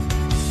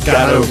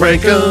Gotta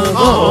rank 'em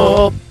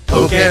all,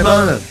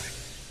 Pokemon.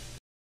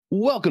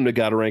 Welcome to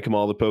Gotta Rank 'em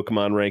All, the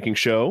Pokemon ranking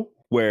show,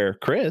 where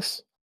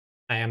Chris,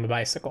 I am a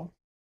bicycle.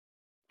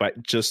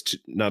 but just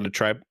not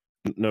a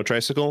no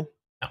tricycle?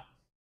 No.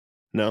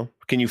 No?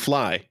 Can you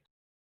fly?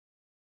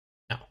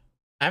 No.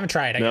 I haven't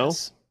tried, I No?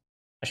 guess.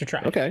 I should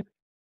try. Okay.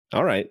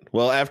 All right.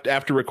 Well,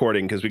 after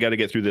recording, because we got to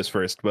get through this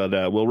first, but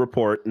we'll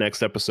report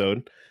next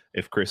episode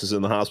if Chris is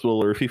in the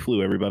hospital or if he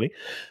flew, everybody.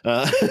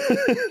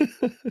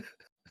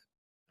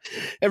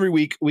 Every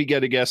week, we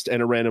get a guest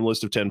and a random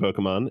list of 10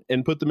 Pokemon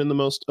and put them in the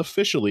most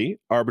officially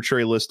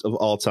arbitrary list of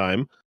all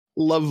time.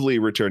 Lovely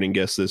returning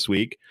guest this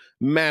week,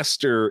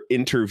 master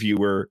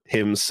interviewer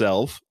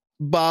himself,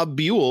 Bob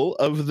Buell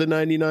of the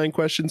 99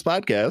 Questions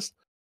podcast.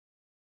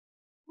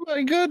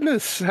 My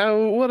goodness,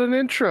 what an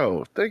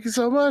intro. Thank you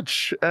so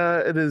much.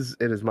 It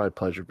is my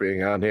pleasure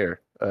being on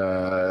here.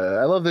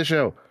 I love this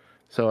show.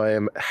 So I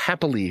am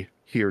happily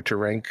here to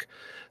rank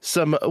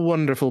some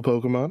wonderful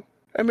Pokemon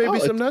and maybe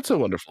some not so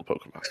wonderful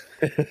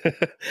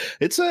Pokemon.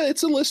 It's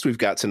a list we've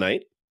got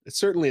tonight. It's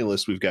certainly a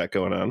list we've got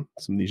going on.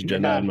 Some of these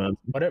Gen 9 mods.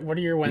 What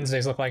do your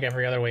Wednesdays look like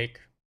every other week?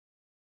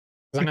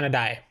 Because I'm gonna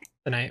die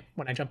tonight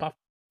when I jump off.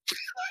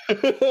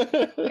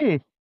 I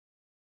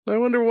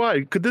wonder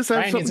why. Could this have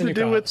Ryan needs something a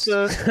to new do with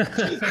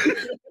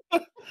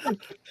How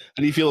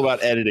do you feel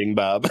about editing,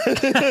 Bob?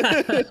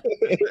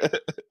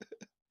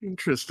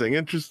 Interesting.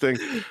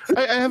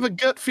 I have a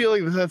gut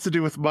feeling this has to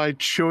do with my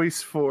choice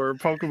for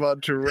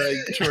Pokemon to rank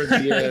toward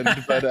the end,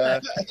 but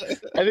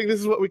I think this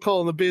is what we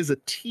call in the biz a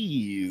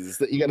tease,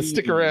 that you got to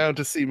stick around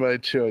to see my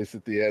choice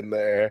at the end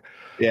there.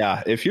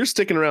 Yeah, if you're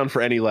sticking around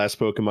for any last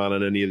Pokemon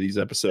on any of these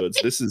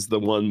episodes, this is the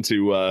one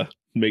to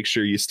make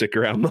sure you stick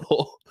around the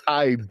whole.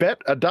 I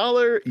bet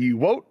 $1 you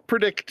won't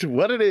predict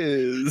what it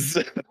is.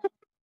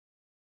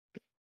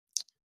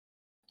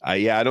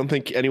 Yeah, I don't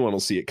think anyone will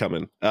see it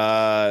coming.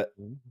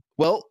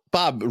 Well,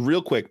 Bob,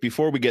 real quick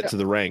before we get to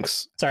the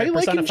ranks. Sorry, how you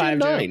Persona liking 5 Gen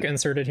joke 9?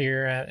 inserted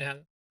here.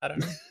 And I don't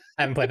know.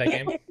 I haven't played that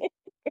game.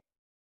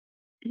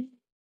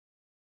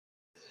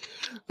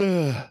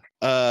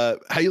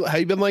 How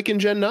you been liking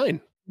Gen 9?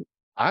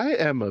 I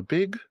am a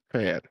big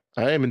fan.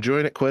 I am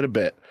enjoying it quite a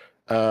bit.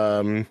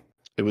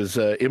 It was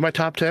in my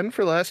top 10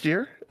 for last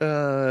year.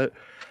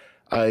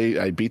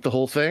 I beat the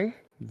whole thing.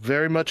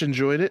 Very much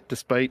enjoyed it,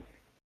 despite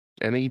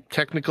any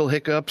technical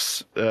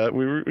hiccups.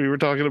 We were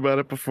talking about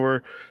it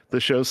before the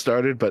show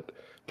started, but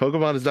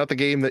Pokemon is not the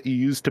game that you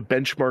use to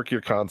benchmark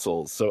your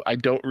consoles, so I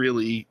don't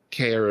really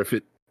care if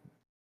it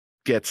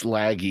gets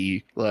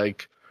laggy.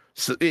 Like,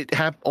 so it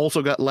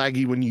also got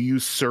laggy when you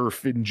use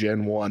Surf in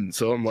Gen 1,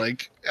 so I'm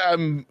like,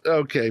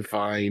 okay,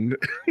 fine.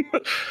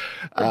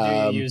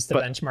 Or do you use to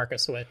benchmark a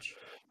Switch?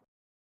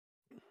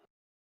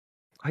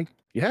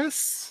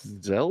 Yes,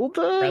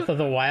 Zelda? Breath of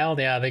the Wild,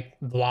 yeah, the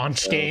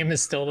launch game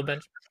is still the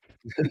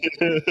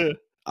benchmark.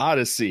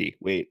 Odyssey.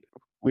 Wait.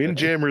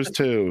 Windjammers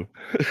 2.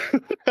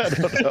 I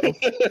don't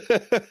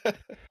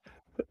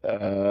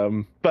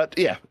know. But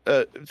yeah,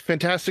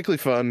 fantastically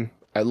fun.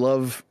 I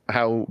love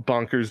how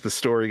bonkers the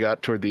story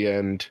got toward the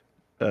end.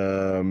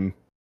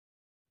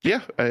 Yeah,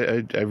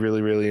 I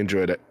really, really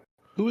enjoyed it.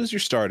 Who was your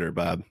starter,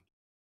 Bob?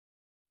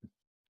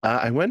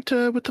 I went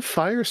with the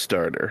fire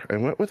starter. I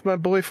went with my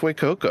boy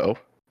Fuecoco.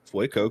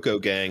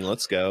 Fuecoco gang,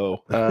 let's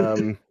go.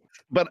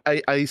 But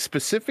I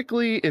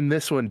specifically in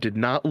this one did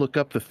not look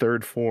up the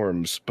third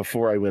forms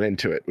before I went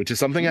into it, which is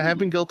something I have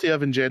been guilty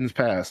of in gens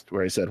past,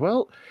 where I said,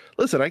 well,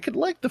 listen, I could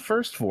like the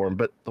first form,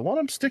 but the one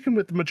I'm sticking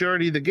with the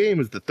majority of the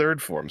game is the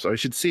third form, so I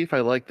should see if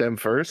I like them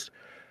first.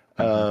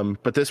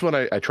 But this one,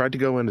 I tried to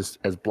go in as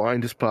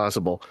blind as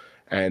possible,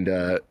 and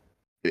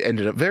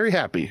ended up very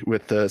happy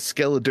with the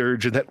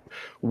Skeledirge and that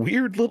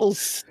weird little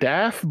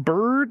staff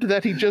bird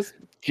that he just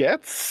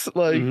gets.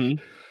 Like,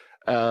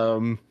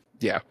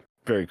 yeah,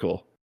 very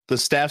cool. The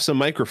staff's a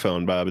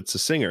microphone, Bob. It's a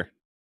singer.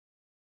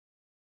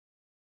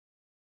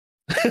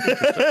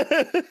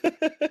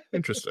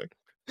 Interesting.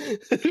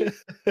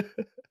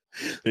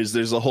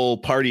 There's a whole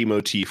party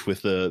motif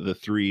with the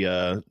three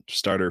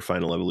starter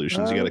final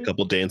evolutions. You got a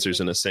couple dancers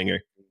and a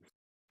singer.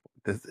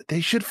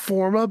 They should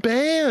form a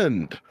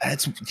band.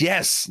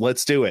 Yes,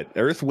 let's do it.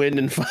 Earth, Wind,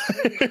 and Fire.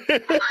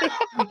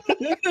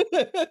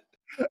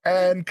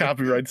 And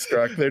copyright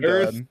struck. They're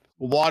Earth, done.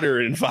 Water,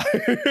 and Fire.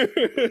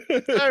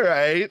 All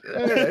right.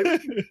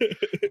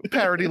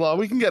 Parody law.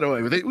 We can get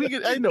away with it.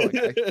 I know a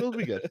guy. We'll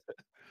be good.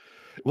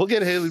 We'll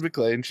get Haley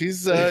McLean.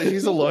 She's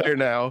a lawyer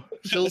now.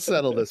 She'll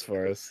settle this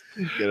for us.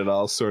 Get it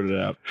all sorted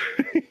out.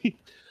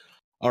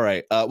 All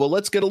right. Well,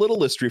 let's get a little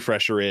list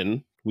refresher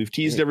in. We've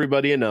teased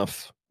everybody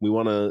enough. We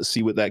want to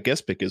see what that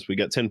guest pick is. We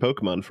got 10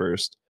 Pokemon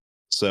first.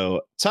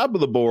 So top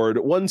of the board,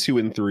 1, 2,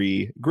 and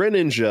 3,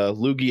 Greninja,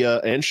 Lugia,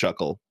 and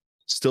Shuckle.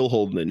 Still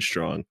holding in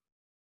strong.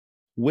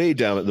 Way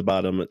down at the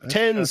bottom,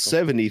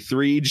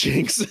 1073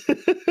 Jinx.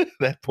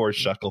 That poor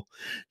Shuckle.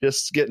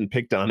 Just getting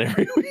picked on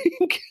every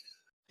week.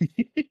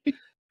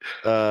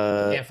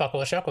 Can't fuck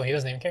with a Shuckle. He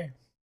doesn't even care.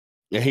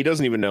 Yeah, he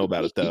doesn't even know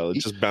about it, though. It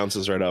just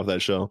bounces right off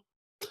that shell.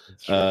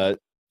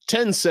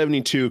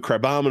 1072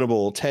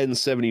 Crabominable,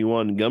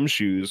 1071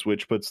 Gumshoes,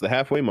 which puts the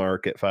halfway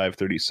mark at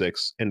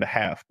 536 and a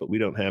half, but we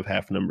don't have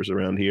half numbers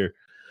around here.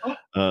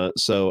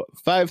 So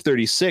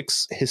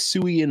 536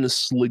 Hisuian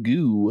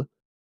Sligoo,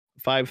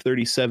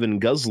 537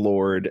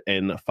 Guzzlord,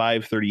 and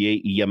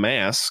 538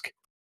 Yamask.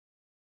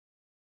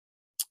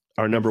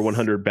 Our number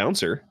 100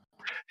 bouncer.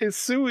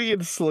 Hisui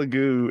and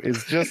Sligoo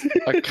is just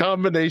a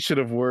combination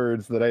of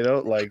words that I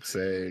don't like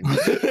saying.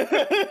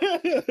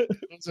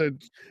 It's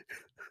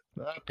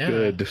not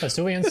good.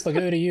 Hisui and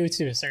Sligoo to you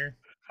too, sir.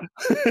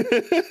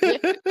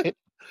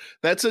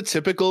 That's a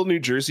typical New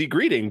Jersey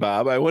greeting,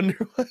 Bob. I wonder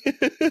why.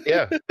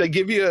 Yeah, they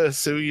give you a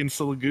Hisui and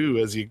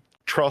Sligoo as you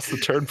cross the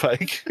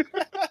turnpike.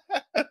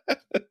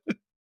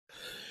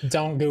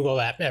 Don't Google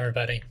that,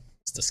 everybody.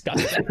 It's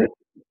disgusting.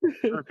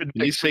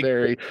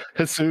 Dictionary,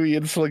 Hisui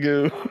and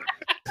Sligoo.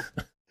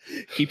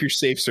 Keep your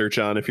safe search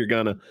on if you're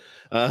gonna.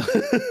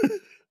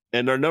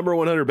 And our number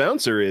 100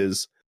 bouncer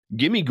is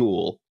Gimme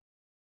Ghoul.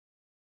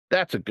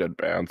 That's a good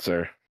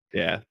bouncer.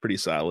 Yeah, pretty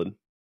solid.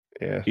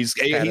 Yeah, he's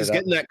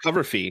getting that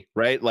cover fee,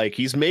 right? Like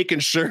he's making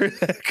sure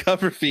that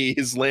cover fee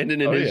is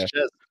landing in his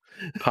chest,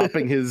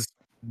 popping his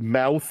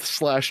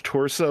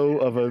mouth/torso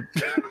of a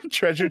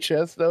treasure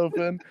chest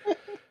open.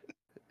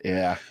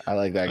 Yeah, I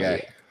like that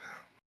guy.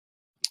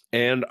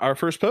 And our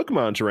first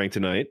Pokemon to rank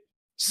tonight,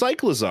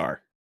 Cyclizar.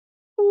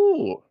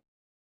 Ooh.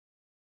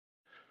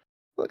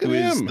 Look at who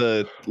him. is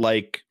the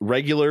like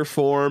regular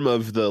form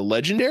of the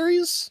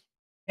legendaries?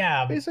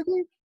 Yeah,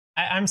 basically.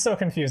 I'm so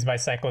confused by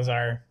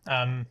Cyclizar,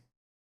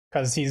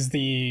 because he's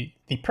the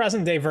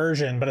present day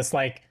version, but it's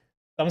like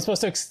I'm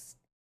supposed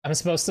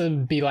to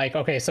be like,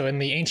 okay, so in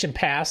the ancient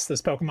past,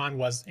 this Pokemon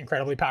was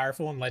incredibly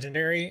powerful and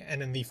legendary,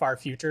 and in the far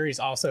future, he's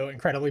also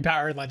incredibly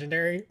powerful and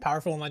legendary.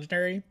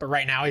 But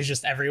right now, he's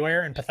just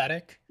everywhere and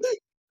pathetic.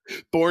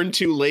 Born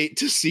too late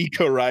to see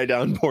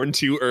Koraidon, born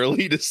too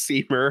early to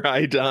see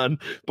Miraidon,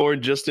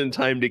 born just in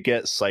time to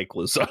get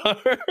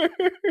Cyclizar.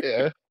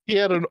 Yeah, he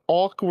had an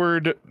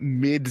awkward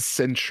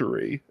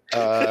mid-century.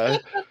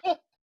 But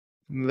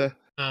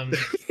yeah.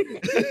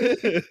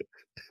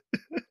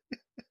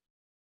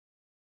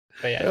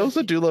 I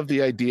also do love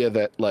the idea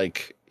that,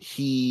 like,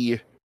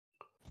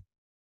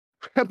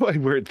 how do I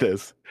word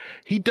this?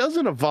 He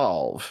doesn't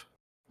evolve,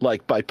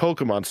 like, by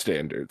Pokemon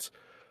standards,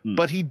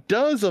 but he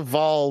does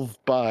evolve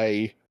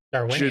by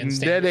Darwinian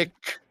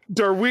standards.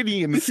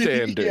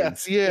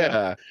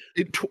 Yeah.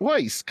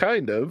 Twice,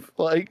 kind of.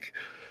 Like,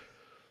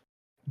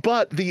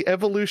 but the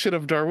evolution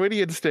of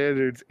Darwinian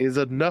standards is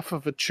enough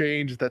of a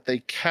change that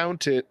they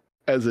count it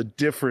as a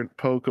different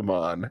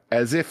Pokemon,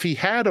 as if he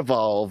had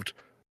evolved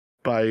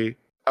by...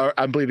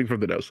 I'm bleeding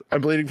from the nose.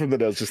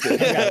 Just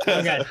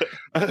okay.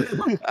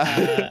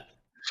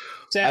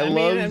 So, I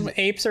mean,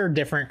 apes are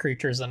different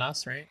creatures than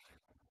us, right?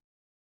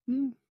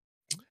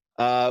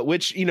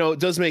 Which,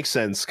 does make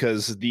sense,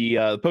 because the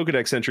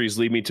Pokedex entries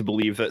lead me to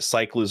believe that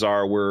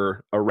Cyclizar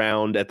were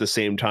around at the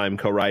same time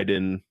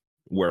Koraidon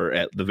were,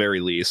 at the very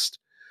least.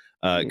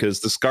 Because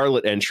the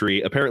Scarlet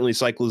entry, apparently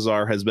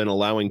Cyclizar has been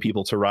allowing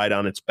people to ride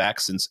on its back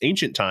since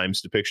ancient times.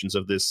 Depictions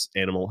of this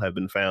animal have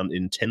been found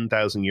in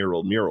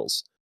 10,000-year-old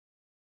murals.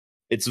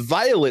 Its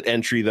Violet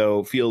entry,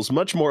 though, feels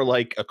much more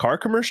like a car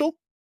commercial.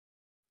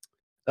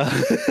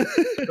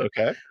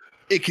 Okay.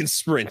 It can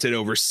sprint at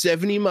over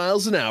 70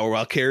 miles an hour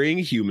while carrying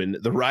a human.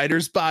 The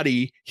rider's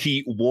body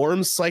heat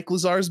warms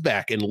Cyclizar's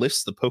back and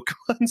lifts the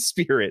Pokemon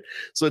spirit.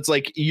 So it's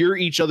like you're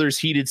each other's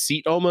heated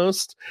seat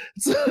almost.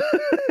 I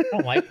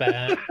don't like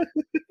that.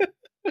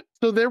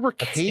 So there were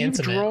cave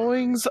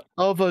drawings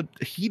of a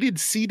heated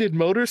seated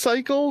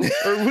motorcycle?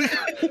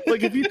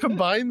 Like, if you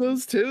combine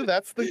those two,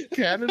 that's the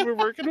canon we're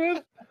working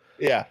with?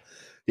 Yeah.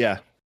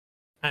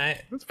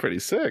 That's pretty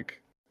sick.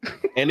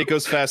 And it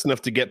goes fast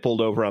enough to get pulled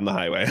over on the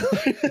highway.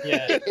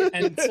 Yeah,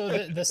 and so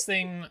this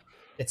thing,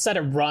 it said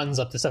it runs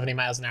up to 70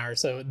 miles an hour.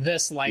 So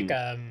this, like,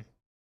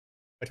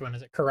 which one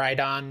is it?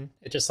 Koraidon.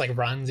 It just like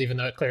runs, even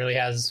though it clearly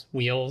has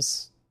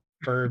wheels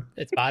for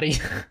its body.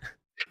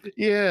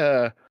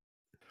 Yeah,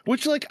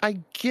 which, like, I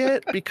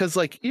get, because,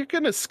 like, you're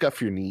gonna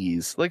scuff your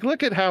knees. Like,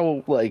 look at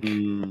how, like,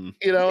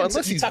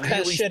 unless he's tuck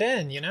that shit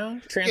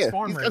in,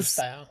 Transformers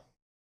style.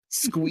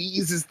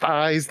 Squeeze his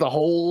thighs the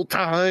whole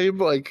time,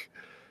 like.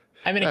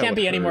 I mean, it can't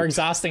be any more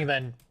exhausting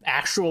than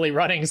actually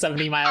running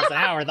 70 miles an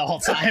hour the whole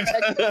time.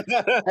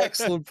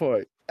 Excellent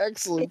point.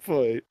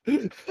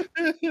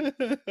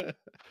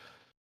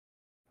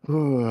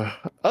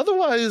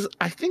 Otherwise,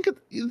 I think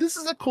this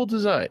is a cool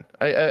design.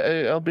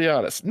 I'll be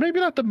honest.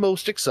 Maybe not the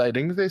most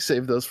exciting. They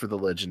save those for the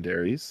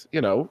legendaries,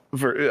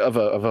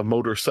 of a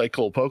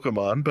motorcycle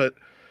Pokemon. But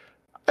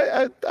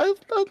I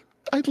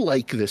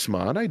like this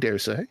mon, I dare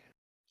say.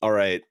 All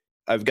right,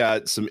 I've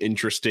got some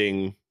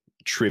interesting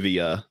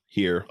trivia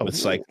here with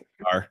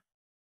Cyclizar.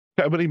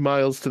 How many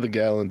miles to the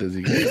gallon does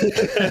he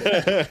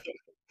get?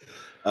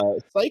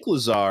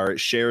 Cyclizar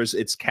shares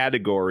its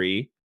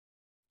category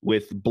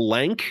with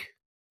blank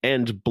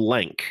and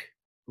blank.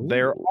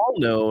 They're all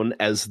known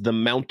as the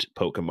Mount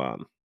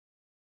Pokemon.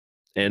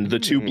 And the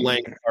two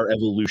blank are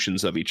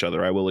evolutions of each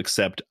other. I will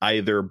accept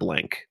either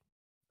blank.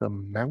 The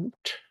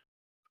Mount?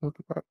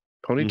 Ponyta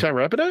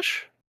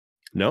Rapidash?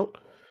 No.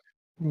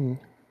 Hmm.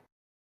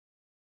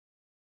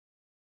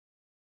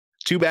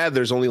 Too bad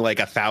there's only like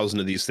 1,000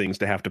 of these things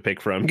to have to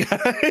pick from,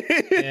 guys.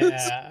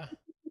 Yeah.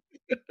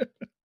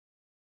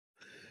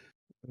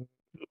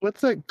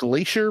 What's that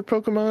glacier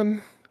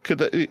Pokemon?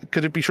 Could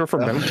it be short for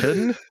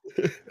mountain?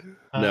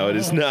 No, it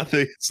is not.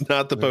 It's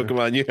not the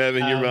Pokemon you have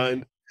in your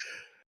mind.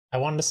 I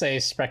wanted to say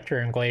Spectre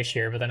and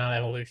Glacier, but they're not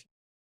evolution.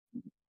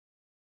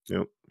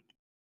 Yep.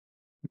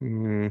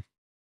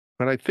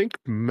 But I think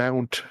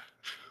Mount.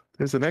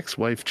 There's an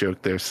ex-wife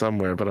joke there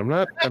somewhere, but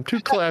I'm too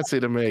classy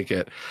to make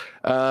it.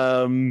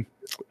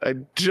 I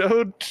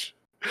don't.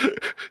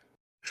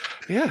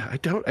 Yeah,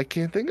 I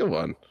can't think of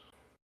one.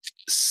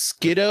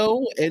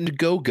 Skiddo and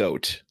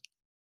Go-Goat.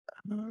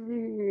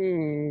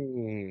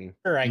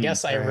 Sure, I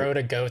guess I rode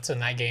a goat in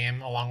that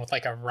game along with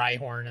like a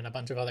Rhyhorn and a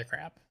bunch of other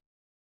crap.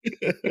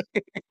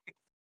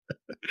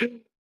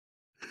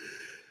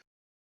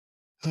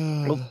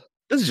 Well,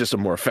 this is just a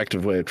more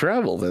effective way of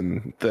travel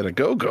than a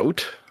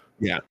Go-Goat.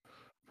 Yeah.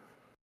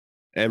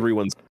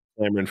 Everyone's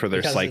clamoring for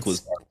their Because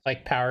cyclist. it's,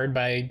 like powered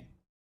by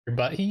your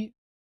butt heat.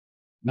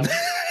 No?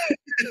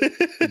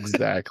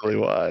 Exactly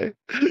why.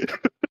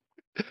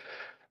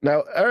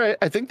 Now, all right,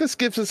 I think this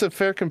gives us a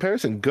fair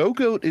comparison.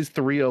 Go-Goat is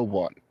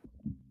 301.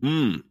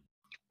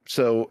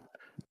 So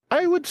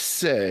I would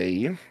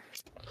say,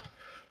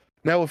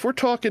 now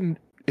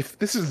if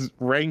this is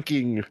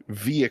ranking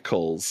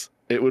vehicles,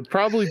 it would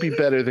probably be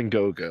better than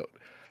Go-Goat.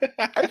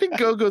 I think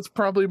Go-Goat's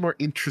probably a more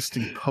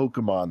interesting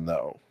Pokemon,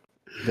 though,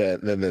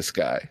 than this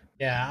guy.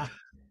 Yeah.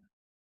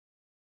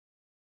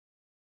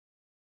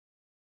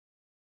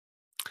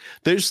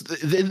 There's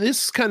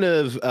this kind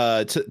of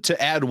to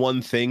add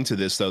one thing to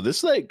this, though.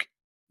 This, like,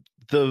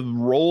 the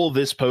role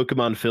this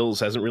Pokemon fills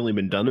hasn't really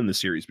been done in the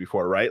series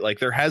before, right? Like,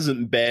 there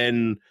hasn't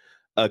been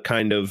a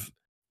kind of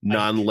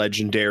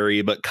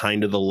non-legendary but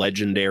kind of the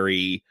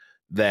legendary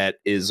that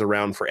is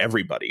around for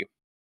everybody,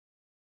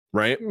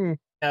 right?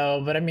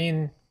 No, but I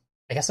mean,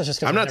 I guess it's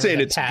just I'm not saying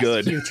it's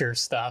good. Future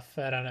stuff.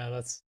 I don't know.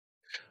 That's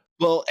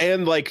well,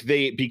 and like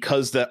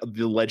because the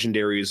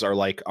legendaries are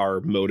like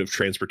our mode of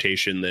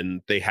transportation,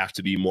 then they have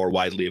to be more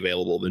widely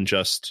available than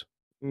just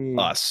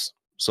us.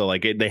 So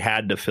like they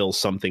had to fill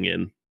something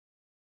in,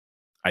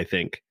 I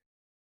think.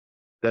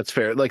 That's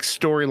fair. Like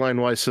storyline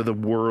wise, so the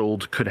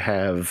world could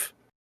have,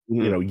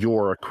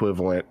 your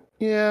equivalent.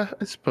 Yeah,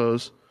 I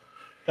suppose.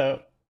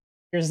 So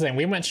here's the thing: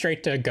 we went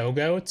straight to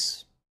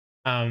Go-Goats,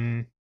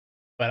 but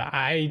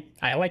I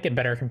like it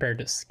better compared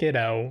to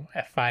Skiddo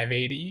at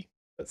 580,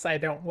 which I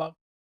don't love.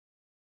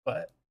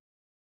 But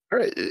all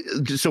right,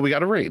 so we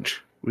got a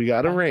range. We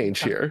got a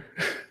range here.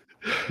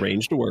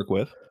 Range to work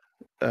with.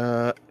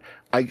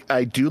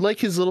 I do like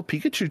his little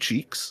Pikachu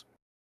cheeks.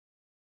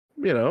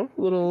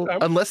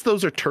 Unless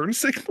those are turn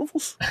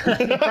signals.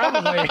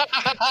 Probably.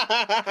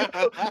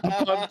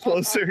 Upon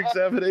closer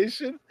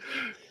examination.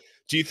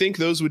 Do you think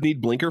those would need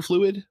blinker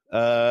fluid?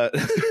 No,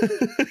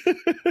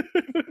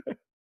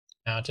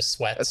 just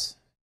sweats.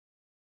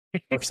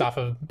 Works off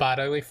of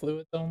bodily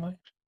fluids only.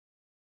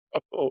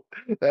 Oh,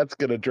 that's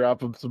gonna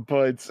drop him some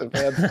points if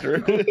that's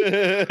true.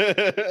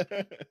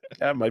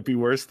 That might be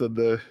worse than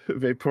the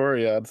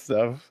Vaporeon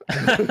stuff.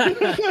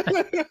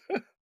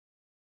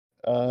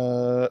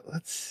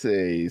 Let's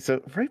see.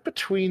 So right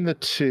between the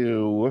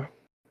two,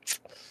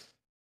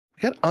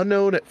 we got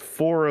Unknown at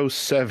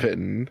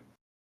 407.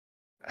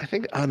 I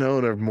think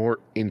Unknown are more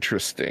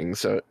interesting,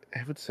 so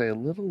I would say a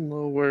little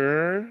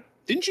lower.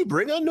 Didn't you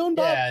bring Unknown,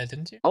 Bob? Yeah,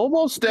 didn't you?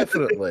 Almost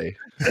definitely.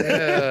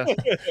 Yeah.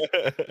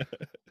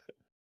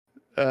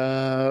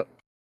 Let's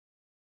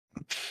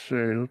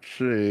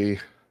see.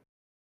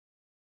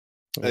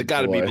 It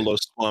got to be below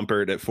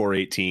Swampert at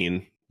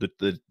 418.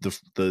 The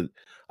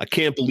I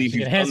can't believe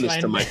you've done this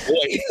to my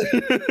boy.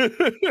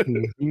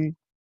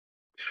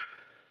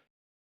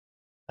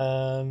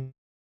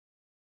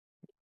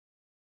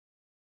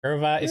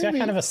 Grovyle, he's got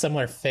kind of a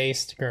similar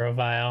face to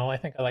Grovyle. I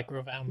think I like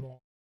Grovyle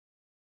more.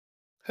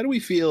 How do we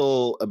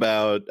feel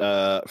about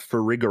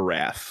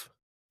Farigiraf?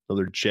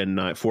 Another Gen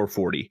 9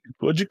 440.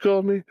 What'd you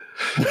call me?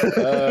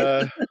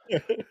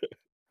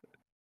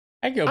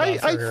 I'd go about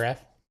Farigiraf.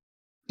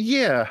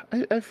 Yeah,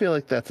 I feel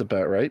like that's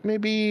about right.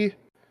 Maybe,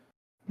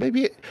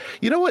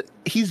 you know what?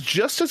 He's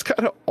just as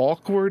kind of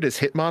awkward as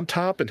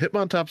Hitmontop, and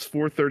Hitmontop's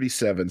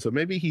 437, so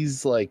maybe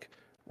he's like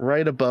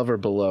right above or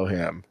below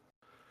him.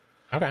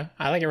 Okay,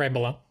 I like it right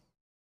below.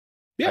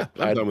 Yeah,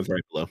 I'm done with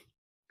right below.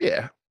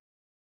 Yeah.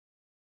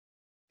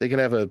 They can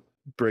have a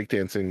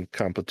breakdancing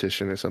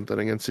competition or something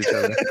against each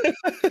other.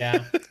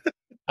 Yeah.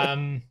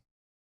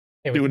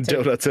 Doing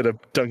donuts in a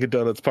Dunkin'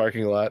 Donuts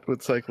parking lot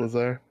with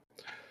Cyclizar.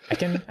 I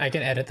can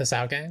edit this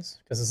out, guys,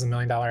 because this is $1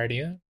 million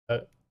idea.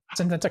 But let's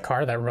invent a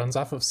car that runs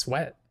off of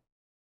sweat.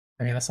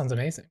 I mean, that sounds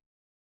amazing.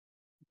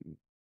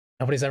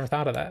 Nobody's ever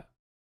thought of that.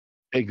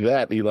 Take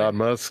that, Elon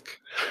Musk.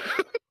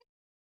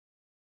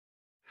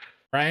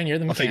 Ryan, you're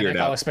the mechanic.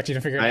 I'll expect you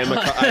to figure it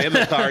out. I am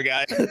a car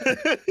guy.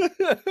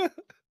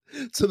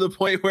 To the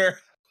point where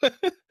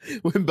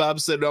When Bob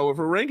said, "No, if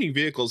we're ranking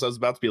vehicles," I was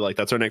about to be like,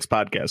 "That's our next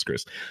podcast,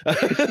 Chris."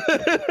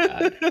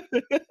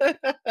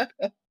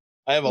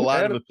 I have a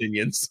lot of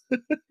opinions.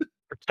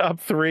 Top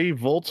 3: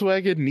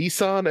 Volkswagen,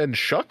 Nissan, and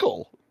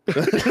Shuckle.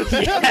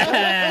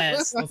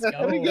 Yes, let's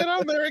How do you go. get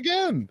on there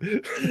again?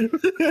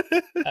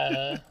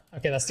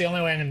 Okay, that's the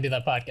only way I'm gonna do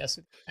that podcast.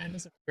 And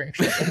is if we rank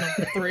Shuckle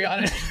number 3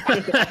 on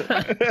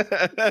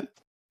it.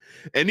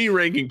 Any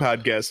ranking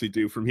podcast we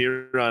do from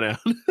here on out,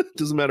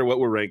 doesn't matter what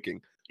we're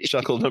ranking.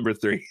 Shuckle number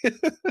 3.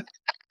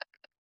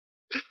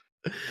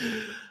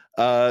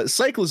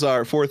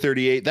 Cyclozar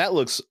 438. That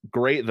looks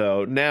great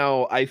though.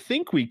 Now I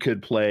think we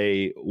could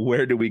play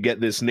Where Do We Get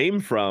This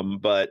Name From,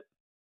 but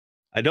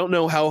I don't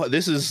know how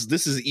this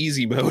is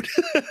easy mode.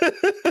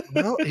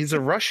 Well, he's a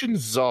Russian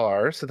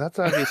czar, so that's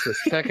obviously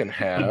the second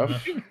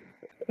half.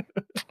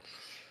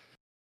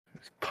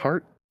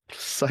 Part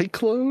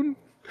cyclone?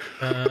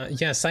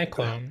 Yeah,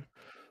 Cyclone.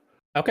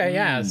 Okay,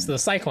 yeah, it's the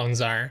Cyclone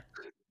Czar.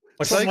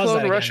 Which one was Cyclone that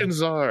again Russian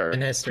czar.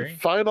 in history?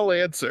 Final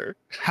answer.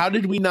 How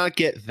did we not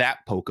get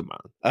that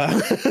Pokemon?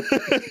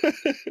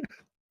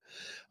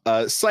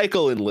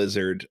 Cycle and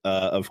Lizard,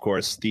 of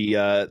course.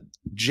 The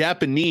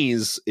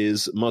Japanese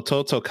is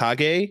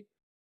Mototokage,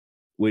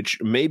 which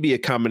may be a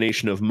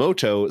combination of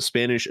moto,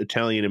 Spanish,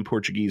 Italian, and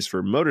Portuguese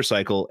for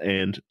motorcycle,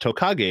 and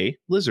Tokage,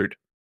 lizard.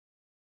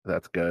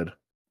 That's good.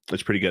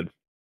 That's pretty good.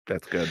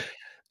 That's good.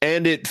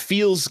 And it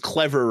feels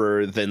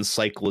cleverer than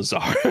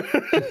Cyclozar.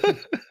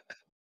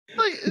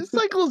 Like,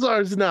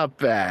 Cyclozar's not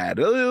bad.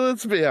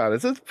 Let's be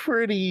honest. It's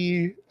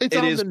pretty. It's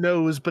on the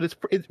nose, but it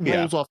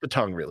rolls off the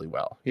tongue really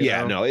well. You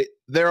know?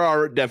 There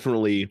are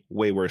definitely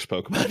way worse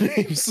Pokemon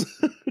names.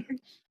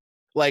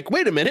 Like,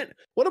 wait a minute.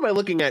 What am I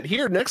looking at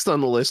here next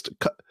on the list?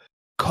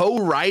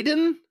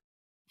 Koraidon?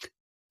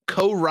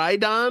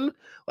 Koraidon?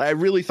 I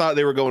really thought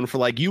they were going for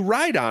like, you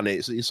ride on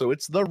it. So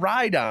it's the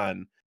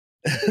Rhydon.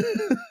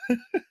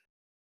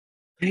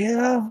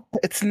 Yeah.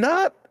 It's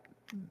not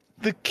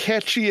the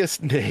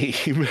catchiest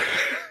name.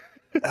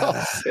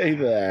 I'll say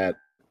that.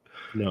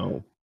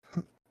 No,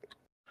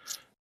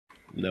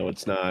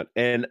 it's not.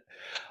 And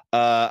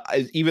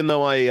even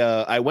though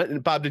I went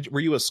and Bob, were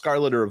you a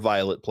Scarlet or a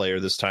Violet player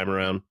this time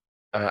around?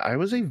 I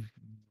was a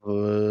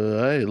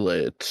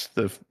Violet,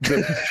 the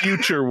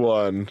future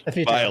one. The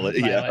future Violet,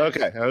 one, yeah.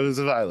 Okay, I was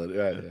a Violet.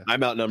 Yeah.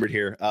 I'm outnumbered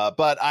here,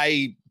 but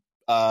I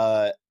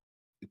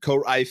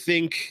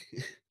think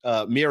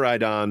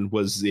Miraidon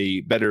was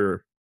the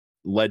better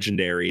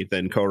legendary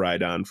than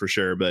Koraidon for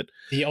sure. But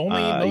the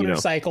only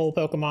motorcycle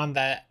Pokemon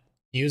that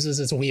uses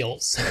its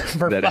wheels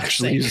for that fuck's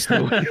actually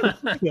sake. uses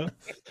the wheel.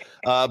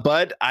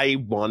 But I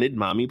wanted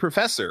Mommy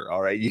Professor.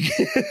 All right,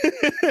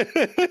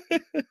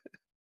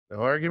 No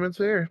arguments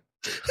here.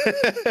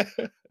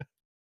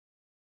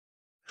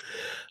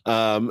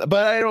 But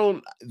I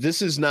don't.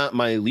 This is not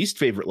my least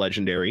favorite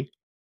legendary.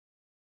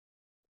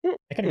 I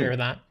can agree with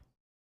that.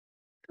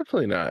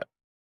 Definitely not.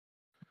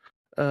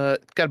 Got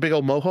a big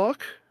old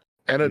mohawk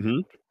and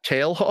a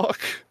tail hawk.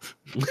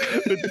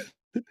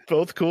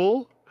 Both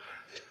cool.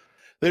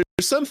 There's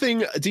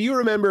something. Do you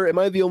remember? Am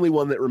I the only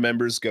one that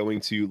remembers going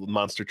to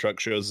monster truck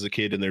shows as a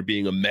kid and there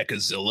being a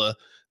Mechazilla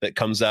that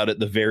comes out at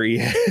the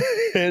very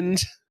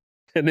end?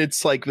 And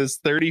it's like this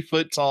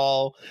 30-foot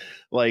tall,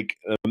 like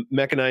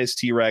mechanized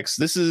T-Rex.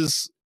 This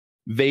is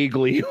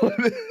vaguely what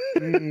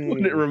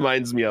it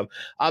reminds me of.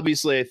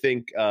 Obviously, I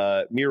think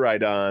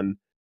Miraidon,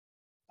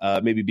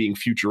 maybe being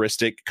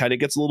futuristic, kind of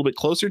gets a little bit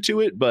closer to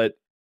it, but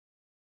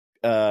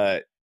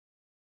Miraidon's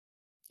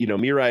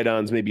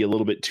maybe a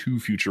little bit too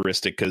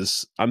futuristic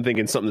because I'm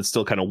thinking something that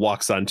still kind of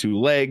walks on 2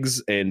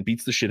 legs and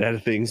beats the shit out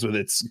of things with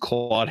its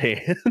clawed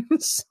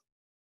hands.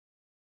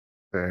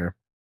 Fair.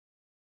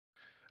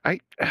 And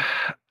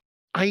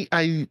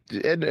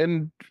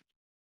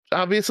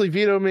obviously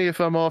veto me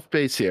if I'm off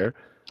base here.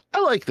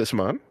 I like this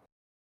mon.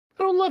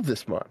 I don't love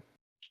this mon,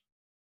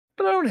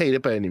 but I don't hate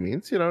it by any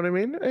means. You know what I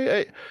mean?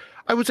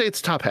 I would say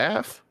it's top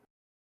half.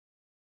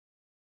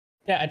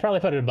 Yeah, I'd probably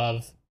put it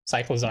above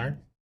Cyclozar.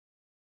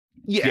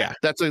 Yeah,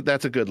 that's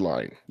a good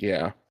line.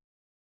 Yeah,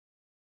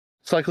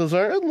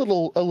 Cyclozar a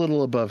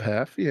little above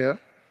half. Yeah.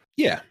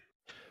 Yeah.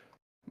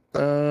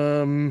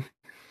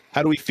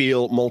 How do we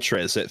feel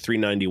Moltres at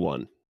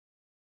 391?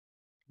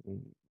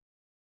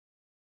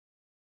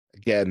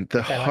 Again,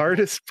 the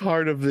hardest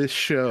part of this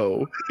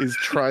show is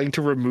trying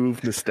to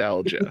remove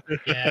nostalgia.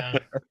 Yeah.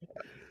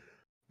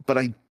 But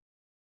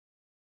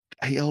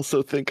I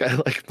also think I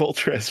like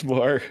Moltres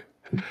more.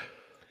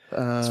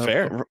 It's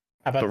fair.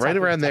 But right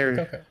around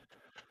there.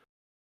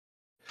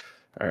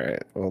 All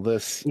right. Well,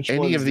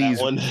 any of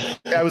these one?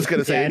 I was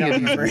gonna say Yeah, any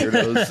of these remember.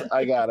 weirdos.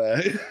 I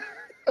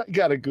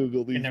gotta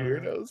Google these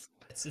weirdos.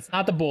 It's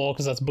not the bull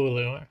because that's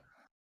Bulu.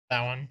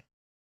 That one.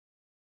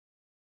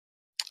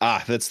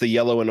 Ah, that's the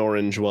yellow and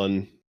orange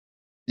one.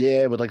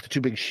 Yeah, with like the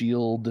 2 big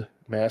shield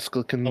mask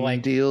looking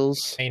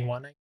deals. Main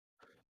one.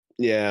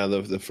 Yeah,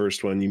 the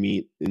first one you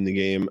meet in the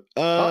game.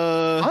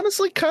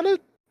 Honestly, kind of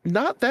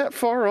not that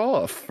far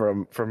off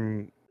from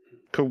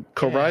Koraidon or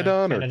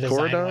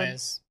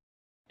Koraidon.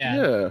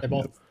 Yeah, they're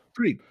both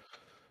pretty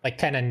like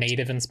kind of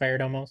native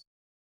inspired almost.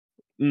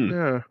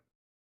 Yeah.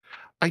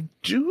 I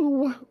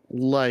do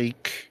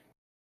like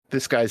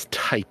this guy's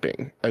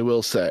typing, I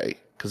will say.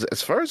 Because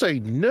as far as I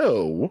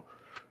know,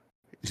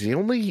 is he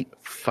only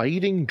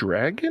fighting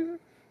dragon?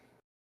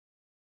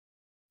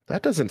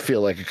 That doesn't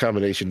feel like a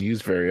combination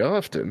used very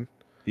often.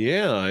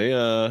 Yeah, I mean,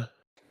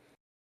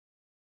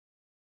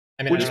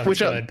 I don't know if it's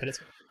good, but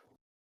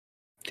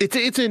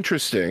it's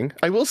interesting.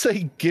 I will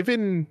say,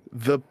 given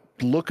the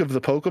look of the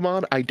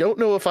Pokemon, I don't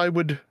know if I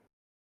would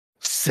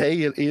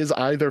say it is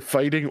either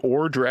fighting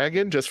or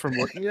dragon just from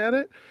looking at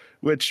it,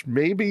 which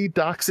maybe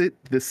docks it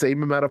the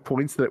same amount of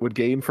points that it would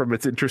gain from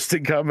its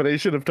interesting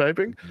combination of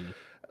typing.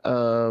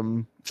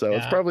 So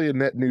it's probably a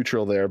net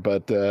neutral there,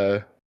 but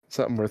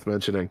something worth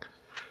mentioning.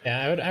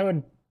 Yeah, I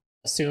would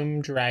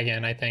assume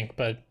dragon, I think,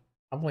 but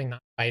probably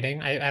not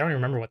fighting. I don't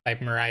remember what type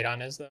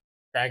Miraidon is, though.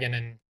 Dragon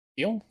and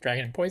steel?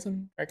 Dragon and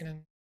poison? Dragon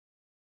and...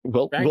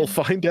 Well, we'll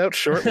find out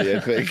shortly, I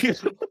think.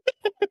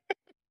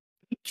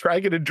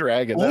 Dragon and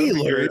dragon.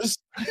 Spoilers.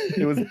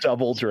 It was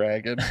double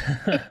dragon.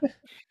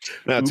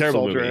 No,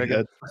 terrible movie.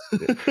 Dragon.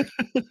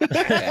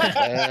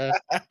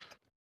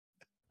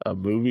 A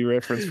movie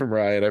reference from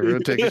Ryan.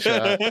 Everyone take a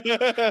shot.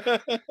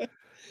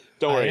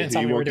 Don't worry,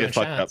 you won't get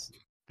fucked up.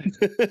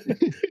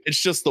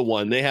 It's just the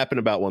one. They happen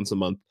about once a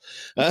month.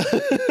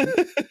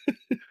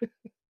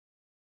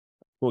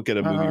 Won't get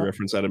a movie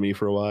reference out of me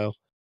for a while.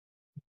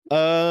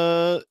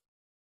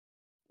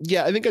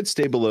 Yeah, I think I'd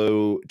stay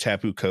below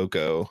Tapu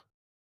Koko.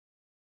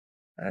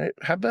 All right.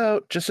 How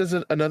about just as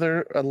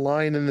another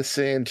line in the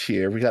sand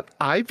here? We got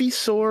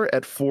Ivysaur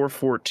at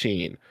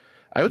 414.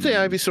 I would say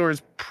Ivysaur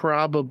is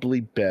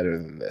probably better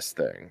than this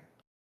thing.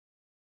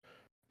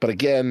 But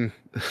again,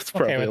 it's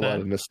probably a lot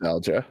of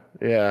nostalgia.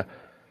 Yeah.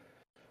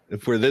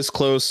 If we're this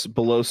close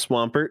below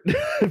Swampert,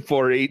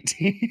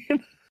 418.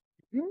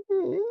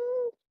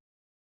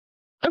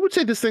 I would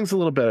say this thing's a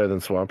little better than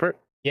Swampert.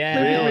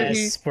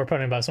 Yes, we're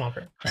putting above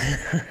Swampert.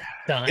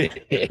 Done.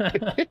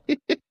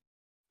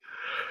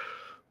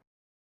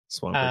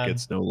 Swampert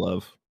gets no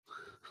love.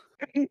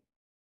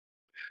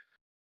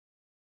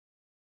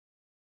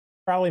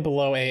 Probably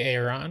below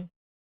Aaron.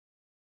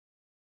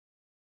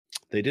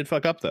 They did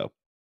fuck up, though.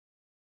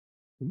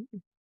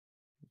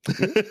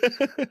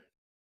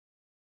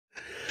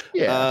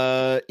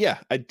 Yeah,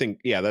 I think,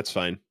 that's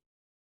fine.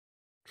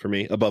 For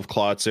me, above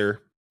Klotzer,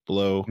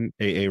 below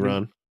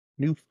Aaron.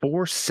 New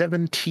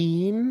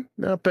 417.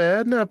 Not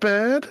bad, not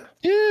bad.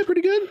 Yeah,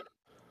 pretty good.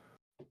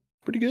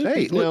 Pretty good.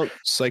 Hey, look,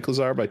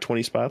 Cyclizar by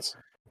 20 spots.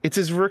 It's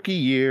his rookie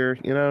year.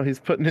 You know, he's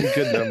putting in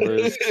good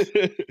numbers.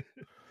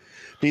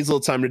 Needs a little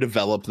time to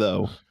develop,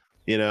 though.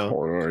 You know, of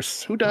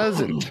course. Who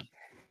doesn't?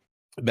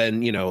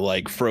 Been,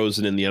 like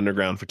frozen in the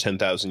underground for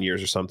 10,000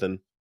 years or something.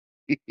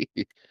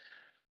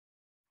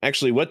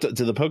 Actually, what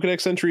do the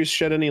Pokedex entries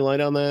shed any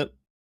light on that?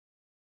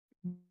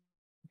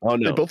 Oh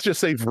no! They both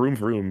just say vroom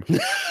vroom.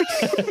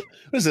 What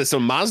is this?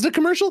 Some Mazda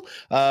commercial?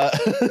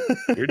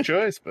 Your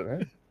choice,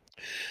 but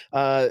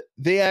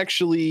they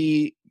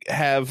actually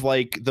have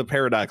like the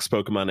Paradox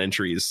Pokemon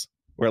entries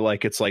where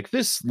like it's like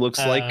this looks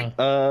like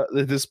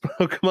this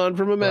Pokemon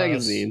from a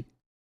magazine.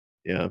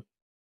 Yeah.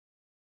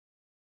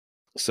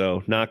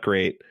 So not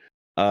great.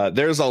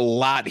 There's a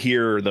lot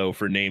here though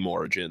for name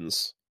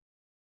origins.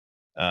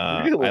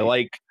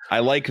 Really? I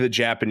like the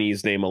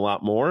Japanese name a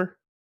lot more.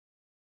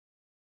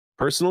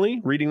 Personally,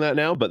 reading that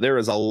now, but there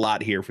is a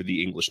lot here for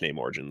the English name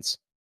origins.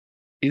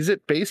 Is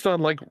it based on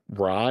like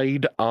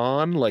ride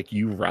on, like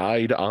you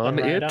ride on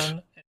it?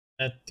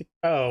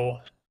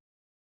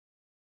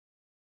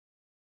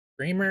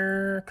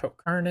 Dreamer,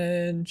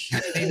 Carnage,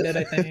 named it,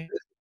 I think.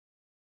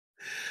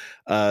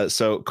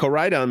 So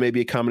Koraidon may be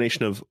a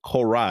combination of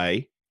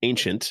Korai,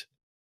 ancient,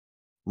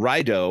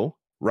 Rido,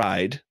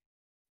 ride,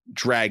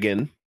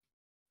 dragon,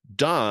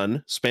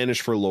 Don, Spanish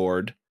for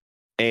lord,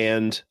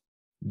 and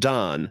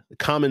Don,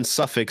 common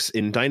suffix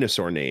in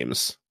dinosaur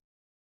names,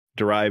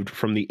 derived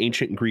from the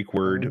ancient Greek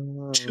word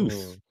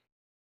tooth.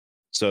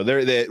 So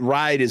the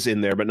ride is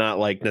in there, but not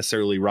like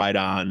necessarily ride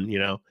on,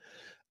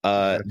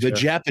 Gotcha. The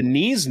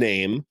Japanese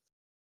name,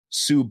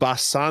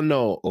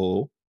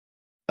 Subasano,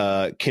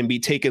 can be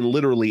taken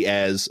literally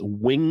as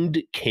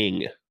winged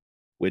king,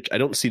 which I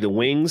don't see the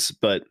wings,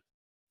 but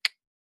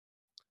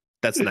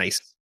that's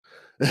nice.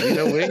 See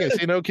no wing, I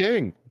see no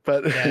king.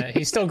 But yeah,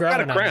 he's still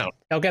growing on it.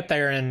 He'll get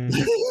there in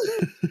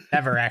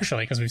ever,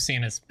 actually, because we've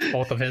seen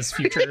both of his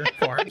future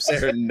forms.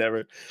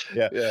 Never.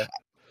 Yeah.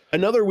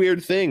 Another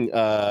weird thing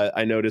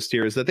I noticed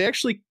here is that they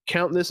actually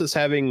count this as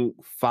having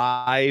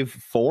 5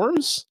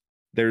 forms.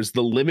 There's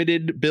the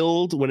limited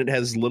build when it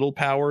has little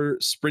power,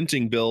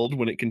 sprinting build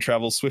when it can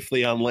travel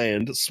swiftly on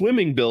land,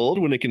 swimming build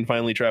when it can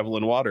finally travel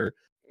in water,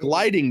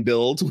 gliding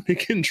build when it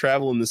can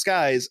travel in the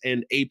skies,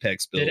 and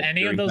apex build. Did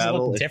any of those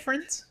look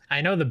different?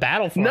 I know the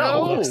battle form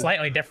looks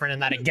slightly different in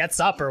that it gets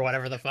up or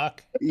whatever the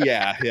fuck.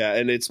 Yeah,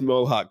 and its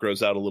mohawk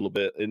grows out a little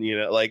bit, and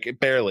like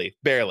barely.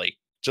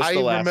 Just I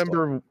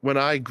remember when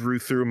I grew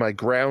through my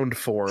ground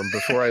form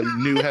before I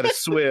knew how to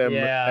swim,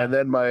 and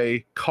then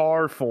my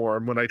car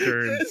form when I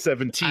turned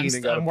 17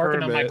 and got I'm a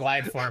working permit. on my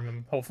glide form.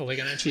 I'm hopefully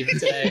going to achieve it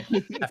today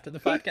after the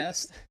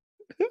podcast.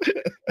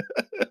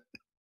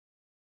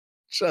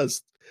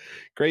 Just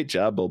great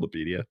job,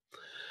 Bulbapedia.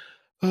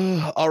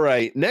 All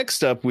right.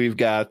 Next up, we've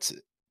got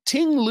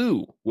Ting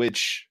Lu,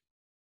 which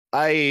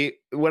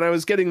when I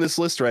was getting this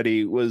list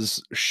ready,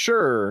 was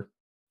sure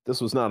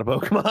this was not a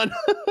Pokemon.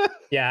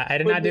 Yeah, I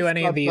did not do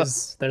any of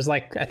these. There's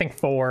like, I think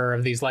 4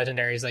 of these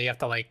legendaries that you have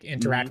to like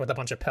interact with a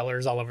bunch of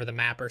pillars all over the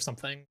map or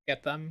something to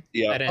get them.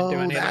 Yeah. I didn't do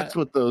any of that's that.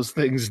 what those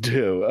things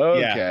do.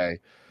 Okay.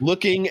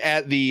 Looking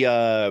at the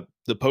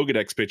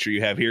Pokedex picture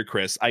you have here,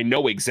 Chris, I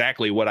know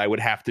exactly what I would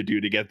have to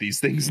do to get these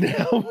things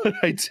now, but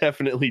I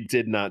definitely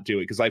did not do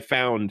it because I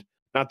found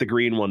not the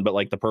green one, but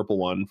like the purple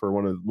one for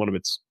one of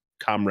its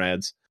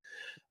comrades.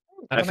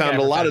 I found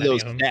a lot of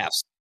those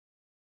staffs.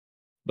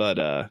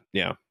 But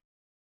yeah.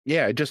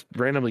 Yeah, I just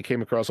randomly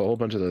came across a whole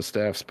bunch of those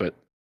staffs, but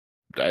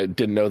I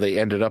didn't know they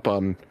ended up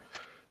on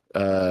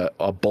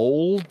a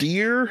bowl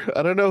deer.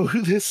 I don't know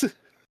who this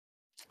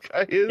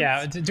guy is.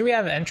 Yeah, do we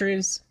have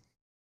entries?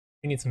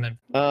 We need some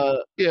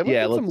info.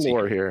 Let's some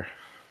lore here.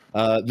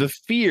 The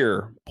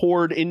fear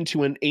poured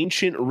into an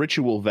ancient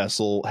ritual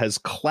vessel has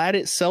clad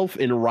itself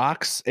in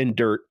rocks and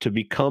dirt to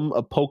become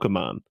a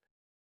Pokemon.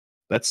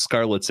 That's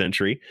Scarlet's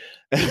entry.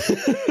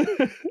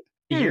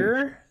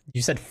 Fear?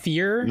 You said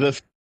fear?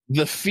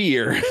 The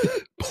fear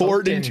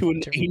poured into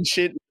an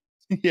ancient.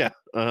 Yeah.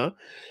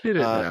 Did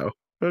it now?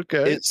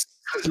 Okay. It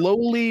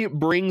slowly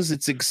brings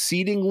its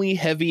exceedingly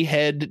heavy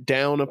head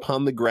down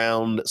upon the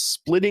ground,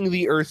 splitting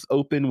the earth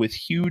open with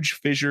huge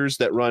fissures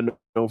that run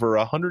over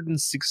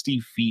 160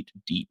 feet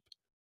deep.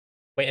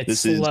 Wait, it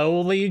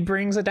slowly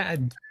brings it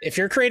down. If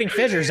you're creating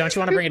fissures, don't you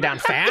want to bring it down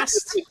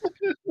fast?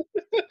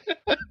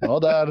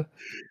 Hold on,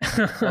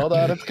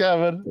 it's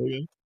coming.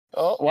 Okay.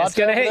 Oh, watch it's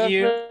gonna hit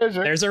you.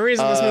 Fissure. There's a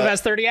reason this move has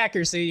 30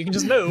 accuracy. You can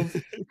just move.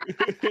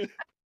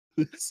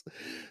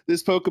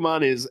 This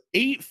Pokemon is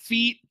 8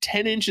 feet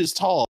 10 inches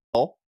tall,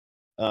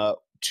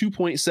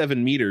 2.7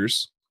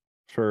 meters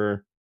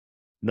for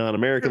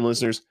non-American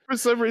listeners. For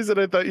some reason,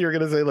 I thought you were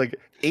gonna say like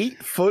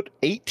 8 foot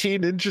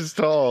 18 inches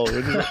tall.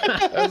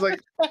 I was like,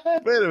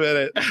 wait a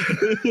minute,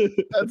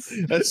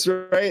 that's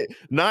right,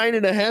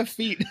 9.5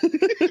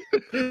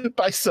 feet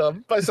by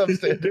some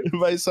standard.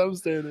 By some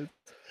standard.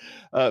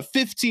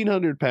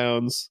 1,500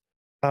 pounds.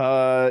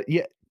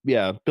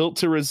 Yeah, built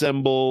to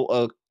resemble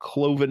a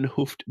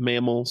cloven-hoofed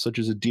mammal such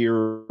as a deer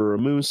or a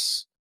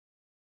moose.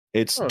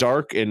 It's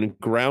dark and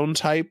ground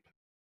type.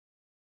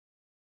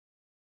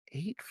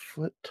 8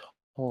 foot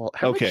tall.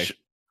 Okay.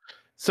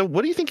 So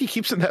what do you think he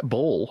keeps in that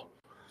bowl?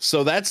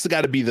 So that's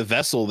got to be the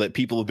vessel that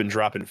people have been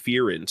dropping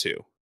fear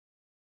into.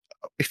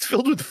 It's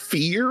filled with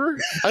fear?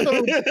 I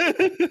thought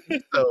it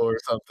was so or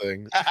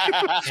something.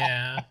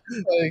 Yeah.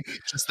 Like,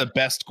 just the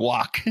best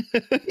guac.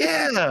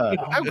 Yeah.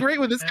 How great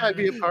would this guy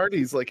be at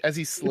parties? Like, as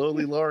he's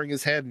slowly lowering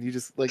his head, and you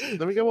just like,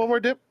 let me get one more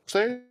dip,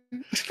 sir.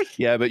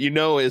 Yeah, but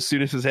as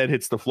soon as his head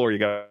hits the floor, you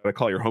gotta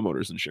call your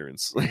homeowner's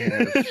insurance.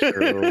 Yeah, that's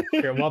true.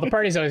 Sure. Well, the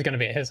party's always going to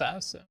be at his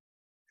house. So.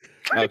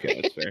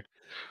 Okay, that's fair.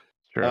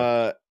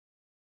 True.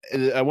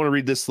 I want to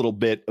read this little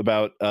bit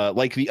about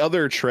like the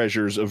other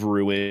treasures of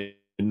Ruin,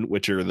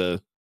 which are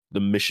the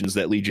missions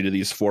that lead you to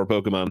these 4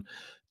 Pokemon.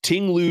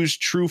 Ting Lu's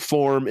true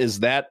form is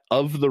that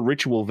of the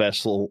ritual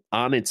vessel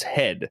on its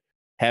head,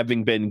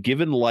 having been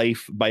given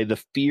life by the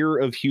fear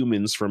of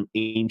humans from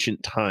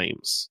ancient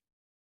times.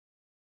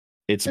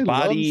 Its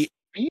body...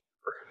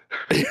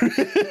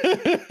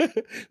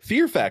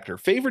 Fear Factor,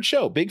 favorite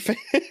show, big fan.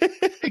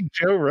 Big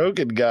Joe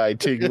Rogan guy,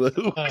 Ting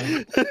Lu.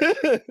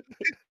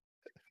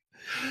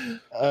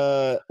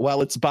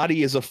 While its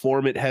body is a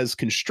form it has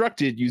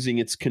constructed using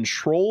its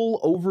control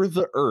over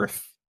the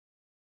earth.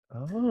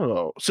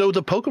 Oh, so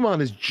the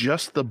Pokemon is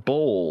just the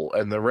bowl,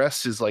 and the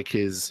rest is like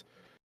his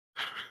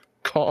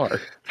car.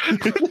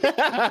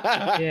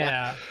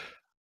 Yeah,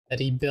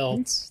 that he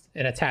built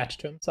and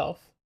attached to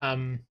himself. I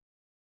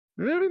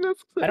mean,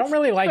 that's I don't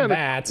really like kinda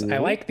that. cool. I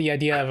like the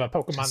idea of a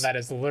Pokemon that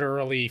is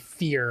literally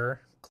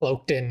fear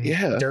cloaked in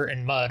dirt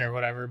and mud or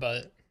whatever.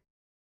 But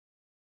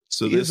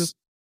so He is this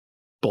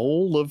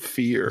bowl of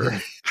fear.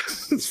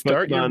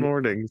 Start your Pokemon.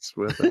 mornings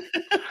with it.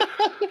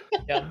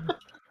 yeah,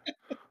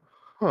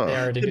 Huh. they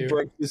already do.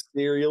 break the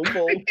cereal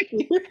bowl.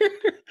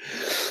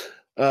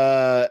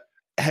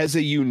 Has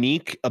a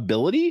unique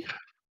ability,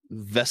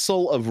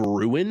 Vessel of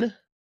Ruin.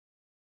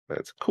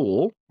 That's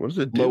cool. What does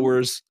it do?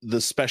 Lowers the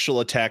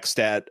special attack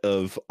stat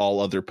of all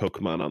other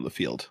Pokemon on the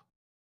field.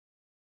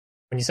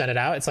 When you send it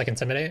out, it's like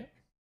Intimidate.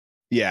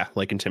 Yeah,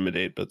 like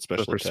Intimidate, but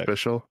special For attack.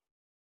 special.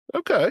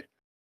 Okay.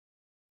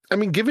 I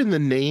mean, given the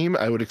name,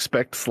 I would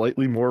expect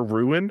slightly more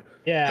ruin.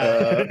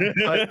 Yeah,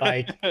 but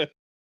like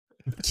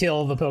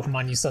kill the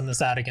Pokemon you send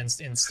this out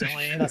against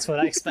instantly. That's what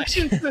I expect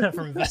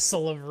from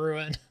Vessel of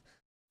Ruin.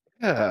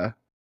 Yeah.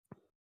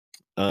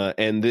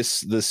 And the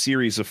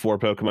series of 4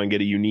 Pokemon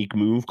get a unique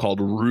move called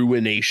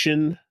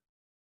Ruination,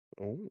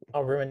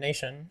 Oh,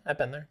 Ruination. I've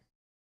been there.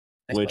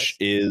 Nice which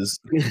place. is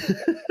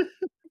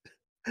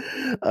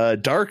a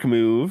dark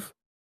move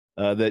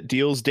that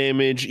deals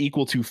damage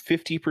equal to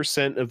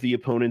 50% of the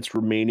opponent's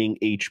remaining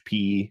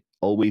HP,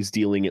 always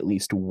dealing at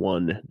least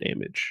 1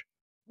 damage.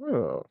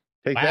 Oh.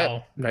 Take Wow.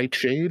 that,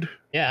 Nightshade.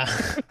 Yeah.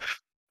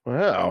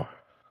 Wow.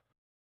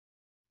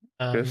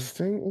 Um,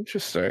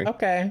 Interesting.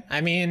 okay.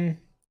 I mean,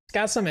 it's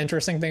got some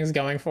interesting things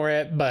going for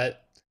it,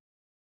 but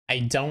I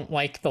don't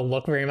like the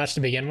look very much to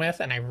begin with,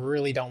 and I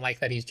really don't like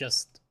that he's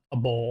just a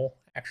bull,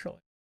 actually.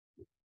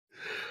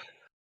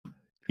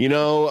 You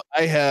know,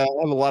 I have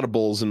a lot of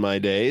bulls in my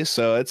day,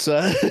 so it's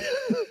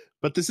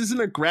but this isn't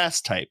a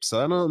grass type,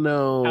 so I don't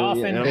know. How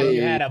often know. have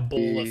you had a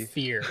bull of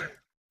fear?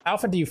 How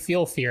often do you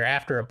feel fear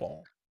after a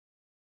bull?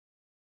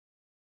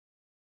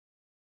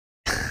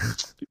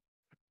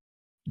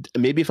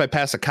 Maybe if I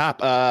pass a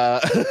cop.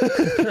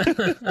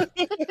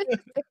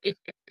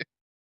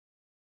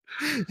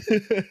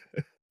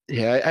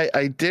 Yeah,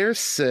 I dare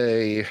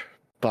say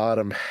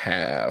bottom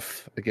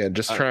half. Again,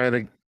 just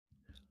trying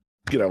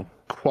to,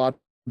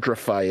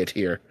 quadrify it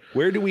here.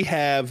 Where do we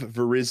have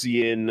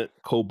Verizian,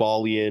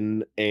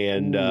 Cobalion,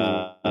 and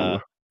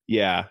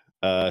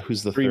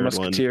who's the Three third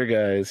Musketeer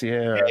guys?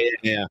 Yeah.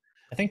 Yeah.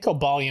 I think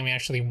Cobalium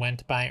actually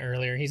went by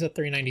earlier. He's at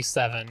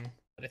 397,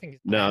 but I think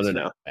he's No.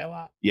 by a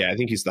lot. Yeah, I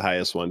think he's the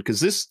highest one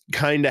because this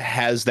kind of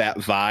has that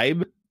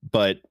vibe,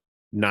 but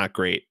not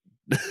great.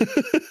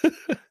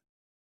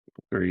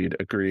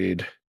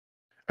 Agreed.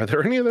 Are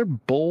there any other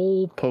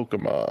bull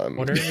Pokemon?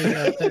 What are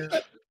the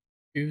other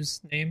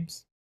whose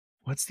names?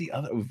 What's the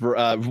other?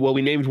 Well,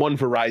 we named one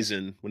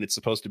Verizon when it's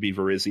supposed to be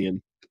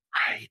Verizian.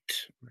 Right.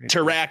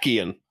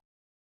 Terrakion.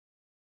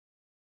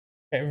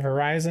 Okay,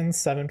 Verizon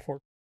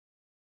 740.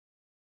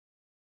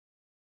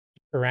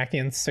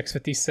 Terrakion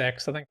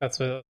 656. I think that's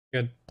a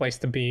good place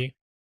to be.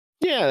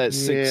 Yeah, that's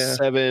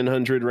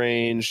 700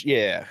 range.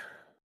 Yeah.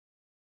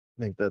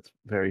 I think that's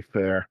very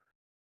fair.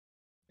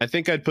 I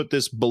think I'd put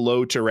this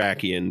below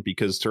Terrakion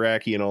because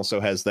Terrakion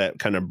also has that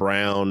kind of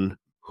brown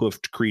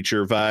hoofed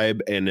creature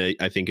vibe, and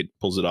I think it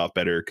pulls it off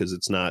better because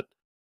it's not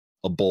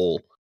a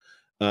bull.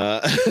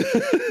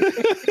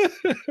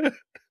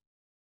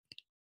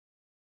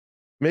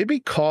 Maybe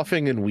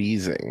Coughing and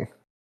Wheezing.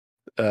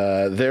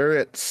 They're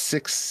at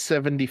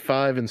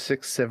 675 and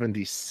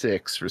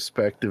 676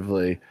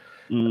 respectively.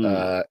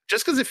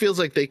 Just because it feels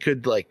like they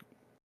could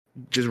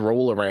just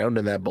roll around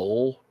in that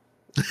bowl.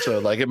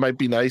 So it might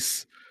be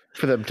nice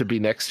for them to be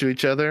next to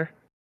each other.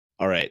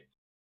 All right.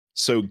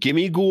 So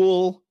Gimme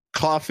Ghoul,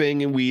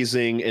 Coughing and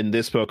Wheezing, and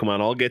this Pokemon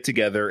all get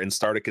together and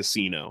start a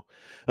casino.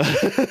 I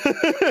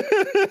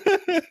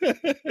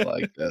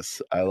like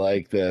this.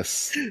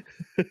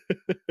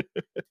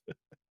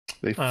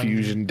 They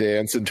fusion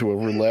dance into a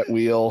roulette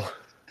wheel.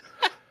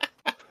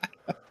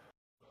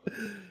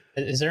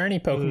 Is there any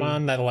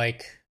Pokemon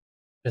that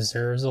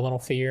deserves a little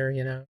fear?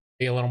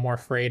 Be a little more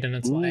afraid in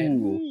its life.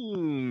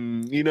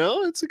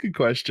 That's a good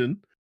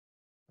question.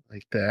 I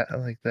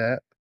like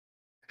that.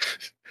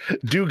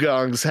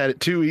 Dugong's had it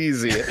too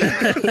easy.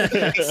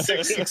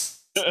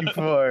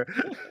 664.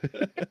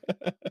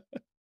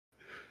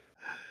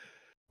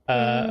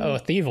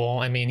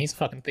 Thievul. I mean, he's a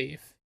fucking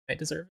thief. I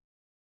deserve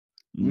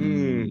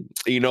it.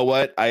 You know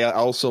what? I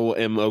also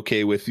am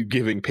okay with you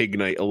giving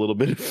Pignite a little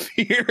bit of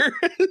fear.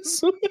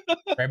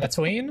 Right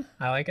between.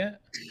 I like it.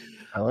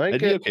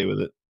 I'd be okay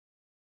with it.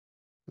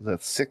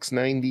 That's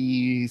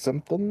 690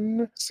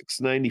 something.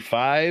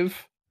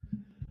 695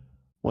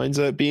 winds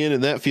up being,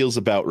 and that feels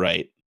about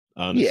right.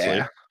 Honestly,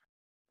 yeah.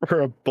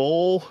 For a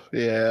bull,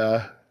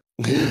 yeah.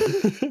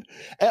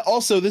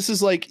 Also, this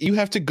is you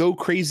have to go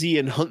crazy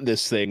and hunt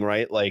this thing,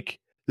 right?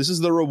 This is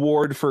the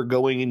reward for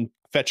going and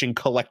fetching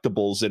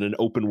collectibles in an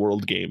open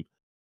world game.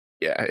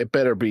 Yeah, it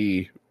better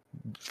be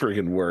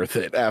friggin' worth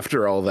it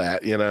after all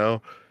that, Yeah,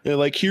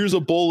 here's a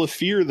bowl of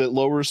fear that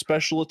lowers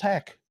special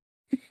attack.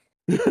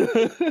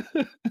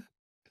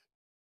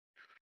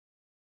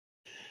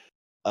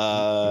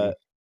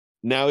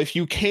 Now, if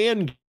you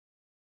can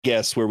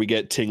guess where we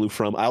get Tinglu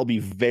from, I'll be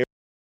very,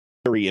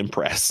 very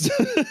impressed.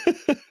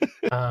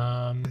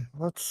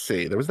 Let's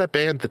see. There was that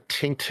band, the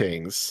Ting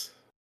Tings,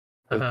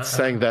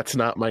 saying "That's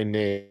not my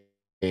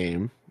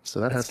name,"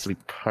 so that has to be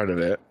part of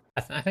it.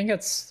 I think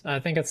it's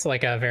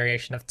like a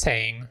variation of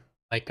Tang.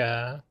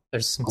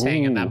 There's some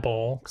Tang in that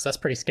bowl because that's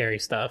pretty scary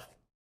stuff.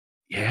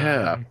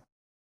 Yeah.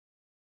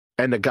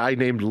 And a guy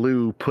named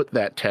Lou put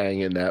that Tang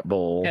in that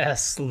bowl.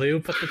 Yes,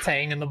 Lou put the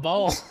Tang in the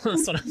bowl.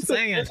 That's what I'm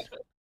saying.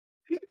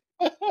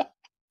 But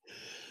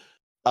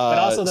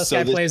also, this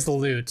guy plays the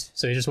lute,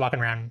 so he's just walking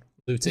around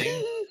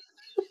looting.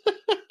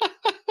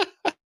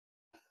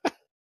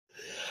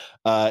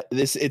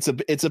 It's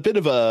a bit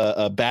of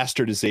a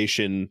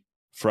bastardization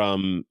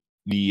from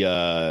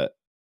the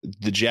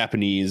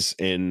Japanese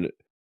and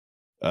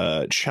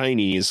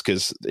Chinese,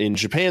 because in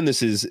Japan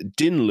this is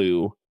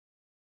Dinlu,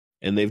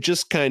 and they've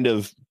just kind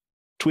of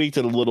tweaked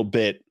it a little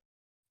bit,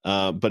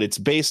 but it's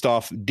based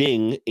off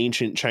Ding,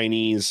 ancient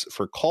Chinese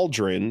for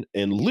cauldron,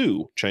 and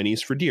Lu,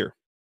 Chinese for deer.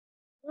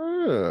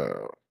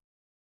 Oh.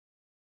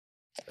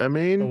 I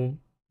mean,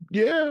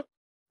 yeah.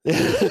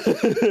 Yeah,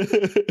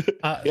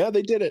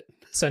 they did it.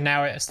 So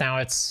now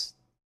it's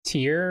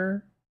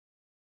tier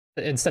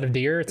instead of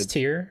deer. It's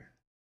tier.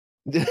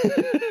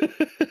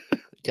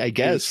 I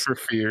guess for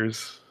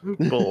fears.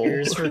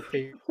 Tears for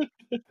fear.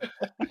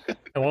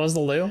 And what was the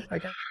Lou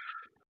again?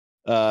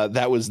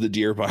 That was the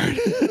deer bard.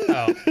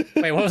 Oh,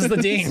 wait, what was the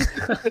ding?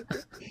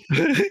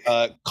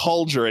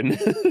 Cauldron.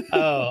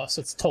 Oh,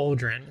 so it's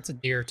Toldrin. It's a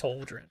deer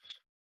Toldrin.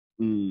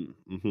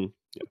 Mm-hmm.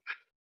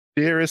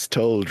 Dearest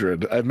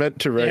Toldrin, I meant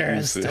to write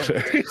Dearest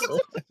you.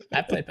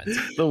 I played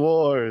Pencil. The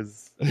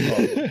wars.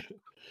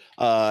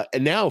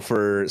 And now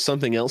for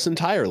something else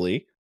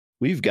entirely,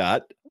 we've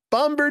got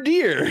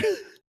Bombardier.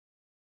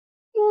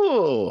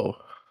 Oh,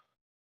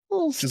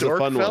 little This is a stork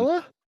fun one.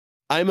 fella.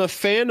 I'm a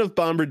fan of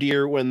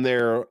Bombardier when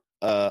they're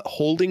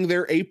holding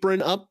their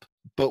apron up,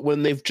 but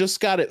when they've just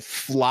got it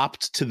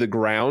flopped to the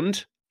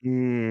ground,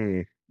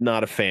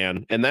 not a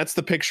fan. And that's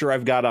the picture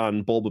I've got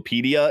on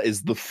Bulbapedia,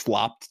 is the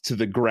flopped to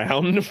the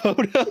ground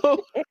photo.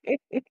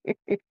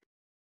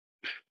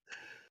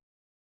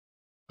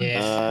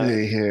 Yeah.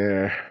 See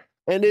here.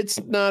 And it's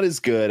not as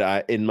good,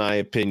 in my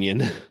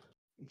opinion.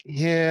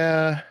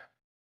 Yeah,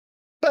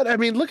 but I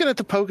mean, looking at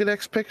the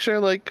Pokedex picture,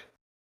 like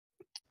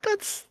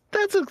that's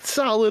a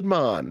solid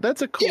mon.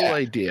 That's a cool Yeah.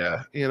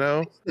 idea, you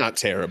know. Not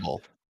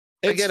terrible.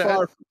 It's Again,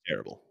 far from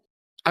terrible.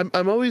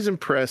 I'm always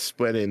impressed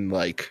when in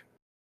like,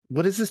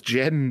 what is this,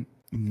 Gen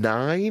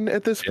 9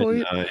 at this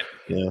point?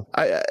 Yeah.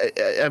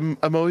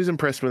 I'm always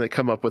impressed when they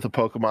come up with a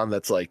Pokemon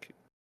that's like,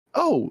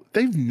 oh,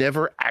 they've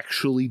never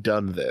actually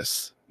done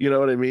this. You know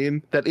what I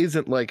mean? That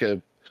isn't like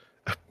a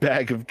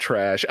bag of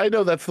trash. I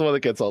know that's the one that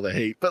gets all the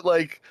hate, but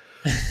like,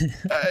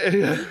 but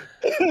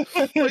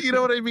you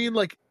know what I mean?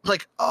 Like,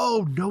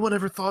 oh, no one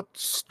ever thought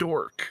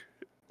stork.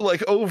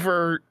 Like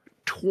over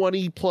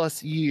 20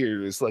 plus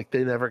years, like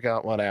they never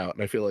got one out,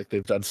 and I feel like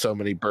they've done so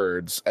many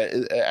birds.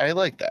 I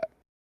like that.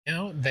 You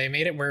know, they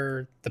made it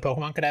where the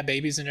Pokemon could have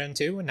babies in Gen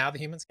 2, and now the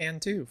humans can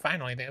too.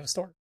 Finally, they have a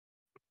stork.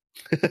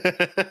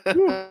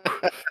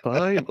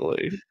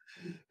 Finally.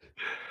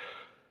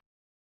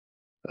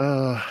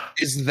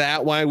 Is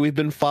that why we've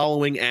been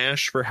following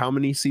Ash for how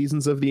many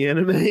seasons of the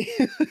anime?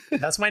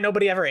 That's why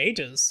nobody ever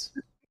ages.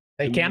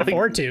 They can't Like-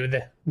 afford to.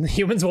 The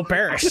humans will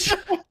perish.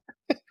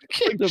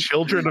 Like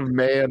Children of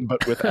Man,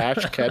 but with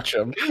Ash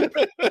Ketchum.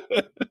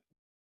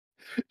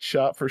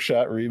 Shot for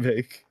shot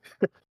remake.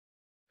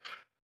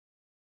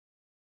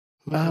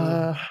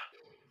 Let's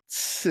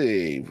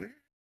see. Where's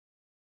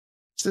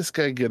this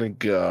guy gonna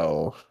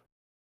go?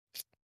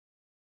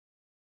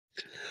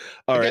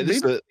 All Again, right, this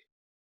is a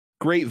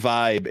great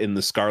vibe in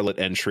the Scarlet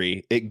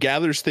entry. It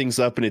gathers things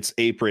up in its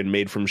apron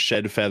made from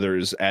shed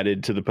feathers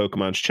added to the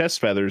Pokemon's chest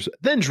feathers,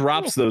 then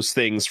drops those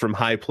things from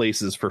high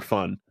places for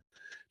fun.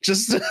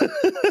 Just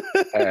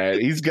All right,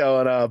 he's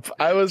going up.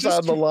 I was Just-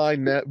 on the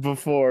line net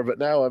before, but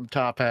now I'm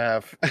top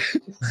half.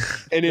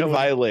 and in No one-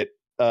 Violet,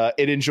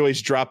 it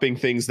enjoys dropping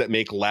things that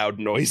make loud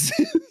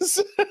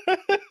noises.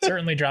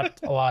 Certainly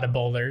dropped a lot of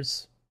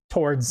boulders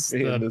towards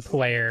Man, the this-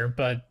 player,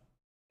 but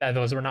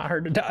those were not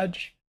hard to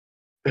dodge.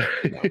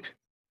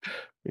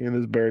 Me and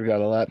this bird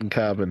got a lot in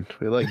common.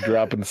 We like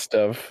dropping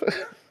stuff.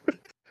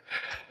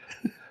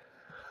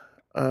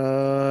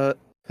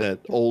 That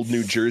old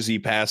New Jersey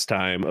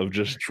pastime of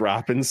just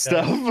dropping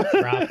stuff.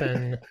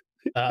 Dropping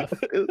stuff.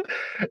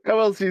 How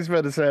else do you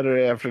spend a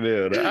Saturday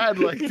afternoon? I'd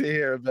like to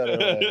hear a better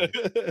way.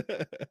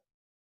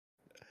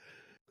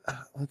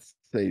 Let's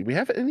see. We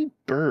have any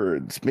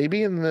birds?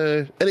 Maybe in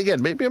the, and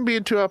again, maybe I'm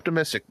being too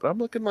optimistic, but I'm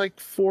looking like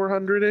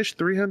 400-ish,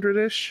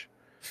 300-ish.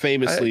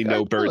 Famously, I no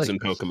feel birds like- in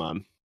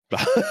Pokemon.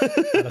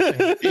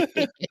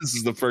 thing. This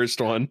is the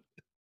first one.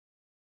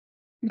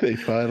 They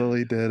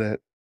finally did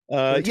it.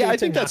 We're Yeah, I too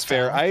think that's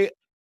fair. nocturnal.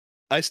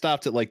 I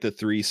stopped at like the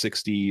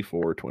 360,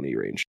 420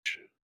 range.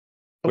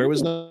 Where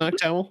was Ooh.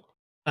 Noctowl?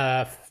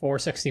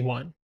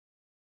 461.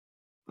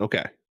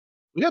 Okay.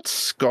 We got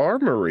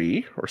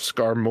Skarmory or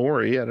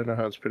Skarmory. I don't know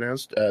how it's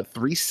pronounced.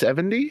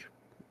 370.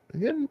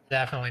 Again,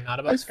 Definitely not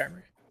above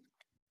Skarmory.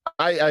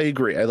 I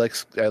agree. I like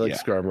Yeah.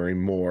 Skarmory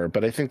more,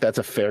 but I think that's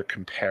a fair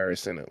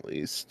comparison at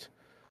least.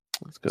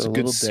 Let's go It's a a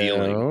good little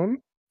ceiling.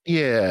 down.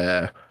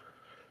 Yeah.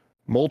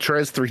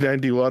 Moltres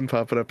 391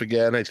 popping up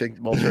again. I think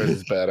Moltres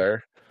is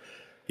better.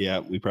 Yeah,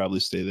 we probably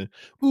stay there.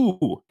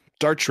 Ooh,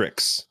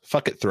 Dartrix.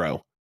 Fuck it,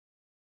 throw.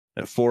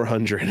 At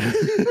 400.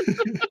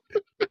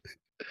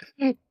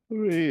 Let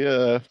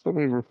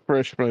me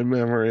refresh my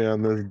memory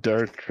on this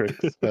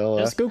Dartrix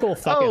fella. Just Google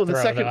fuck Oh, it the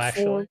throw, second though,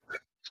 actually.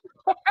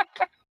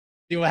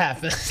 See what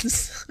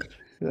happens.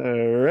 All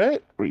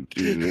right, we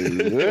do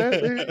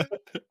that.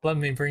 Let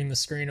me bring the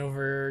screen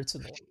over to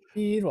the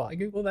feed while I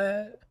Google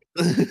that.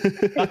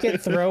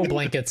 Bucket throw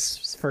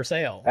blankets for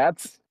sale.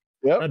 That's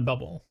yep.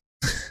 Redbubble.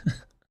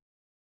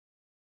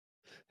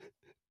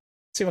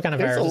 See what kind of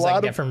There's a viruses I lot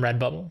can get of- from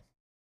Redbubble.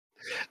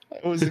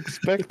 I was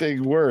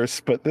expecting worse,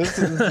 but this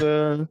is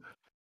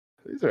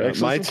these are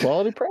actually my some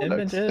quality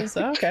products. Images.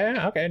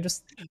 Okay.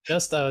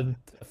 Just a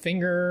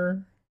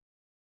finger.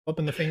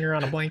 Flipping the finger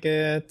on a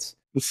blanket.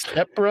 The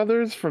Step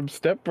Brothers from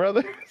Step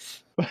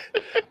Brothers.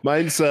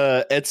 Mine's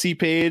Etsy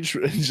page,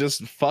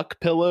 just fuck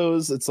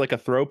pillows. It's like a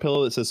throw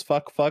pillow that says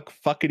fuck,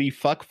 fuckity,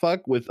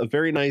 fuck with a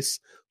very nice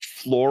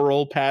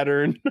floral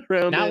pattern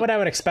around Not it. what I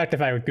would expect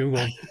if I would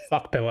Google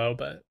fuck pillow,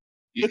 but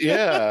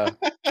Yeah.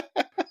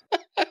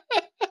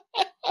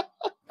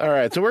 All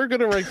right, so we're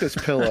gonna rank this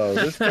pillow.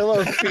 This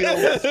pillow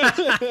feels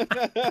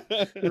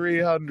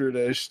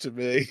 300-ish to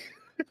me.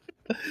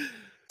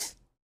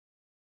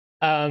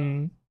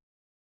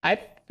 I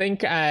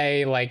think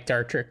I like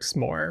Dartrix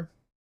more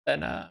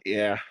than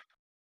Yeah,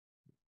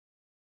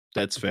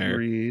 That's fair.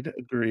 agreed.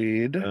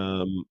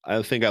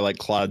 I think I like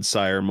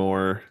Clodsire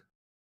more.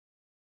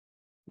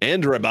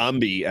 And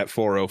Rabambi at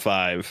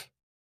 405.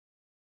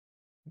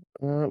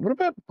 What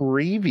about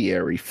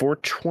Braviary?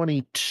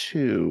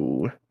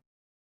 422.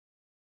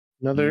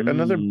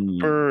 Another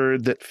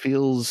bird that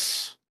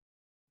feels,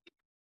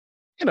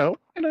 in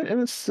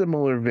a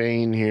similar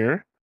vein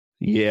here.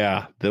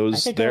 Yeah,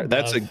 those think there. I'll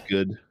That's a love-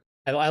 good.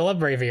 I love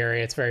Braviary.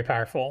 It's very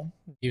powerful,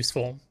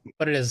 useful,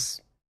 but it is,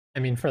 I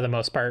mean, for the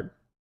most part,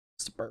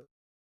 it's a bird.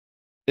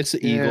 It's an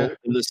Yeah. eagle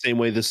in the same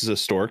way this is a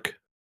stork.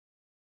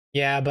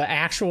 Yeah, but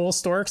actual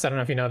storks, I don't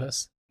know if you know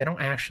this, they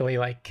don't actually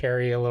like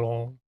carry a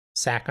little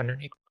sack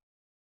underneath.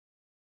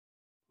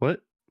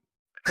 What?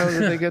 How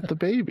did they get the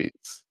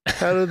babies?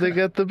 How did they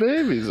get the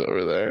babies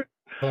over there?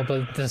 Well,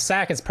 but the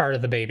sack is part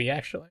of the baby,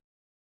 actually.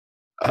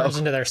 Turns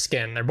into their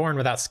skin. They're born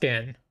without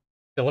skin.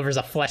 Delivers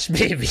a flesh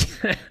baby.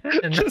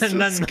 And Just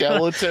then- a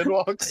skeleton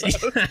walks out.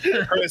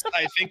 Chris,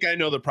 I think I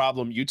know the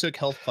problem. You took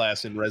health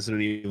class in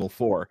Resident Evil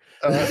 4.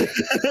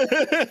 Let's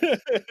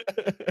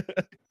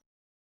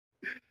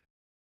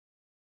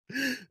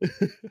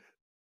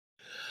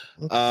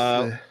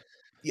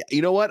Yeah,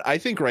 you know what? I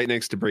think right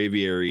next to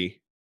Braviary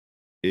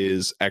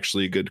is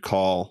actually a good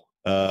call.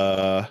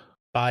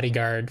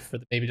 Bodyguard for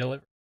the baby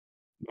delivery.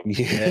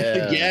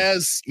 Yeah.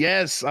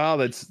 yes. Oh,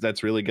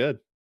 that's really good.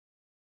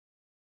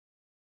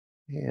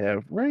 Yeah,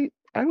 right.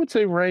 I would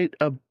say right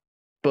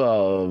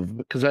above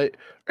because right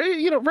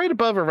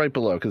above or right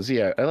below because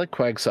I like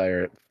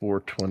Quagsire at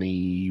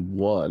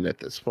 421 at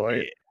this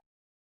point.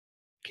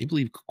 Can't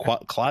believe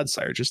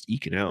Clodsire just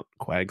eking out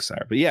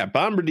Quagsire. But yeah,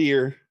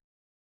 Bombardier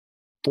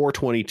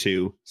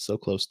 422, so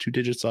close, 2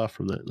 digits off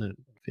from that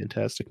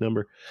fantastic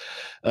number.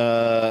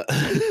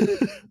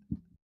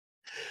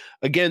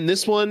 Again,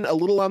 this one a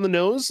little on the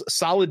nose.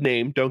 Solid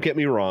name, don't get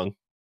me wrong,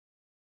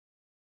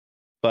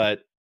 but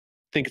I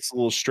think it's a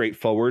little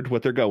straightforward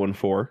what they're going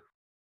for.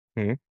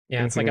 Yeah,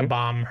 it's like a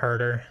bomb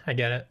herder. I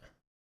get it.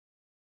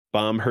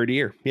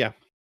 Bombardier, yeah.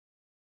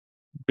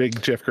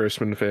 Big Jeff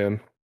Grossman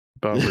fan.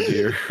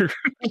 Bombardier.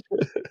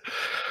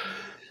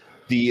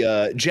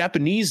 The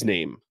Japanese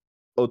name,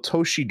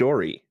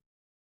 Otoshidori.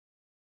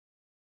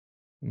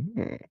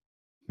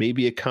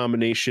 Maybe a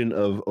combination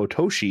of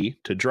Otoshi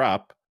to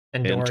drop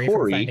And and Dory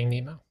Tori. from Finding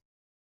Nemo.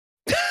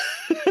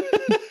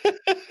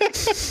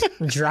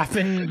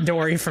 Dropping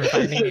Dory from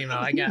Finding Nemo.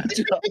 I got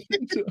it.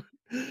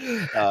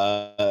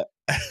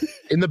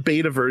 In the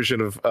beta version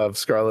of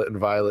Scarlet and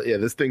Violet,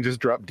 this thing just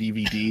dropped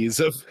DVDs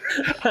of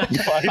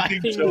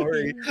Finding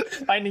Dory.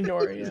 Finding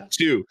Dory, yeah.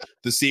 2,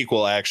 the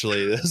sequel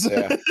actually.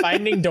 Yeah.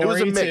 Finding was a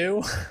Dory mix.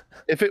 too.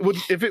 If it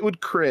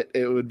would crit,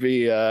 it would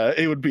be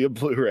a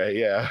Blu-ray,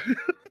 yeah.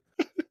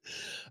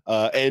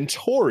 And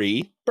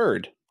Tori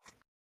Bird.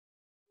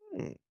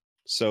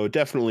 So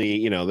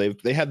definitely,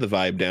 they had the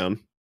vibe down.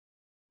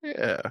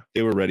 Yeah.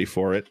 They were ready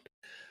for it.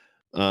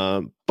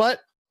 But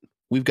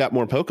we've got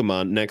more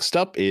Pokemon. Next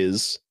up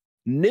is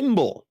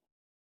Nimble.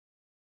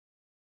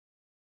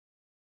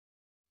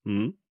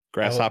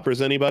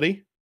 Grasshoppers,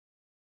 anybody?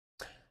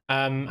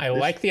 I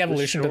like the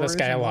evolution to this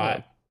guy a stories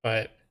lot,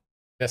 but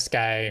this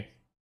guy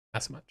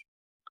not so much.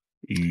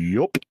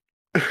 Yup.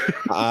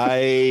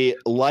 I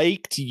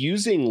liked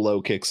using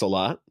low kicks a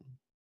lot.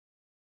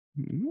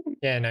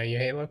 Yeah, no, you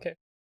hate low kick.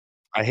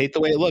 I hate the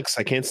way it looks.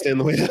 I can't stand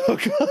the way the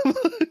Pokemon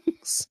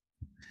looks.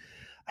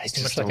 I Too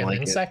just much like don't an like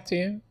it. insect to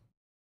you.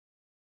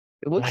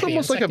 It looks Like the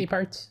almost like insecty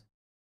parts.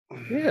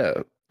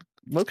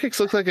 Low Kicks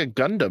looks like a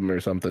Gundam or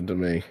something to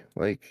me.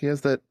 Like he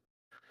has that,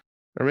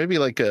 or maybe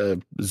like a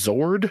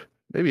Zord.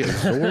 Maybe a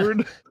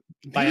Zord.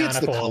 Maybe it's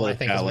the Bionicle, color I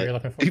think, is what you're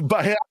palette. looking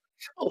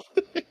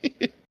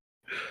for.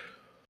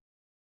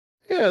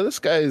 Yeah, this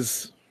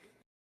guy's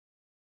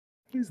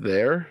he's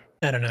there.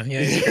 I don't know.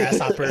 Yeah, he's a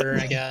grasshopper,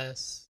 I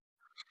guess.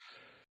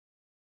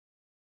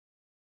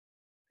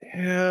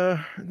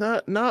 Yeah,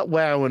 not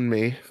wowing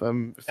me if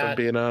I'm Got-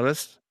 being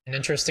honest. An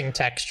interesting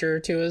texture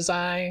to his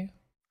eye,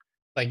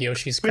 like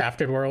Yoshi's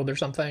Crafted World or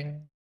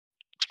something.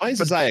 Why is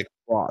his eye a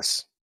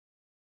cross?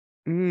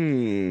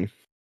 Hmm.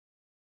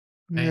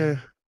 Yeah.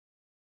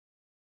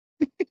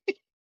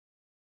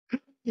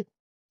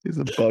 He's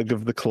a bug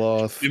of the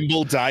cloth.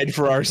 Nimble died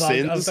for our Bug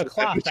sins. of the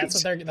cloth.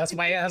 That's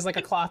why it has like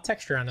a cloth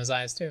texture on his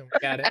eyes too.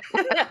 Got it.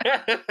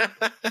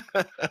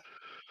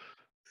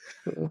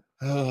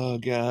 Oh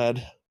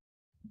God.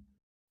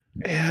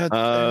 Yeah,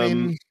 I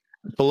mean,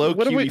 Below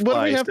what do we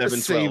Kiwi have to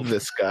save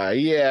this guy?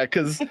 Yeah,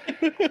 because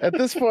at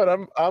this point,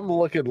 I'm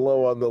looking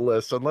low on the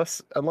list.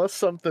 Unless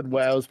something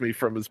wows me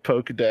from his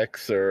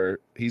Pokedex or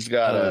he's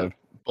got a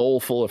bowl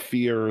full of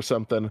fear or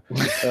something.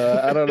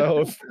 I don't know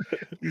if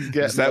he's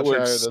getting that much worked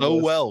higher than so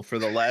this. well for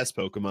the last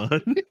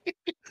Pokemon.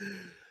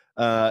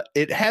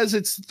 It has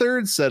its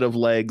third set of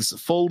legs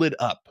folded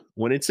up,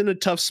 When it's in a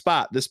tough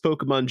spot, this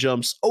Pokemon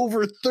jumps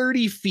over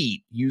 30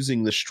 feet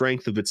using the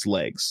strength of its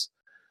legs.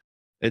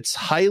 It's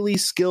highly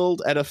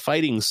skilled at a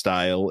fighting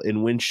style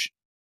in which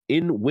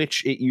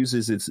it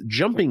uses its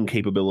jumping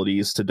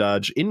capabilities to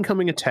dodge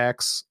incoming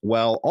attacks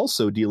while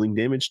also dealing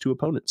damage to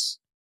opponents.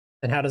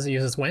 And how does it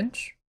use its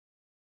winch?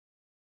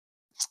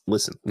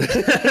 Listen.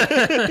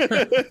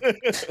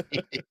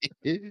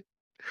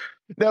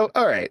 No,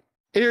 all right.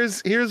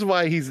 Here's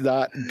why he's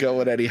not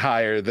going any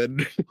higher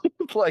than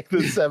like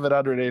the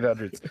 700,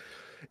 800s.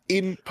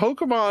 In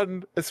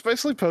Pokemon,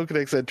 especially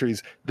Pokedex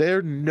entries,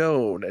 they're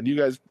known, and you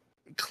guys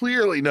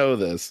clearly know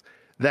this,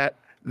 that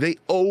they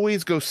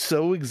always go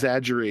so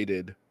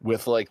exaggerated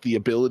with like the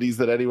abilities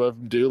that any of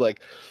them do.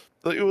 Like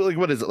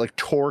what is it? Like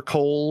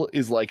Torkoal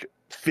is like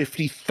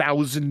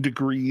 50,000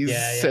 degrees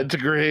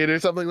centigrade or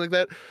something like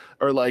that.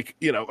 Or like,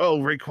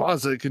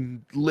 Rayquaza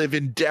can live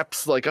in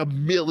depths like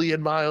 1,000,000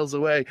 miles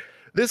away.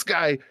 This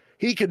guy,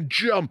 he can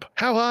jump.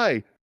 How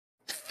high?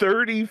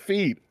 30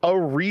 feet. A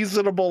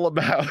reasonable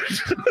amount.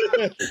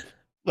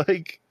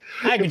 Like,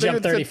 I can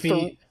jump 30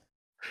 feet.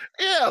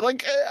 Yeah,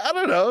 like, I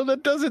don't know.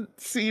 That doesn't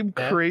seem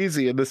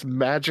crazy in this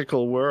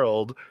magical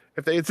world.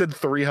 If they had said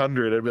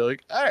 300, I'd be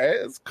like, all right,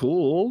 that's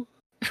cool.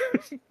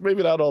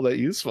 Maybe not all that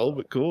useful,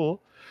 but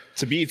cool.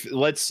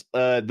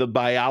 The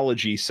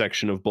biology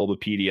section of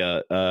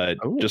Bulbapedia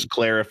just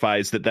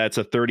clarifies that that's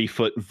a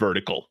 30-foot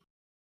vertical.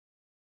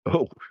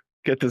 Oh,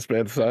 get this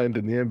man signed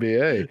in the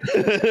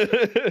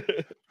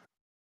NBA.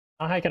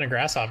 How high can a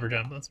grasshopper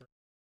jump?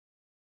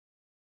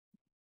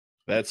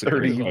 That's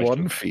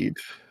 31 feet.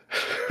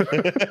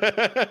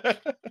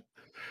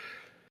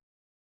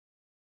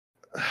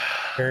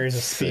 Varies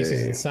of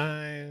species and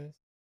size.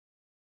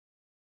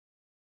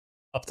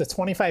 Up to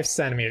 25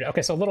 centimeters.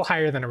 Okay, so a little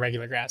higher than a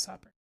regular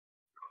grasshopper.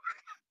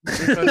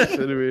 25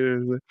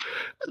 centimeters.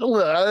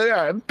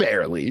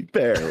 Barely.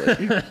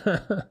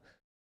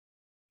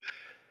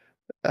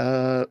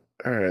 All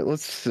right,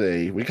 let's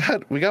see. We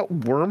got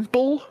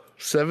Wurmple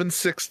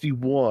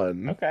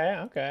 761.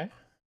 Okay. I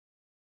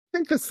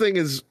think this thing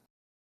is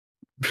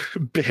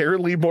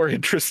barely more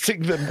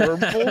interesting than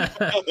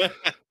Wurmple.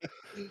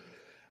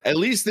 At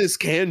least this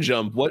can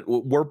jump. What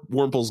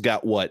Wurmple's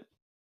got? What?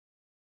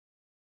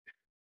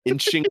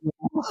 Inching.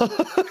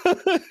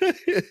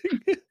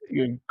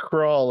 You can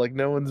crawl like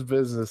no one's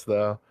business,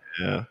 though.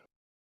 Yeah.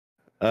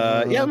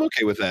 Yeah, I'm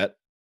okay with that.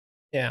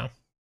 Yeah.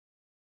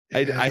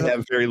 I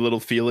have very little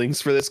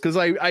feelings for this because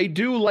I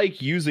do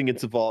like using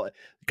its evolve.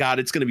 God,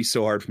 it's going to be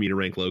so hard for me to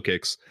rank low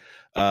kicks.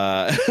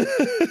 I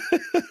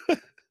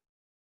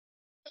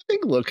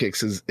think low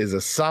kicks is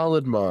a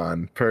solid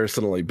mon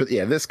personally, but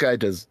yeah, this guy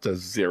does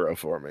 0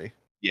 for me.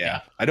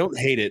 Yeah, I don't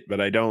hate it,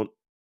 but I don't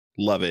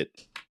love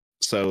it,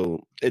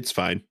 so it's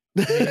fine.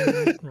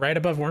 Right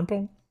above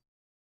Wurmple.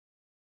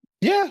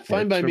 Yeah,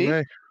 fine by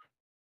me.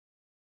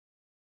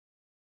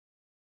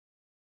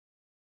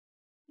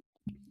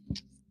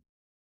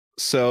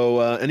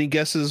 So, any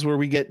guesses where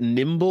we get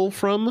Nimble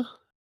from?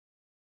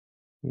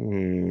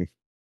 He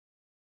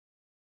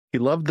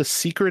loved The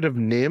Secret of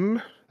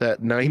Nim,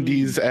 that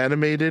 90s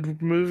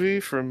animated movie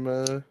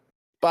from...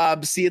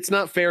 Bob, see, it's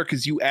not fair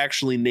because you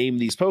actually name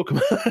these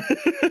Pokemon.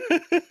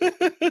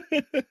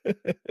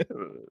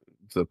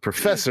 The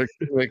professor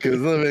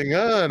is living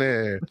on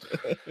it.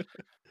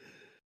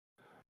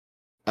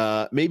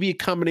 Maybe a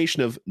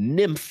combination of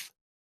nymph,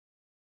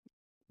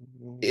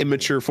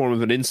 immature form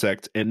of an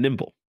insect, and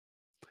nimble.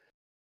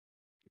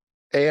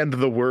 And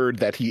the word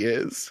that he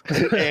is.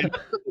 And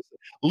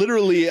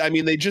literally, I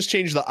mean, they just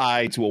changed the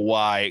I to a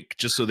Y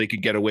just so they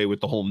could get away with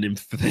the whole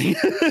nymph thing.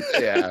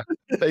 Yeah.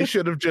 They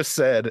should have just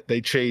said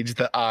they changed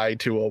the I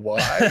to a Y.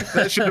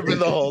 That should have been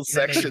the whole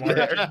section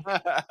there.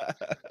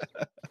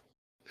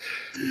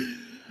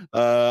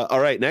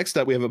 All right, next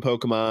up we have a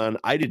Pokemon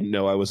I didn't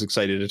know I was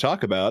excited to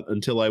talk about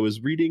until I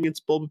was reading its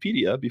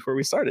Bulbapedia before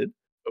we started.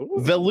 Ooh.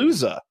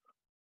 Veluza.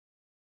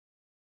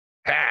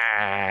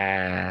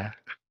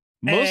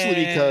 Mostly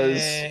because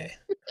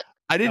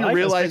I didn't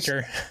realize...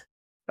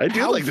 I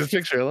do like this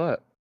picture a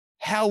lot.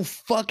 How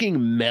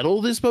fucking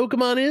metal this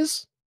Pokemon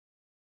is.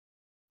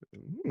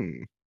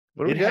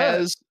 It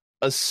has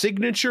a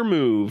signature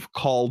move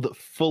called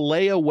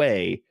Fillet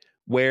Away,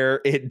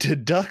 where it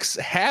deducts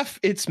half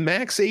its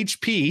max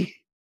HP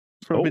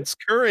from its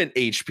current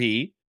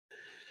HP,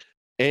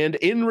 and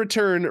in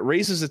return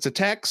raises its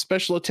attack,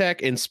 special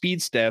attack, and speed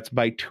stats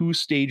by 2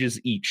 stages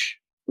each.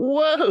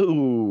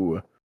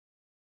 Whoa!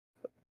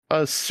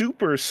 A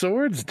super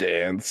swords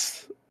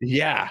dance.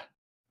 Yeah.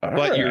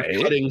 But you're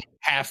cutting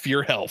half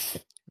your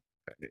health.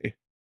 Okay.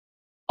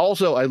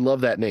 Also, I love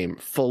that name,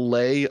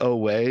 Fillet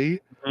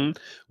Away. Mm-hmm.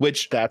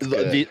 Which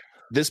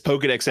this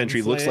Pokedex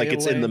entry looks like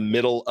it's in the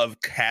middle of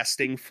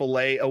casting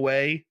Fillet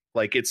Away.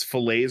 Like its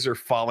fillets are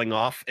falling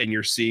off and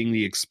you're seeing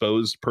the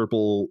exposed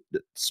purple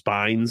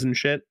spines and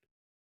shit.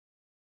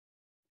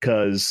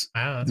 Because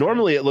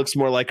normally it looks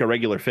more like a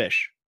regular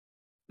fish.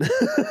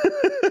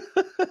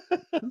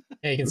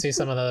 Yeah, you can see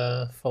some of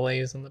the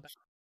fillets in the back.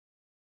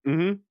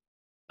 Mm-hmm.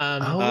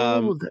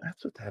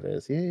 That's what that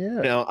is.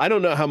 Yeah. Now, I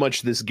don't know how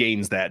much this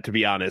gains that, to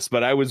be honest,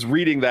 but I was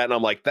reading that and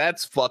I'm like,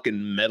 that's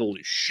fucking metal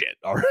as shit.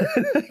 All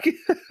right.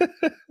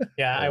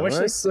 Yeah, I I wish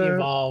like this that.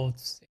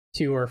 evolved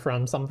to or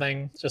from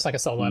something. It's just like a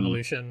solo Mm.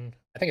 evolution.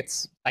 I think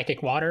it's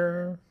Psychic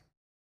Water.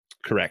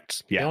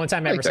 Correct. The Yeah. only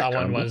time I I ever like that saw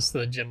one combo. was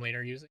the gym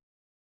leader using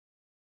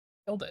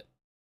it. Killed it.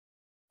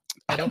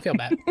 I don't feel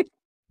bad.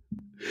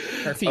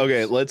 Or feet.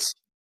 Okay,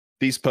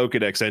 these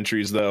Pokedex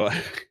entries though.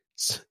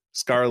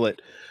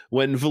 Scarlet,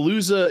 when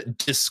Veluza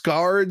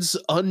discards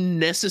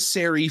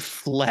unnecessary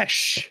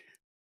flesh,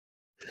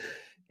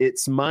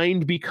 its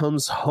mind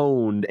becomes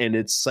honed and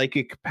its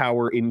psychic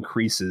power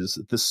increases.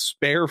 The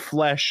spare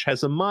flesh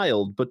has a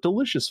mild but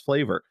delicious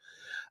flavor.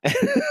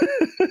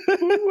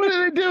 What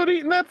are they doing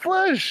eating that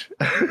flesh?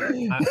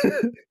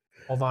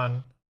 Hold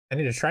on. I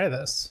need to try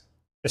this.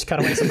 Just cut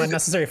away some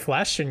unnecessary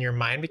flesh and your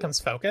mind becomes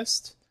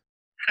focused.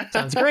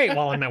 Sounds great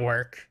while I'm at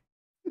work.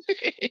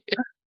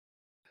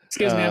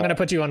 Excuse me, I'm going to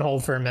put you on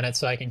hold for a minute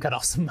so I can cut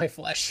off some of my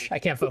flesh. I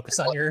can't focus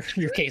on your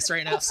case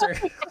right now, sir.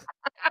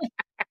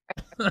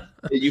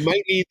 You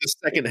might need the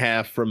second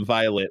half from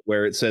Violet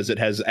where it says it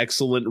has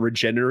excellent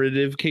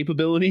regenerative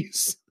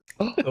capabilities.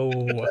 Oh,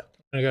 I'm going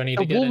to go need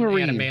A to get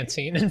Wolverine. an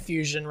adamantine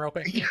infusion real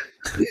quick.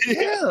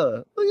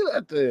 Yeah, look at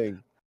that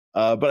thing.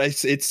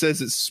 But it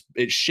says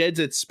it sheds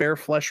its spare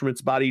flesh from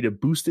its body to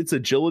boost its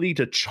agility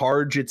to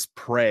charge its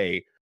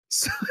prey.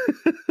 So-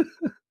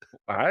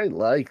 I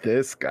like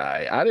this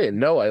guy. I didn't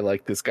know I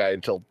liked this guy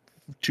until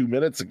 2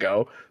 minutes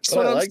ago. That's but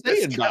what I I'm like this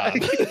saying, guy.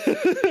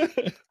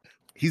 Bob.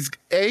 He's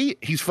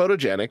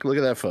photogenic. Look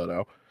at that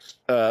photo.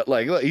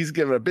 Look, he's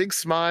giving a big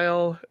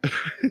smile.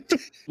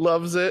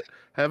 Loves it,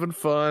 having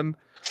fun.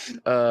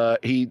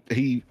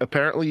 He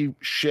apparently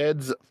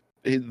sheds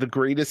the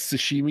greatest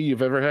sashimi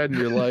you've ever had in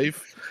your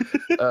life.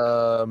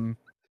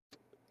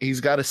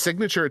 He's got a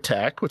signature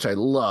attack, which I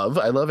love.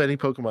 I love any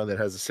Pokemon that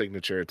has a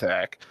signature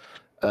attack.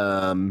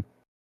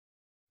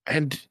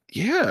 And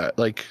yeah,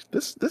 like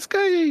this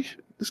guy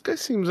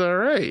seems all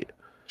right.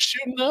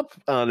 Shooting up,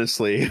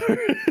 honestly.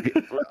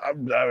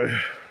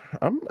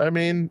 I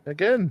mean,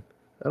 again,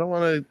 I don't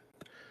want to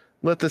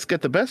let this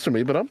get the best of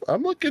me, but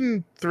I'm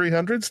looking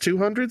 300s,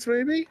 200s,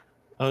 maybe.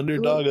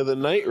 Underdog of the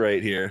night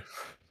right here.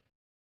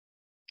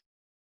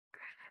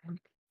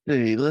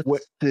 Hey, let's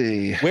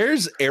see.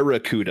 Where's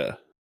Aracuda?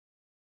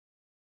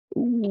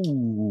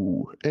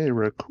 Ooh,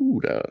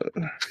 Aracuda.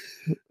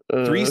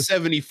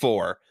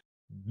 374.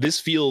 This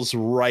feels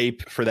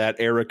ripe for that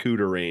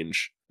Aracuda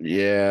range.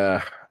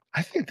 Yeah,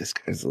 I think this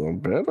guy's a little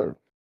better.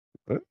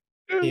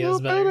 He is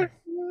better.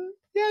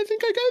 Yeah, I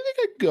think I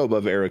could go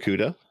above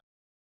Aracuda.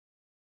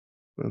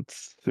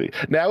 Let's see.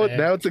 Now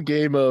it's a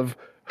game of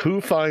who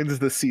finds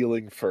the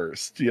ceiling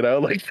first. You know,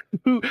 like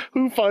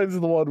who finds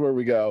the one where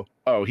we go,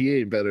 oh, he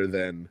ain't better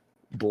than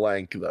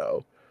blank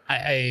though.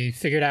 I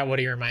figured out what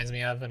he reminds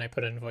me of, and I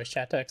put it in voice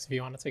chat text if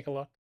you want to take a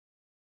look.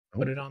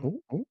 Put it on.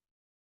 Oh.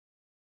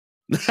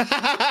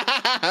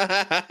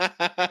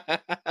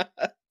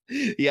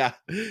 Yeah.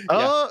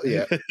 Oh,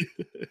 yeah.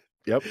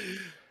 Yep.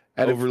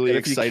 And Overly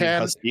if you excited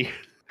can, husky.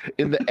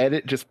 in the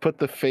edit, just put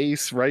the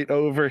face right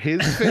over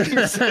his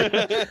face.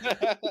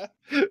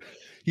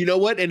 You know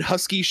what? And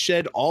huskies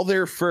shed all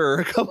their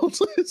fur a couple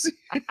times.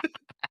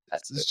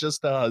 This is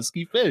just a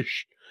husky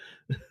fish.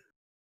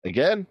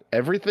 Again,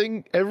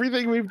 everything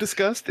we've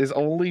discussed is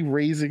only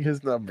raising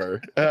his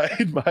number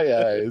in my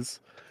eyes.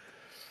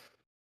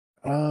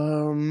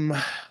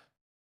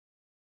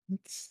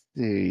 Let's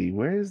see.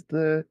 Where's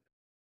the?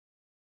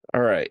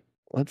 All right.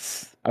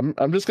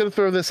 I'm just gonna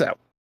throw this out.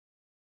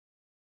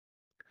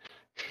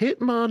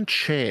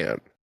 Hitmonchan.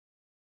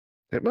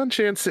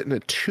 Hitmonchan sitting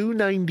at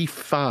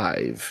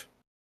 295.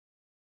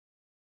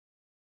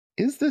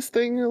 Is this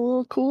thing a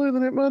little cooler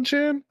than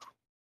Hitmonchan?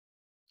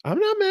 I'm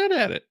not mad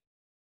at it.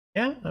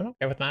 Yeah, I'm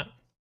okay with that.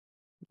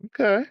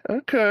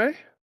 Okay.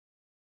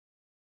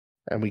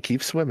 And we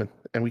keep swimming.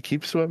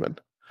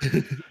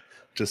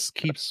 Just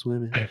keep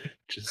swimming.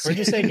 Just Where'd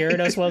you say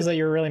Gyarados was that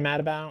you were really mad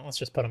about? Let's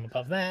just put him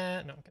above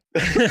that. No,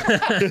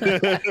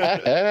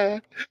 okay.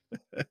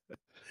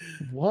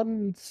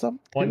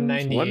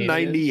 198.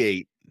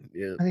 198.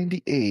 Yeah.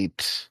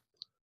 98.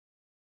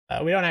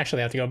 We don't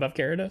actually have to go above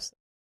Gyarados.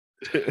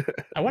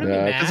 I want to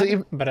No, be 'cause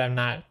mad, but I'm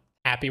not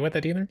happy with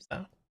it either.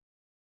 So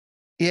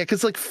Yeah,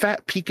 because like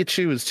Fat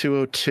Pikachu is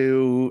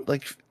 202.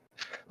 Like,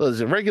 well, as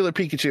a regular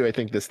Pikachu, I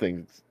think this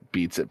thing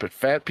beats it. But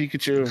Fat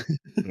Pikachu,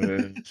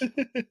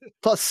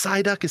 plus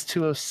Psyduck is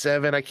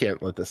 207. I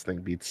can't let this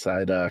thing beat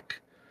Psyduck.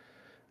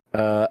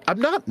 I'm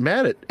not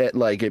mad at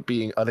like it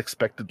being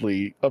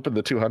unexpectedly up in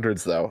the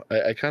 200s though.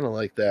 I kind of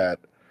like that.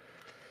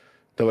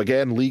 Though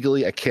again,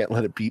 legally, I can't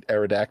let it beat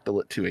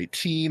Aerodactyl at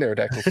 218.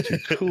 Aerodactyl's too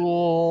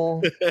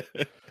cool.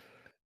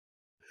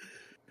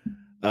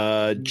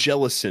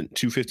 Jellicent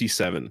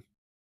 257.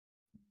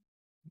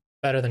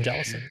 better than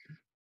Jellicent.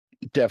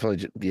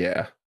 Definitely,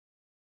 yeah.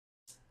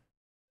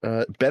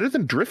 Better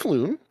than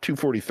Drifloon,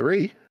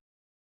 243.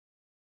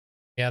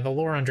 Yeah, the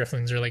lore on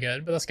Drifloon's really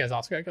good, but this guy's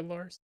also got good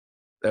lores.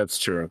 That's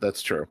true.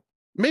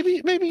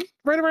 Maybe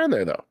right around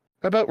there though.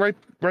 How about right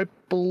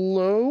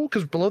below?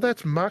 Because below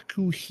that's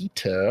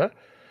Makuhita.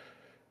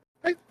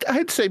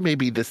 I'd say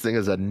maybe this thing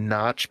is a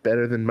notch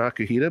better than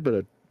Makuhita,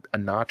 but a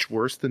notch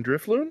worse than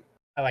Drifloon.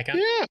 I like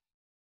it.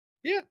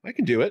 Yeah, I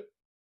can do it.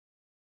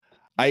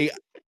 I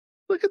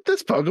Look at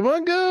this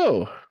Pokemon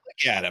go.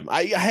 look at him.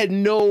 I had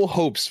no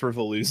hopes for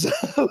Veluza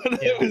when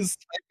I was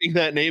typing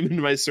that name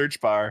into my search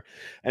bar,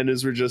 and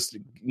as we're just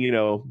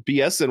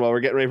BSing while we're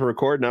getting ready for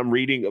record, and I'm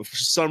reading for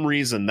some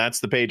reason that's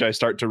the page I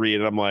start to read,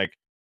 and I'm like,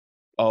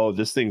 oh,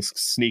 this thing's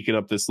sneaking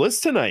up this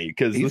list tonight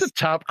because He's this a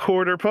top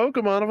quarter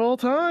Pokemon of all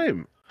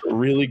time.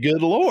 really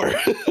good lore.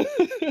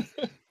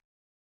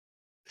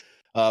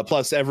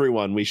 Plus,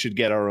 everyone, we should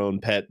get our own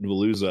pet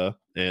Veluza,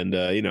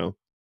 and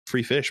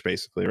free fish,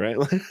 basically, right?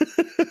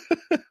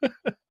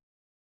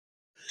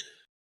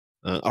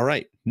 All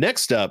right.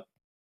 Next up,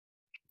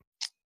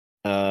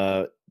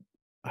 I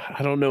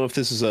don't know if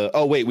this is a.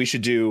 Oh wait, we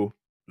should do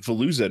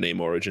Veluza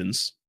name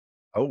origins.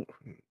 Oh.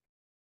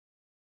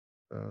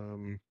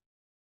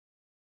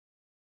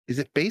 Is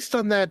it based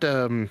on that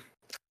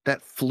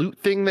that flute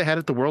thing they had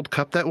at the World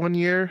Cup that one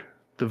year?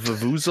 The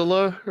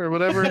Vuvuzela or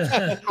whatever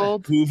it's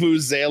called?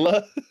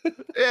 Vuvuzela.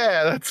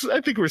 Yeah, I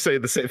think we're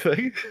saying the same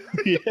thing.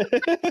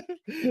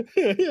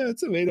 Yeah,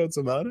 tomato.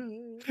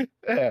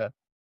 Yeah.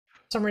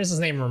 For some reason, his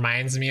name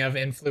reminds me of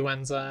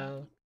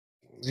influenza.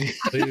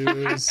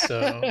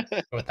 So go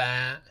with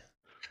that.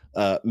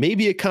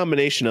 Maybe a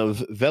combination of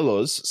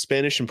veloz,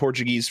 Spanish and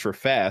Portuguese for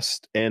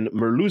fast, and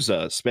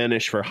merluza,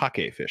 Spanish for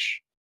hake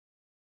fish.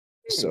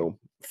 So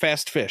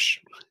fast fish.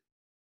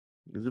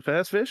 Is it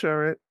fast fish? All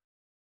right.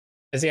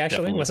 Is he actually?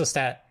 Definitely. What's the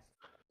stat?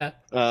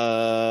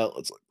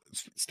 Let's look.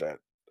 Stat.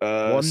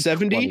 120,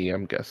 70.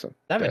 I'm guessing.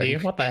 70?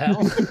 What the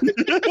hell?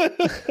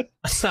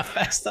 That's not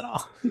fast at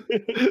all.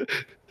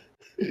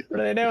 What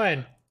are they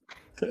doing?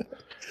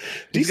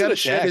 He's got to Decent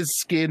shed attack. his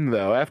skin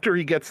though. After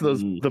he gets the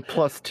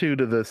 +2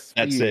 to the speed,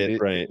 That's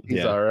it, right? He's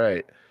Yeah. all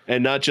right.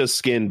 And not just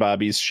skin,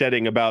 Bob. He's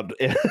shedding about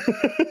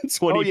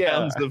 20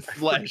 pounds of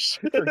flesh.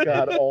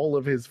 Forgot all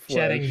of his flesh.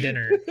 Shedding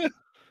dinner.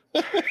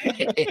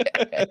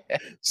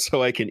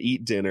 So I can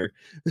eat dinner.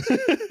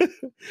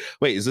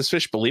 Wait, is this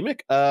fish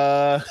bulimic?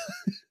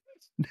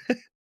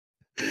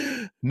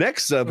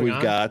 Next up, Moving we've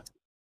on. got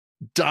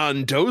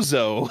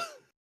Dondozo.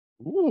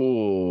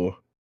 Ooh.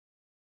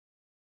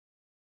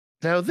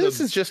 Now this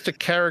is just a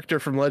character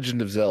from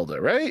Legend of Zelda,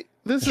 right?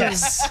 This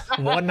Yes,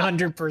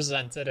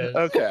 100% it is. is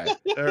okay.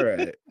 All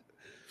right.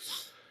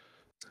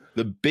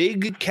 The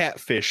big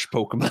catfish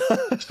Pokemon.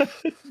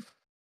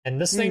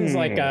 And this thing's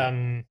like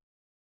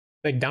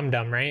Big Dum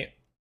Dum, right?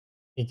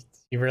 He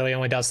really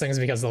only does things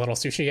because the little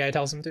sushi guy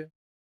tells him to.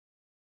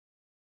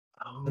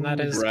 And that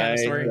is kind of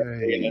story.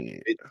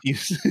 Right.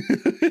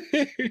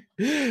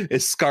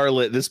 It's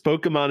Scarlet. This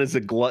Pokemon is a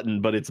glutton,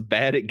 but it's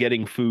bad at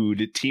getting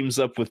food. It teams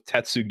up with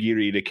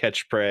Tatsugiri to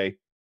catch prey.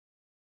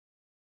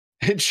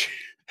 It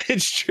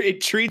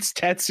treats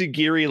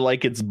Tatsugiri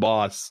like its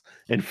boss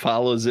and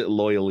follows it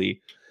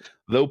loyally.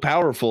 Though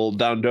powerful,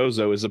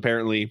 Dondozo is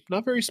apparently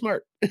not very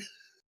smart.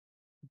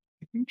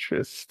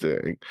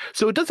 Interesting.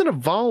 So it doesn't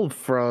evolve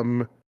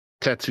from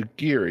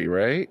Tatsugiri,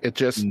 right? It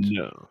just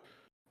No.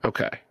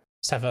 okay.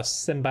 Just have a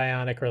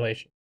symbiotic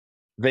relation.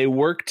 They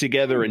work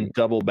together in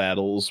double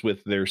battles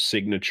with their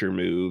signature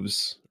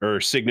moves, or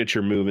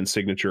signature move and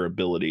signature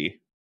ability.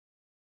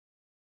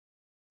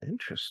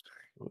 Interesting.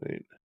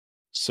 Wait.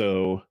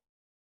 So,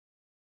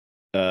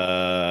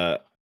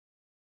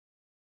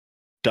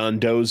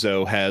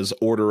 Dondozo has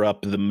order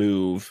up the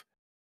move.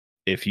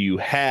 If you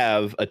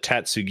have a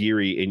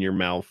Tatsugiri in your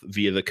mouth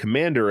via the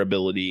commander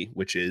ability,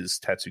 which is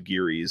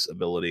Tatsugiri's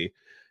ability,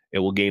 it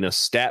will gain a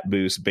stat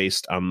boost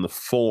based on the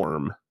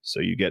form. So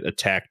you get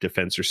attack,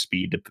 defense, or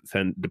speed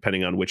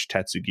depending on which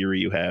Tatsugiri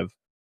you have.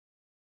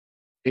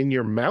 In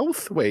your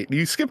mouth? Wait,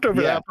 you skipped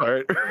over Yeah. that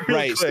part. real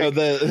Right. So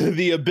quick.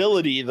 the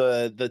ability,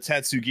 the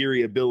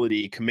Tatsugiri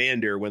ability,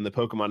 commander, when the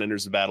Pokemon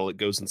enters the battle, it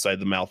goes inside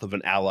the mouth of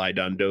an ally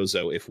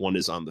Dondozo if one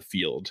is on the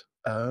field.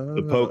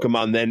 The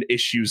Pokemon then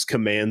issues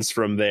commands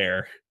from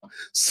there.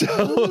 So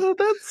Oh,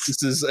 that's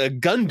this is a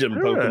Gundam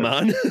Sure.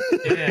 Pokemon.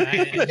 Yeah,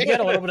 and you get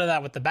a little bit of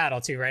that with the battle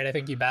too, right? I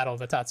think you battle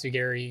the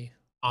Tatsugiri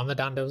on the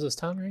Dondozo's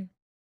tongue, right?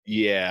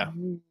 Yeah.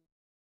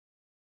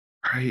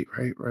 right.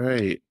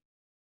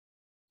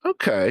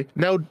 Okay.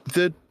 Now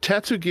the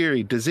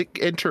Tatsugiri, does it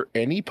enter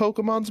any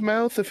Pokemon's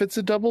mouth if it's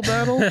a double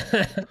battle?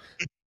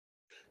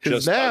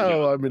 Because Just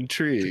now I'm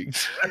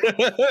intrigued.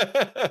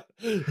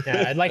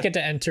 Yeah, I'd like it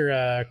to enter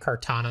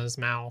Kartana's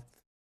mouth.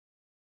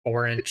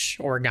 4-inch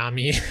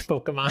origami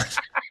Pokemon.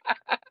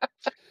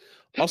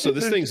 Also,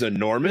 this thing's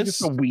enormous.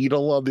 Just a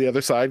Weedle on the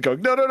other side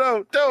going,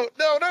 no,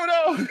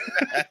 don't.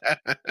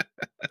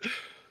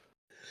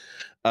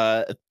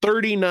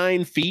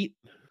 39 feet.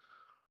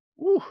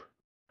 Woo.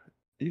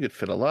 You could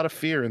fit a lot of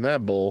fear in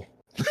that bowl.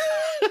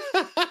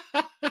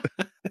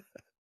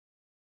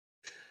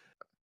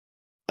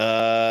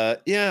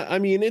 Yeah, I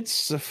mean,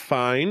 it's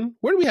fine.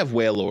 Where do we have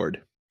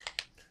Wailord?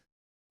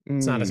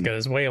 It's not as good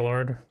as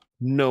Wailord.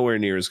 Nowhere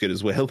near as good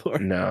as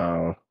Wailord.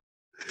 No.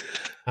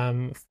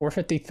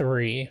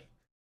 453.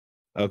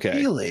 Okay.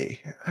 Really?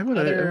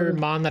 Another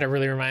mon that it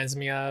really reminds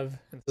me of.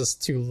 This is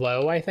too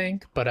low, I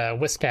think, but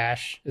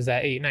Whiscash is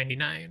at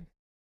 899.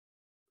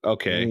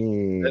 Okay.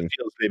 That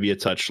feels maybe a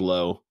touch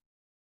low.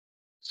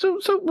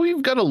 So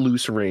we've got a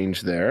loose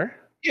range there.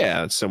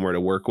 Yeah, it's somewhere to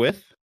work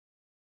with.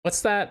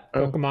 What's that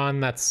Pokemon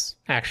that's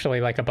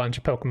actually like a bunch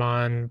of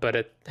Pokemon, but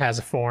it has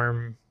a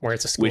form where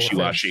it's a school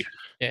Wishy-washy. fish?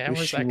 Yeah,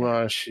 where's that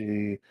guy?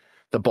 Wishy-washy.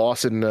 The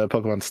boss in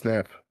Pokemon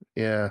Snap.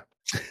 Yeah.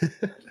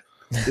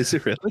 Is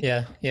it really?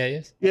 Yeah, he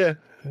is. Yeah.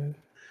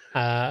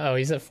 Oh,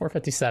 he's at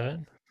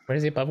 457. Where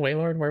is he above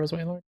Wailord? Where was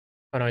Wailord?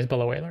 Oh no, he's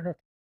below Wailord.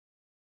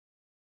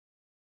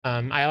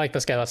 I like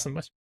this guy less than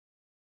Whisper.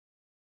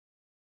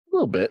 A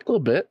little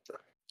bit.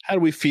 How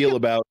do we feel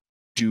about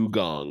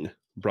Dugong,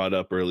 brought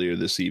up earlier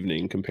this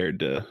evening, compared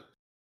to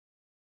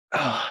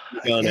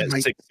Dugong at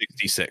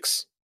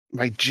 666?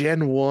 My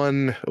Gen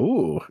 1.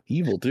 Ooh,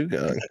 evil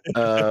Dugong.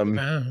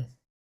 Wow.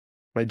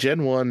 My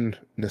Gen 1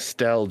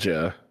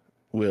 nostalgia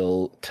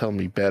will tell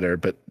me better,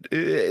 but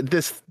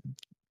this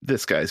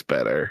guy's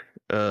better.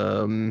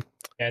 Yeah,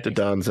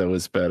 Donzo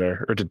is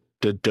better. Or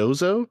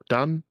Dozo?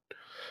 Don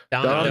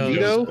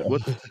Vito?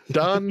 What?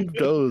 Don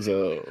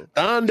Dozo.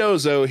 Don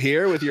Dozo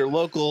here with your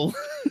local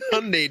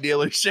Hyundai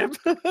dealership.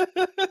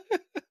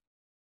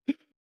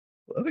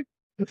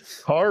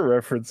 Car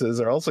references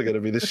are also going to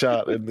be the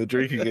shot in the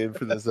drinking game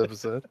for this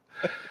episode.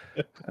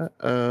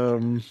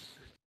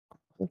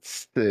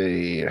 Let's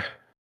see.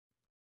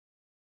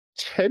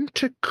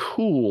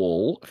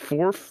 Tentacool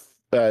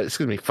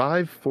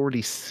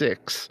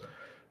 546.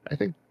 I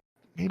think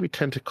maybe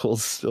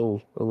Tentacool's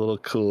still a little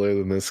cooler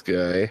than this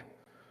guy.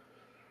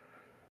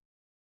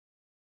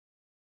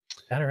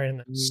 Got it right in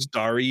there.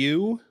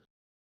 Staryu.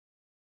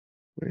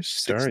 Where's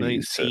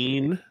Staryu?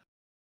 619. I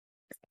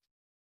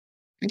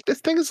think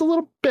this thing is a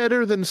little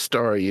better than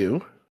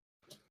Staryu.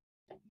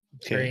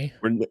 Okay.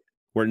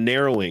 We're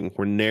narrowing.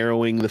 We're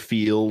narrowing the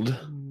field.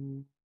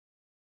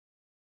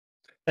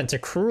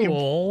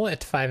 Tentacruel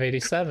at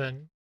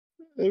 587.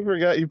 I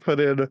forgot you put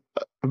in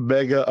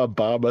Mega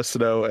Obama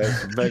Snow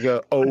and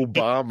Mega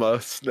Obama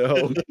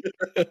Snow.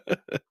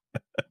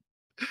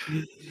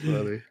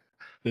 Funny.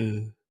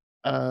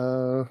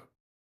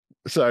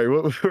 Sorry,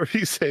 what were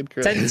you saying,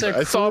 Chris? Tentacruel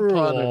I saw a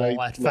pun and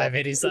at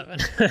 587.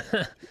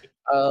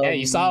 Yeah,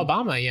 you saw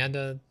Obama. You had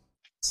to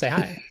say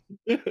hi.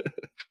 He's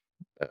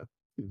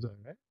all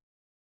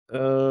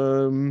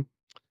right.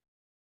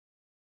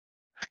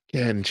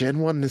 Again, Gen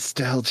 1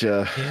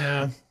 nostalgia.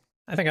 Yeah,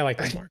 I think I like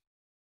this more.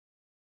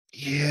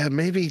 Yeah,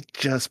 maybe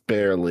just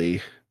barely.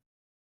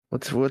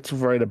 What's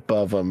right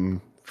above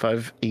him?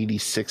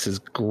 586 is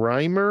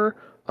Grimer.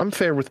 I'm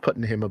fair with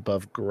putting him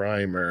above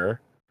Grimer.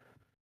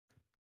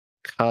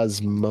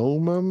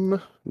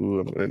 Cosmomum. Ooh,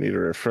 I'm gonna need a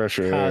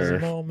refresher there.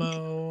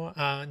 Cosmomo.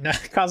 No,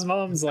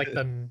 Cosmomum's like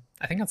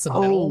I think that's the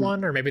middle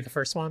one, or maybe the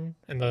first one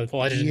in the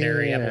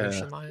legendary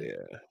evolution line.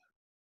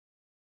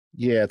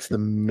 Yeah, it's the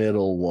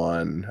middle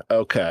one.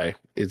 Okay,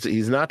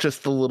 he's not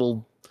just the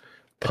little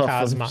puff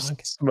Cosmog.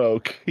 of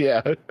smoke.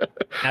 Yeah.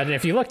 Now,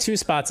 if you look 2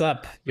 spots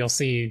up, you'll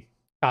see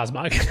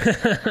Cosmog,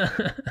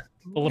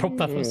 the little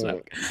puff of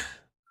smoke.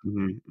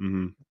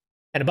 Mm-hmm.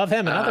 And above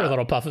him, another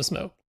little puff of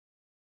smoke.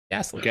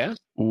 Ghastly. Gas?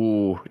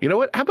 Ooh, you know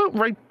what? How about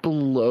right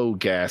below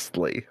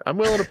Ghastly? I'm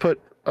willing to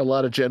put a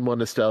lot of Gen 1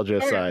 nostalgia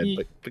aside,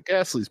 but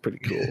Ghastly's pretty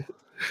cool.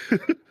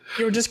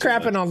 You were just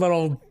crapping on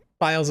little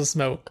piles of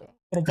smoke.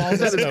 Little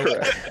balls of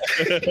smoke.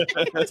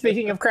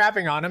 Speaking of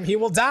crapping on him, he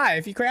will die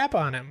if you crap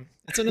on him.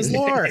 It's in his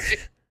lore.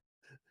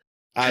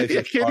 Can't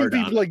he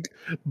be like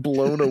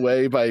blown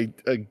away by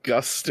a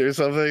gust or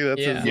something?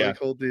 That's his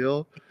whole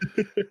deal.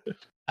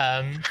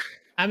 I'm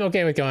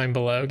okay with going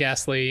below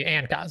Ghastly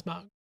and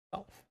Cosmog.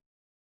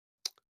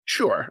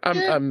 Sure.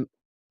 I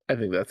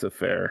think that's a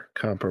fair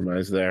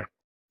compromise there.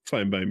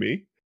 Fine by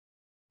me.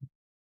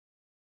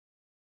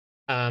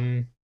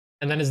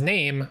 And then his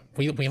name,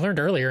 we learned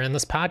earlier in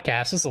this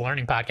podcast. This is a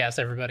learning podcast,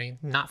 everybody.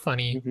 Not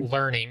funny,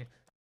 learning.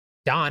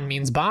 Don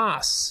means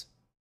boss.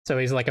 So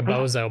he's like a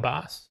bozo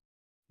boss.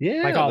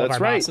 Yeah, like all of our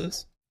right.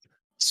 bosses.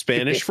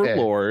 Spanish for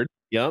Lord.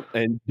 Yep.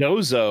 And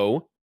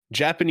dozo,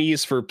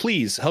 Japanese for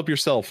please help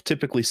yourself,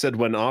 typically said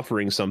when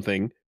offering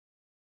something.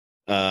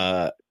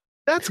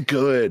 That's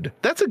good.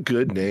 That's a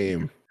good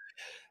name.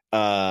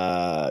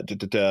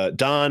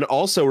 Don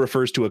also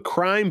refers to a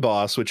crime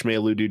boss, which may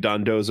allude to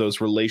Don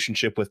Dozo's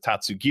relationship with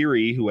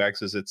Tatsugiri, who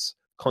acts as its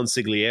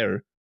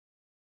consigliere.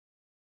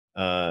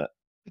 Does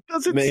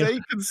it say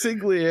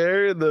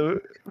consigliere in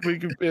the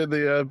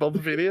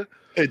Bulbapedia?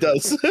 It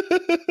does.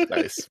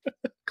 Nice.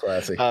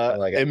 Classy. I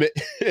like it.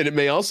 And it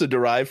may also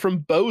derive from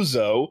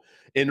bozo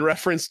in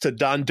reference to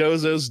Don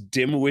Dozo's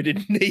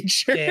dim-witted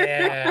nature.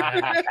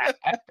 Yeah.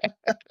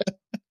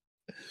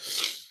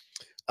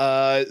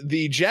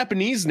 The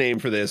Japanese name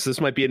for this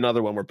might be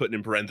another one we're putting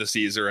in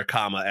parentheses or a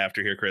comma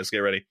after here, Chris. Get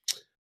ready.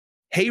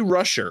 Hey,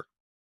 Rusher.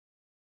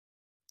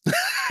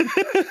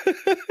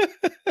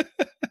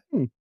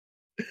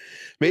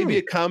 Maybe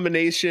a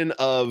combination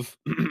of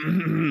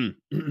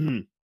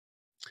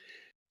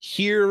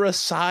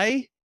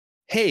Hirasai,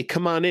 "Hey,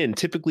 come on in,"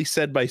 typically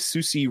said by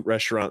sushi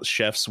restaurant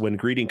chefs when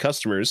greeting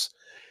customers.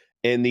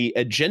 And the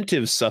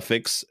agentive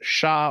suffix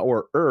sha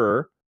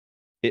or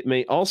it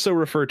may also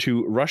refer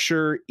to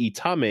Rusher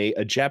Itame,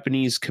 a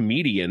Japanese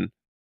comedian.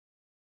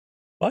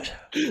 What?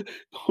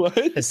 What?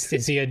 Is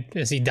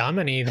he dumb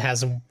and he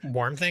has a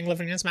worm thing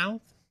living in his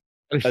mouth?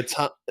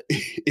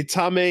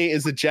 Itame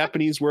is a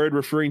Japanese word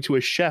referring to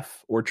a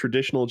chef or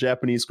traditional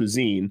Japanese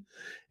cuisine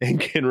and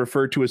can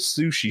refer to a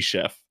sushi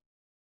chef.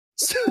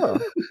 Huh.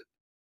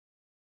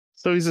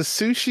 So he's a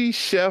sushi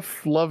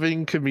chef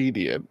loving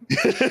comedian.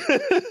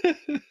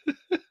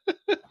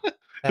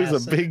 He's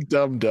a big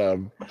dum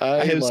dum.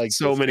 I have like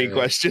so many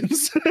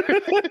questions.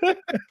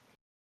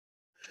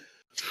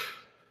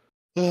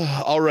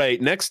 All right,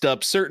 next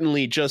up,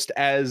 certainly just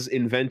as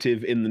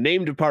inventive in the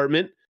name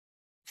department,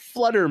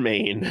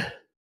 Fluttermane.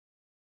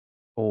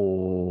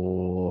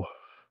 Oh.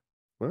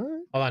 What?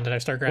 Hold on, did I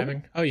start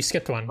grabbing? Oh, you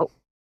skipped one. Oh.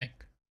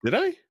 Did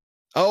I?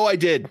 Oh, I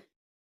did.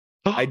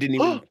 I didn't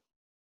even.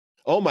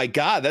 Oh my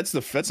god, that's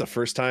the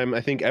first time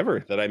I think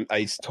ever that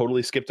I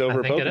totally skipped over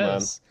I think Pokemon. It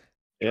is.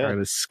 Yeah. Trying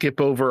to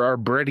skip over our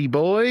bready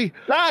boy.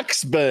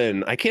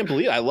 Doxbin. I can't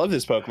believe I love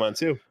this Pokemon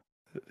too.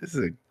 This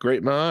is a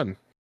great mon.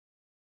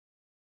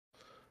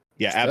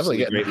 Yeah, It's absolutely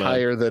definitely getting great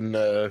higher than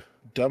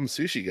dumb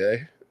sushi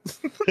guy.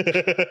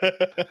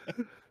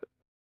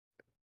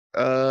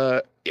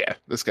 Yeah,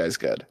 this guy's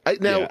good.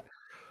 Yep.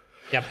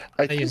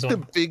 I think use the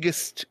one.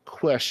 biggest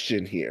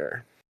question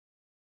here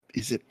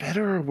is it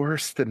better or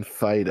worse than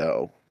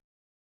Fido?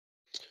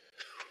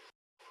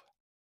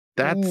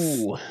 That's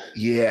Ooh.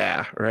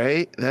 yeah,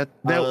 right? That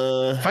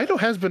now Fido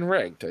has been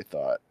ranked, I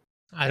thought.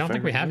 I don't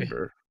think we have it.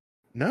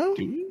 No?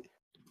 Do we?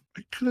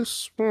 I could have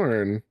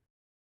sworn.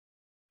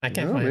 I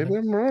can't No, find maybe it.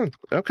 I'm wrong.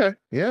 Okay,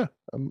 yeah.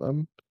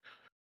 I'm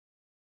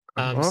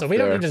So we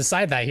don't need to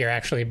decide that here,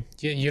 actually.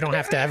 You don't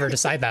have to ever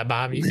decide that,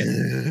 Bob. You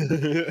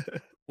can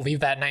leave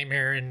that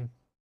nightmare in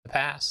the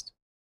past.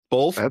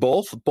 Both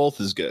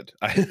is good.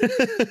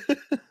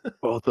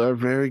 both are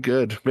very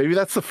good. Maybe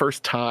that's the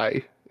first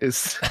tie.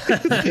 Is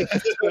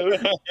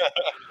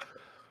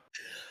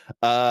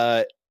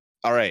all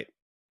right.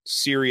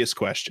 Serious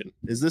question.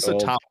 Is this a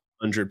top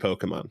 100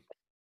 Pokemon?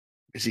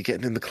 Is he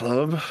getting in the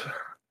club?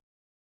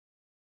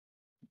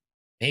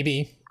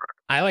 Maybe.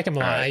 I like him a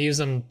lot. Right. I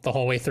use him the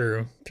whole way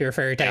through. Pure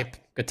fairy type,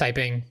 good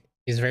typing.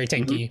 He's very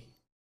tanky.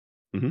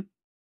 Mm-hmm.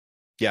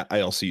 Yeah,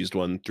 I also used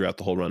one throughout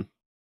the whole run.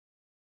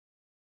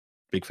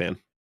 Big fan.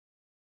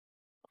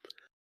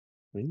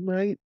 We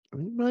might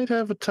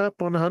have a top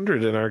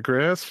 100 in our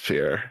grasp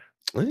here.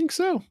 I think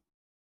so.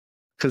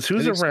 Because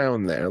who's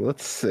around there?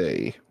 Let's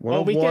see.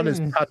 101 is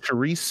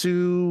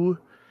Pachirisu.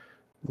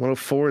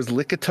 104 is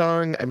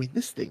Lickitung. I mean,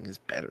 this thing is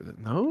better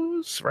than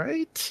those,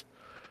 right?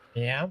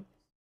 Yeah.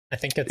 I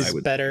think it's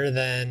better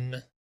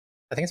than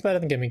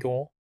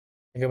Gimmighoul.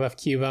 I go above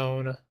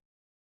Cubone.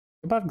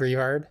 Above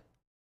Greavard.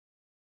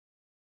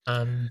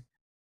 Now,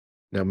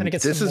 gonna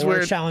get some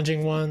more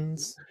challenging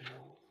ones.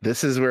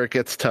 This is where it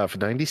gets tough.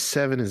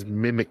 97 is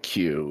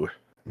Mimikyu.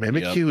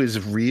 Mimikyu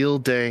is real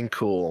dang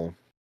cool.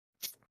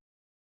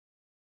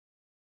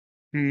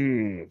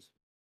 Yeah,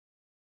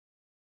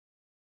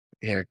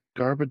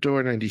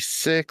 Garbodor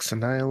 96,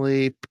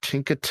 Annihilate,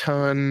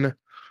 Tinkaton.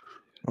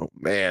 Oh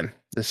man,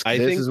 this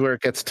is where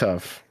it gets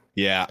tough.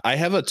 Yeah, I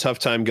have a tough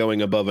time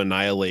going above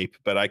Annihilate,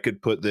 but I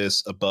could put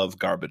this above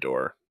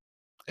Garbodor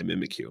and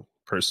Mimikyu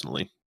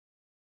personally.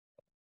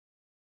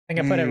 I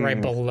think I put it right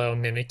below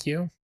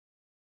Mimikyu.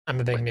 I'm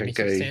a big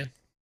Mimikyu fan.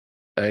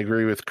 I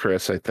agree with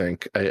Chris. I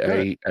think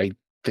I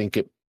think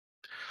it.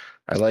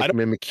 I like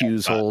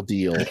Mimikyu's whole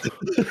deal.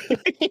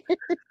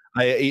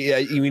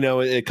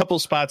 A couple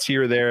spots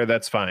here or there,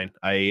 that's fine.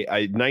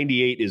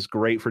 98 is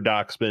great for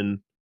Doxbin.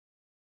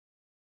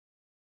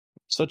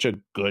 Such a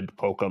good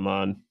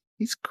Pokemon.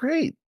 He's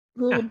great.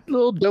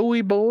 Little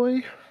doughy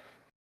boy.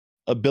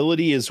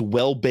 Ability is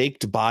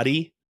well-baked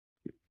body.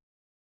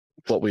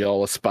 What we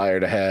all aspire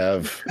to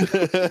have.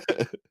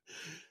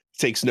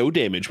 Takes no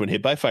damage when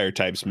hit by fire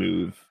type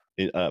moves.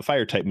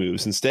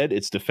 Instead,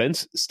 its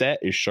defense stat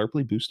is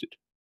sharply boosted.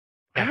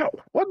 Wow,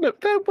 what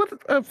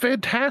a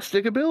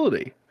fantastic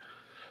ability.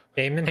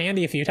 Came in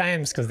handy a few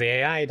times because the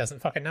AI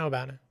doesn't fucking know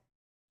about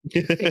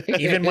it.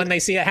 Even when they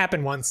see it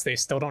happen once, they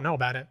still don't know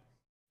about it.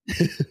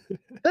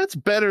 That's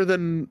better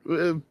than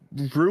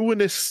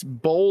Ruinous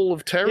Bowl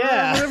of Terror, or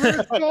whatever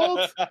it's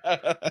called.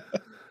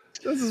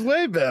 This is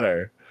way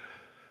better.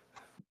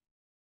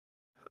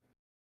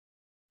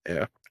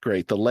 Yeah,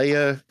 great.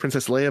 The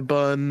Princess Leia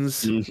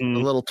buns, the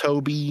little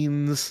toe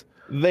beans.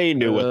 They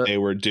knew what they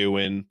were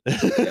doing.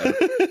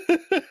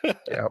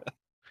 Yeah.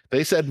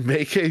 They said,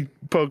 make a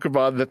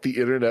Pokemon that the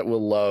internet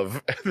will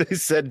love. And they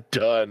said,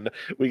 done.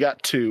 We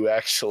got 2,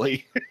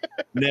 actually.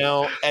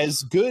 Now,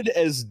 as good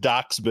as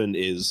Doxbin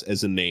is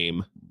as a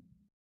name,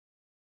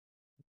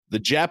 the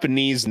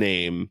Japanese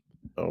name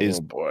is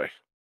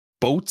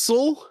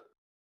Boatzel?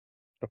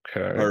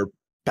 Okay. Or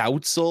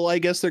Boutzel, I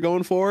guess they're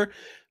going for.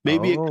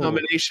 Maybe a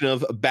combination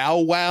of Bow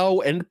Wow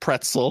and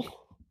Pretzel.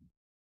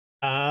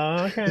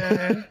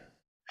 Okay.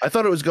 I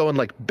thought it was going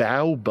like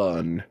Bow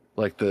Bun.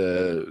 like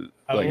the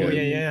Oh, like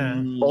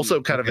yeah.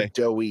 also kind of a Okay.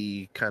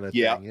 doughy kind of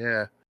Yeah. thing.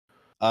 Yeah.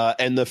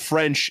 And the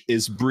French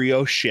is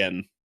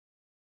briochen,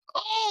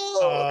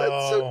 Oh,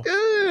 that's so Oh.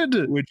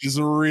 good. which is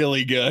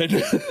really good.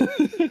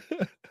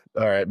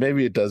 All right,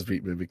 maybe it does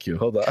beat Mimikyu.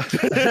 Hold on.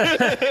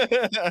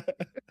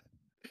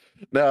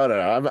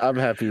 No, I'm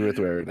happy with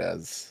where it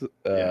is.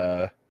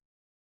 Yeah.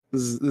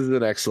 This is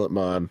an excellent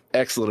mon,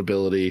 excellent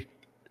ability.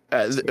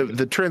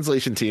 The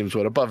translation teams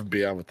went above and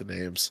beyond with the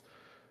names.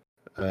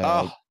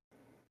 Oh,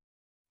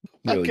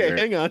 Really okay, great.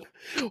 hang on.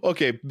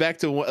 Okay, back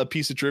to a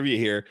piece of trivia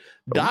here.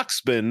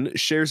 Doxbin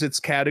shares its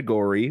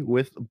category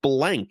with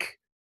blank.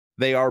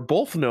 They are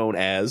both known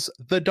as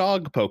the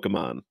dog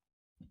Pokemon.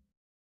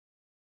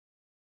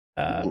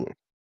 Ooh.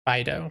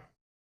 Fido.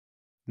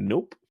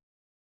 Nope.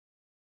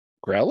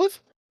 Growlithe?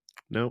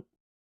 Nope.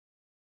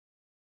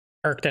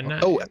 Arcanine.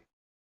 Oh,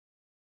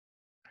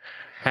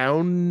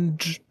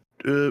 Hound,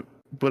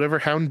 whatever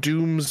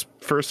Houndoom's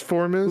first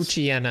form is.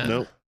 Uchiena.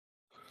 Nope.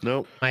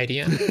 Nope.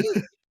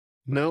 Mightyena.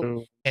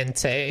 Nope.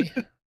 Entei.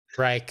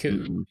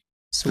 Raikou. Mm.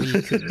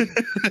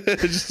 Suicune.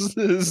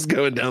 Just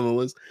going down the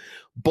list.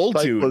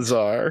 Boltune,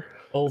 Bizarre.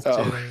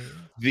 Boltune.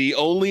 the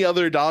only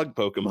other dog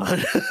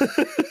Pokemon.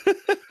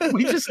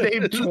 We just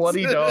named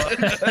 20 dogs.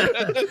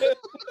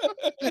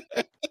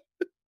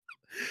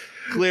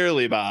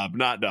 Clearly, Bob,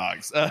 not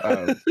dogs.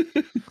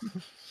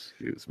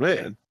 Excuse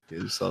me.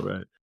 It's all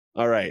right.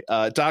 All right.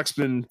 Doc's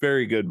been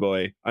very good,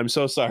 boy. I'm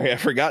so sorry. I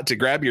forgot to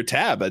grab your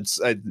tab. It's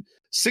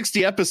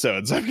 60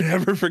 episodes. I've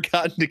never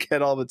forgotten to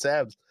get all the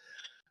tabs.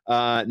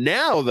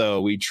 Now,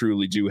 though, we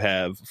truly do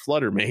have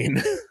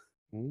Fluttermane.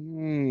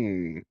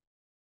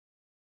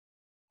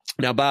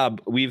 Now,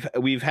 Bob,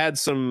 we've had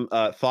some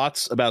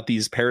thoughts about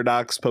these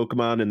Paradox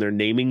Pokemon and their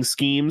naming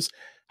schemes.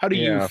 How do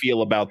you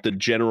feel about the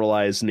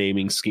generalized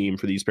naming scheme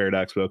for these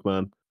Paradox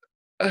Pokemon?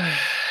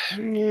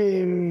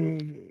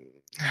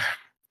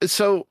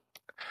 So,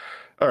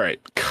 all right,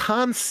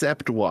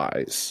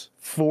 concept-wise,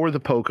 for the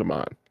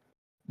Pokemon,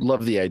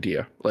 love the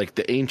idea. Like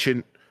the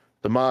ancient,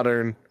 the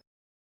modern.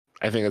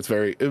 I think it's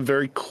a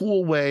very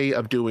cool way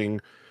of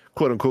doing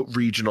quote-unquote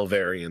regional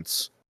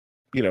variants,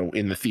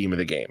 in the theme of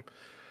the game.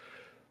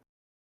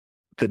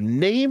 The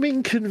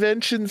naming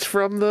conventions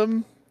from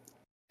them,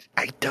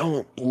 I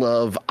don't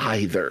love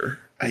either.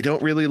 I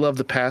don't really love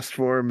the past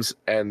forms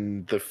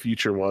and the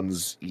future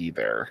ones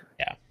either.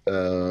 Yeah.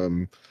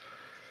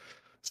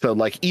 So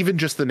like even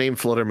just the name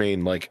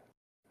Fluttermane, like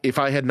if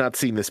I had not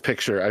seen this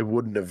picture, I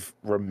wouldn't have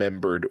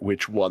remembered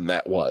which one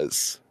that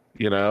was.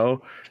 I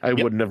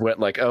wouldn't have went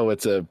like, oh,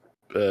 it's a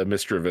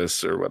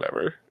Misdreavus or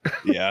whatever.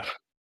 Yeah.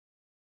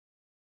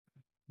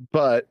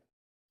 But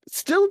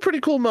still a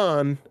pretty cool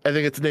mon. I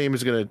think its name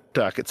is going to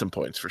dock at some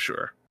points for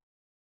sure.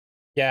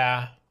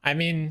 Yeah, I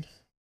mean,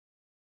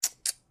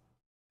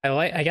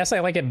 I guess I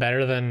like it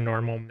better than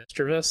normal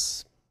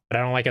Misdreavus, but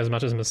I don't like it as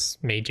much as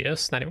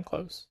Magius. Not even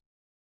close.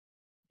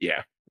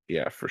 Yeah,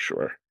 for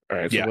sure. All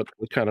right, so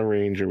what kind of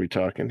range are we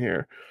talking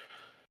here?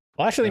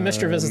 Well, actually,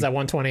 Misdreavus is at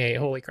 128.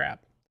 Holy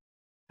crap!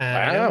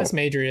 I know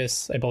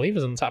Mismagius, I believe,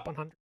 is in the top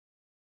 100.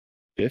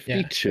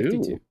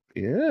 52.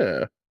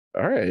 Yeah.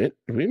 All right.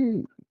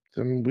 We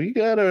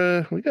got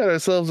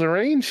ourselves a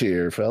range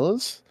here,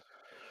 fellas.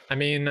 I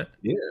mean,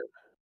 yeah.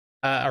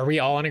 Are we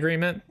all in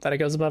agreement that it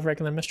goes above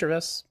regular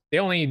Misdreavus? The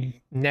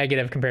only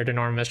negative compared to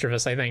normal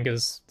Misdreavus, I think,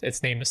 is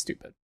its name is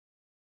stupid.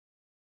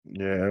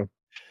 Yeah.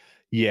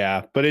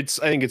 Yeah, but I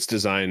think it's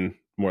design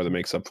more that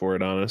makes up for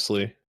it,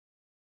 honestly.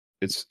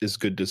 It's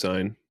good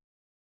design.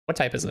 What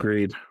type is it?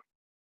 Agreed.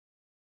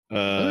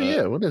 Oh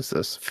yeah, what is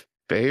this?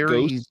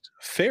 Fairy. Ghost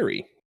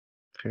Fairy.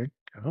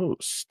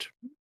 Ghost.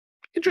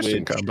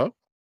 Interesting combo.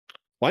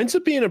 Winds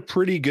up being a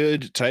pretty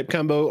good type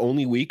combo,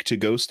 only weak to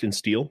Ghost and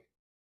Steel.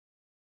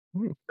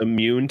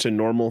 Immune to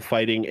normal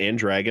fighting and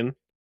dragon.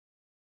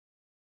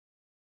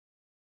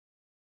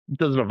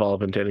 Doesn't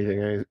evolve into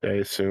anything, I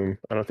assume.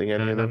 I don't think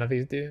none of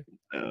these do.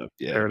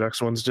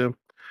 Paradox ones do.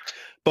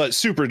 But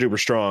super duper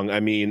strong. I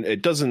mean,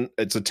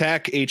 its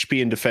attack,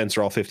 HP, and defense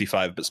are all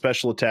 55, but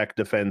special attack,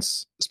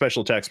 defense,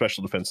 special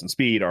defense, and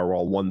speed are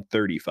all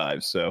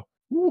 135. So,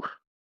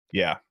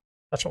 yeah.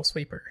 Special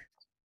sweeper.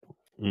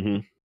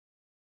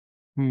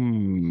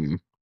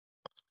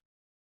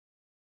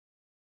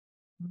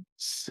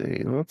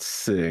 Let's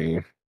see.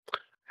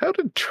 How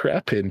did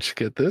Trapinch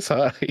get this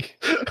high?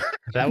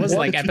 That was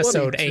like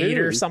episode 8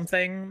 or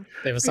something.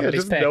 It was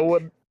somebody's pick. No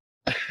one.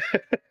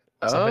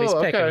 Somebody's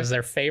pick. It was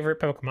their favorite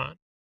Pokemon.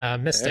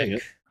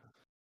 Mystic.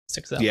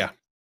 Mystic Yeah.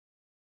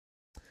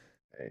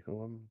 Hey,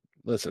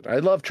 listen, I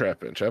love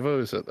Trapinch. I've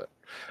always said that.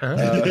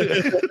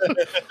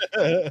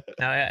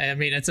 I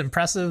mean, it's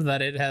impressive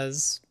that it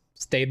has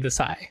stayed this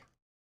high.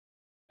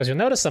 Because you'll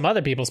notice some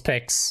other people's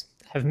picks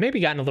have maybe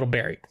gotten a little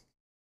buried.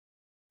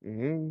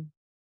 It's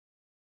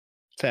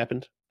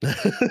happened.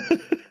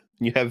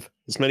 You have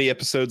as many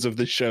episodes of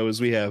this show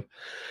as we have.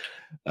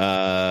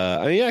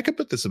 I could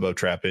put this above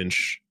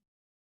Trapinch.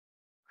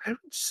 I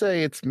would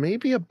say it's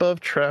maybe above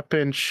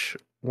Trapinch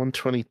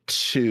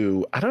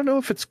 122. I don't know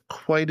if it's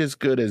quite as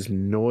good as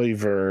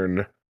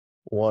Noivern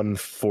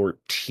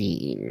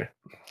 114.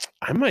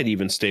 I might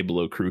even stay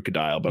below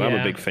Crocodile, but I'm a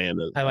Yeah, big fan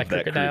of I like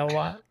that Crocodile Crook. a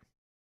lot.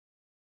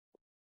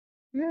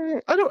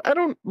 I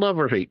don't love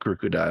or hate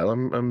Crocodile.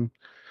 I'm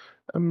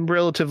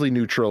relatively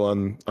neutral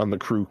on the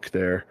Crook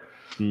there.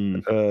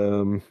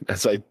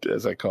 As I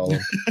call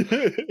him.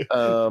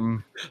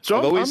 So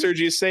I've always heard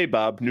you say,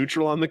 Bob,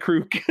 neutral on the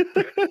Crook.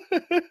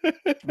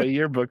 my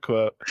yearbook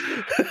quote.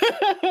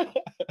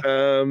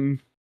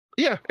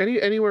 Yeah,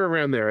 anywhere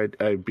around there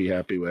I'd be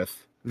happy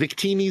with.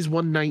 Victini's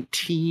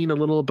 119, a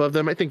little above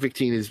them. I think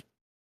Victini's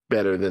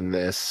better than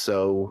this,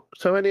 so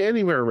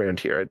anywhere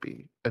around here I'd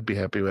be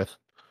happy with.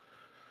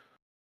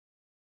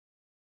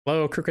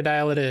 Low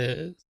Crocodile it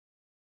is.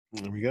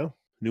 There we go.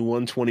 New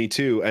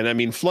 122. And I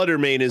mean,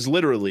 Fluttermane is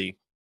literally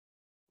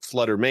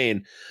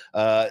Fluttermane.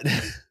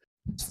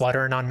 It's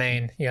fluttering on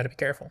Maine. You got to be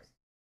careful.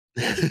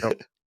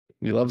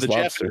 He loves the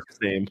lobster. Japanese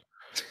name.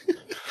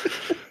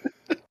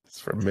 It's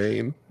from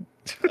Maine.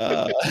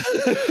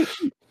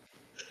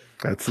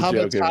 That's the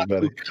joke, Habataku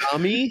everybody.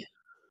 Kami.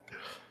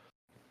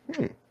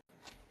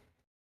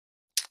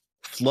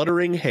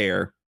 Fluttering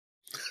hair.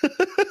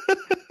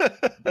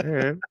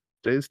 Yeah,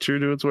 stays true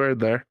to its word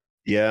there.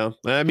 Yeah,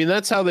 I mean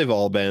that's how they've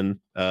all been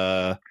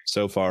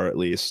so far. At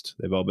least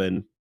they've all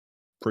been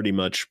pretty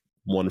much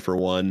one for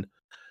one.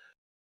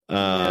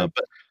 Yeah.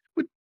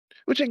 But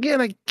Which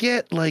again, I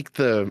get like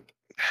the,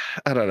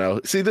 I don't know.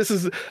 See, this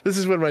is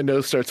when my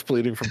nose starts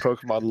bleeding from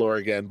Pokemon lore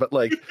again. But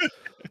like,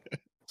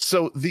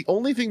 so the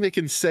only thing they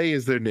can say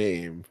is their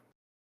name.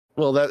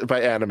 Well, that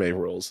by anime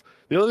rules,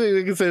 the only thing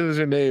they can say is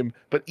their name.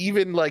 But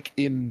even like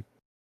in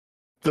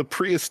the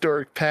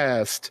prehistoric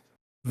past,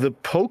 the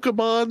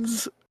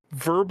Pokemon's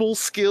verbal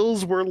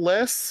skills were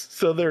less,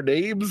 so their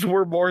names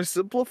were more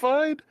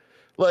simplified.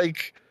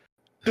 Like,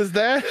 does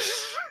that,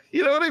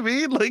 you know what I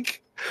mean?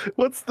 Like,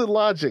 what's the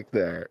logic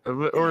there?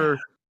 Or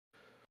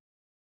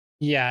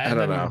Yeah, I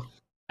don't know.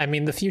 I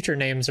mean, the future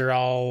names are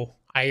all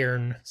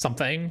iron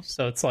something,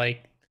 so it's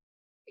like,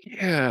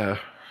 Yeah,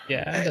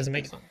 yeah, it doesn't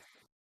make sense.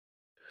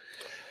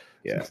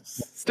 yeah,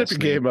 step your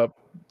game up,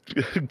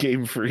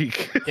 Game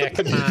Freak. Yeah,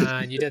 come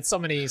on, you did so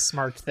many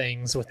smart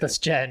things with this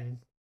gen.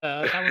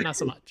 That one not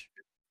so much.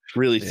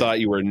 really thought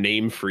you were a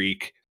name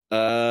freak.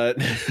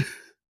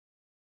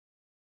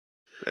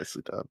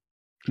 Nicely done.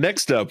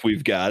 Next up,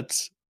 we've got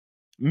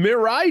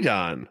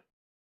Miraidon.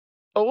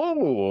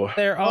 Oh,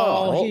 They're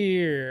all Oh.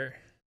 here.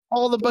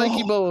 all the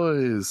bikey Oh.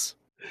 boys.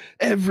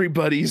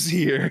 Everybody's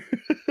here.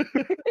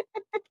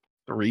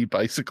 3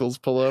 bicycles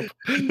pull up.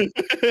 Ding,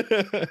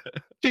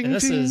 And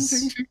this ding, is-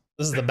 ding, ding.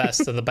 This is the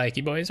best of the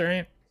bikey boys,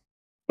 right?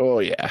 Oh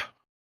yeah.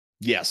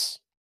 Yes,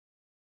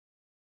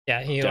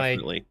 Yeah, he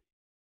definitely.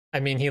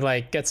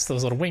 he gets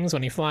those little wings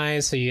when he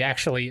flies, so he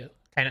actually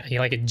he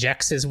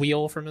ejects his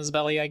wheel from his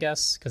belly, I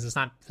guess, because it's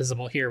not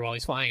visible here while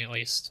he's flying, at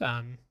least.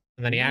 And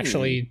then he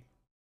actually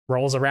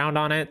rolls around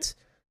on it.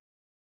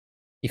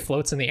 He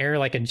floats in the air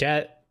like a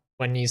jet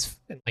when he's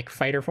in like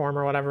fighter form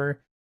or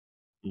whatever.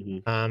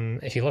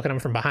 Mhm. If you look at him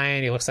from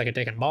behind, he looks like a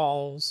dick and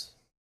balls.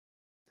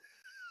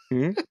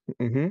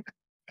 Mm-hmm.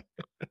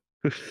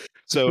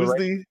 So Who's right,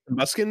 the?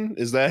 Muskin,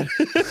 is that?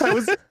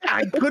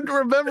 I couldn't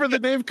remember the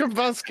name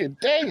Combuskin.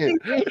 Dang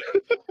it!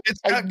 It's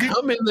got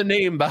 "come" in the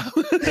name, Bob.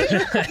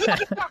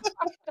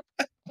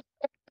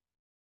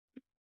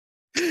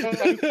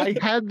 I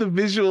had the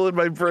visual in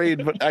my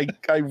brain, but I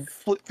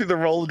flipped through the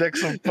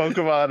Rolodex of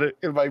Pokemon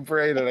in my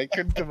brain, and I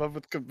couldn't come up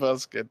with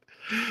Combuskin.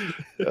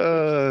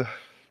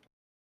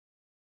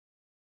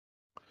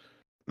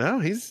 No,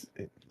 he's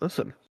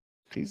listen.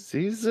 He's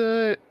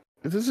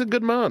this is a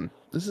good mon.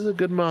 This is a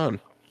good mon.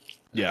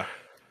 Yeah.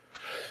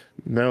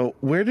 Now,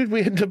 where did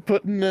we end up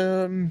putting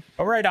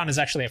Rhydon is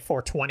actually at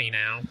 420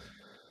 now.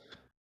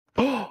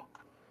 Oh,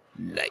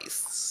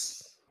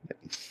 nice.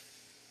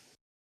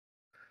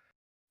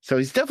 So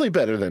he's definitely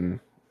better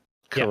than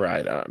Yeah.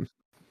 Koraidon.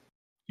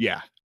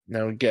 Yeah.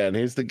 Now again,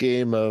 here's the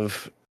game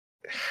of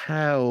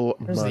how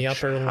There's much the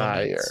upper limits.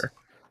 higher.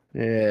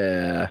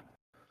 Yeah.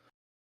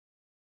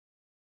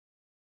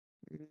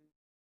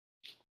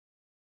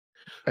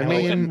 I I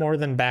like it mean, more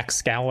than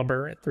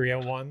Baxcalibur at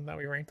 301 that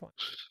we ranked one.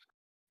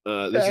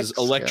 This is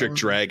Electric Excalibur.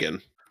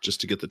 Dragon,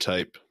 just to get the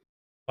type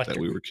that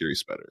Electric. we were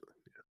curious about earlier.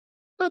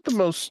 not the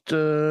most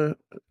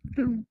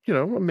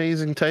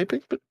amazing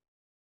typing, but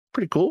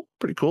pretty cool.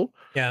 Pretty cool.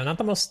 Yeah, not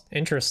the most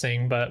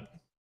interesting, but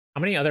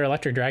how many other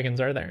electric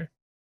dragons are there?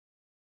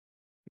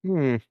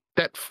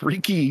 That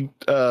freaky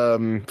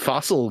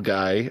fossil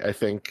guy, I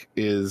think,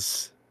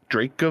 is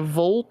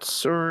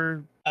Dracovolts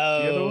or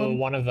other Oh, one?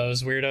 one of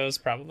those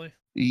weirdos, probably.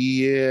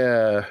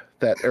 yeah,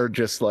 that are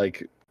just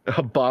like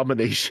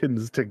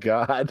abominations to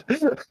God.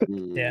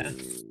 Yeah.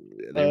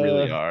 They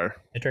really are.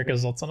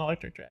 Dracozolt on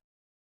electric dragon.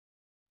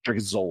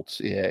 Dracozolt,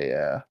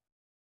 yeah.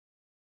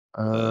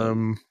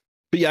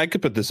 But yeah, I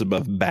could put this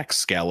above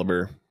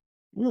Baxcalibur.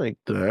 Like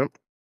that.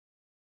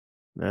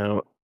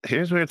 Now,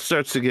 here's where it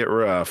starts to get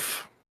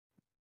rough.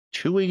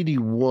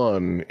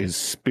 281 is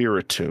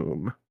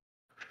Spiritomb.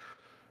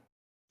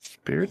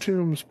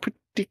 Spiritomb's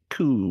pretty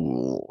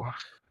cool.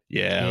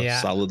 Yeah, Yeah.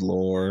 solid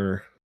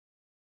lore.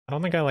 I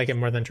don't think I like it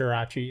more than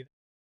Jirachi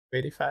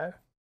 85.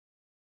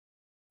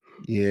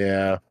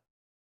 Yeah.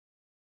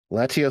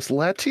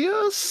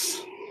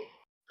 Latios.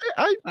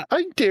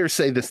 I dare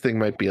say this thing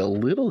might be a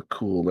little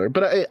cooler,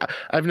 but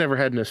I've never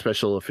had an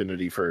special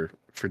affinity for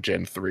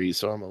Gen 3,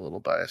 so I'm a little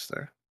biased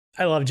there.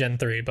 I love Gen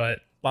 3, but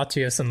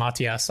Latios and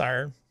Latias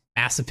are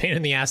massive pain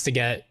in the ass to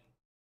get.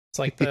 It's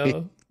like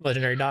the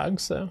legendary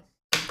dogs, so.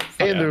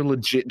 And they're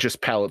legit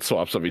just palette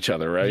swaps of each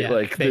other, right? Yeah,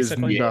 like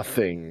basically. there's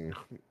nothing.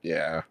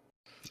 Yeah.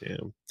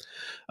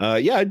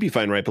 Yeah, I'd be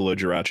fine right below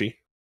Jirachi.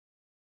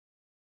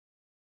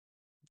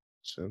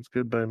 Sounds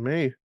good by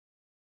me.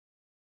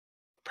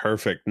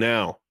 Perfect.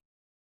 Now,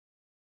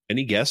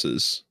 any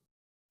guesses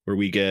where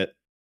we get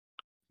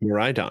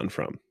Miraidon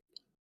from?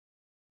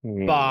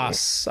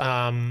 Boss,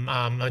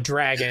 a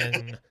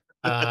dragon.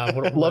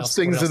 What Love else-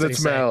 sings what else in did its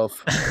he say?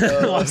 mouth.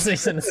 Love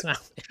sings in its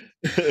mouth.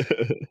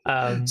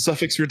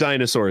 Suffix for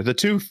dinosaur. The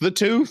tooth.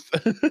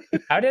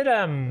 How did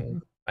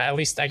at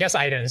least I guess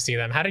I didn't see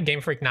them. How did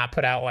Game Freak not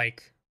put out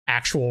like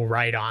actual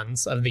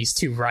Rhydons of these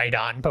two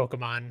Rhydon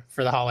Pokemon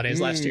for the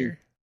holidays last year?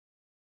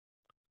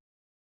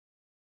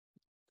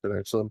 An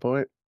excellent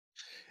point.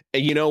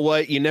 And you know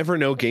what? You never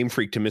know Game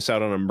Freak to miss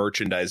out on a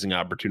merchandising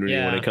opportunity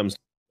when Yeah. it comes to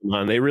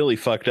Pokemon. They really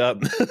fucked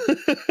up.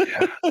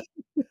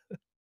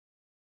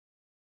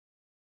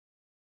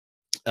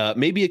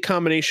 Maybe a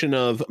combination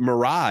of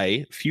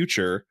Mirai,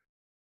 Future,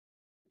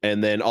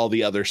 and then all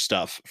the other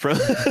stuff from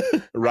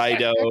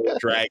Rhydon,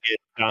 Dragon,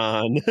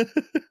 Don.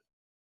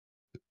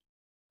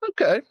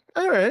 Okay.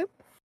 All right.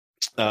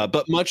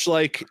 But much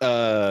like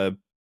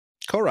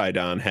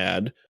Koraidon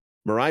had,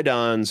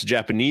 Miraidon's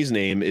Japanese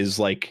name is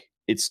like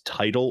its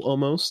title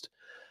almost.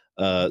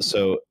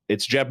 So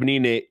its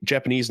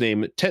Japanese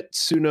name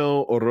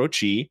Tetsuno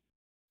Orochi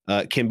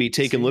can be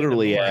taken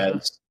literally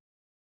as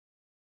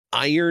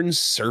Iron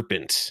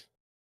Serpent.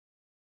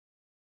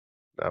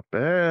 Not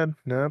bad.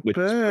 Not Which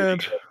is bad.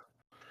 pretty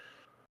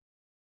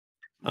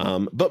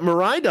But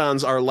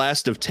Miraidon's our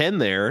last of 10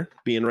 there,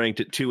 being ranked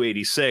at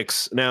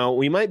 286. Now,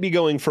 we might be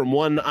going from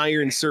one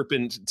Iron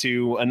Serpent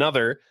to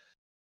another.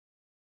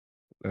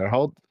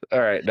 All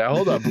right. Now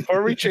hold on.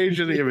 Before we change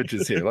the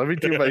images here, let me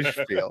do my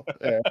spiel.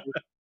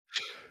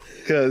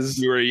 Because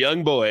You were a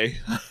young boy.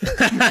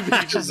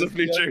 Beaches of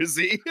New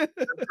Jersey.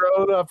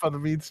 growing up on the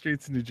mean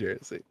streets of New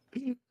Jersey.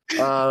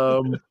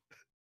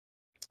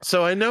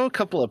 So I know a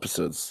couple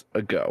episodes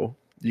ago,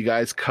 you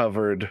guys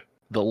covered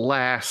the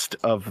last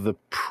of the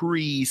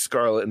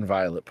pre-Scarlet and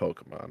Violet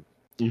Pokemon.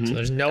 So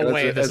there's no And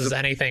way this is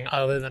anything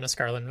other than a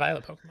Scarlet and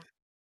Violet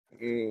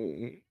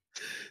Pokemon.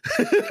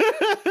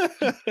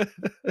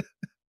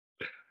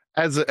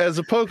 As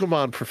a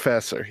Pokemon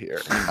professor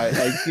here,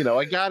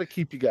 I got to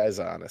keep you guys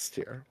honest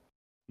here.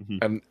 Mhm.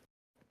 And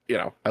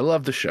I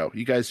love the show.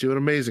 You guys do an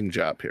amazing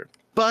job here.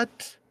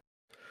 But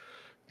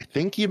I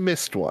think you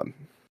missed one.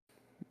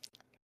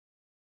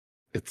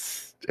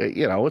 It's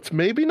it's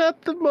maybe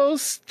not the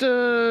most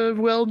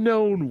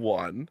well-known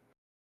one,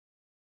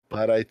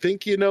 but I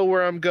think you know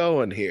where I'm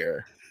going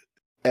here.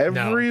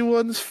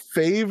 Everyone's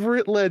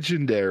favorite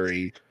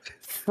legendary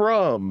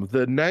from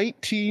the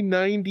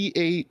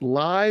 1998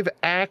 live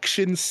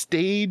action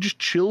stage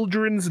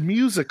children's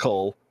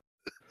musical,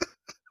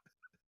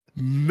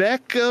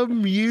 Mecha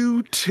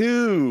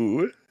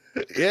Mewtwo.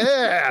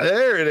 Yeah,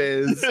 there it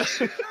is.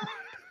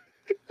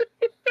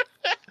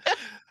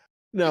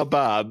 Now,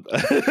 Bob.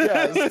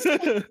 Yes.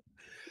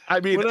 I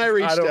mean, when I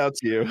reached out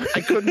to you,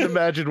 I couldn't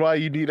imagine why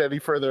you need any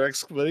further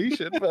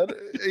explanation, but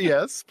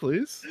yes,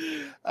 please.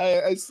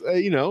 I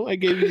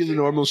gave you the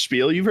normal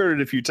spiel. You've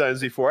heard it a few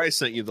times before. I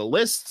sent you the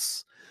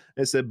lists.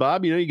 I said,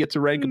 Bob, you get to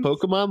rank a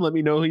Pokemon. Let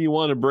me know who you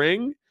want to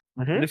bring.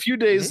 And a few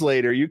days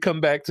later, you come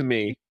back to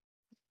me,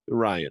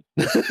 Ryan.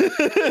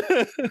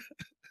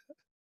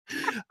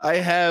 I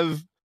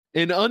have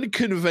an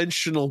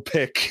unconventional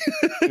pick,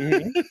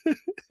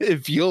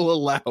 if you'll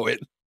allow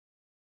it.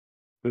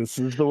 This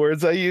is the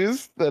words I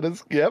used. That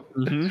is, yep.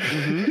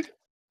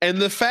 And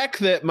the fact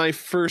that my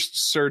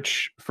first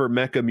search for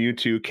Mecha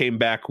Mewtwo came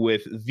back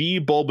with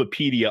the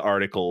Bulbapedia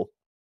article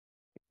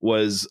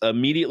was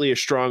immediately a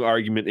strong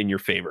argument in your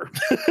favor.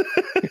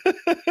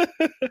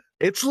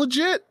 It's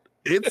legit.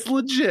 It's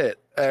legit.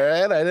 All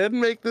right. I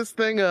didn't make this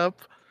thing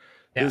up.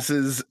 Yeah. This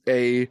is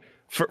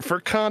for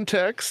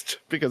context,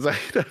 because I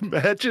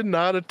imagine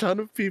not a ton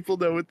of people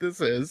know what this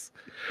is.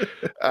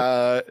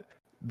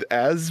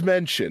 As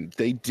mentioned,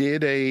 they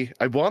did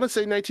I want to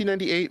say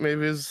 1998,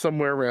 maybe it was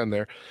somewhere around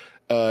there.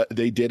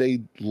 They did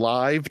a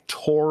live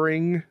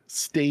touring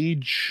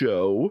stage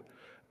show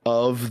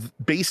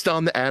based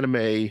on the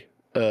anime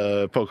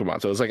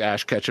Pokemon. So it was like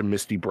Ash Ketchum,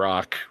 Misty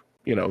Brock,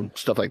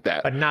 stuff like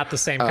that. But not the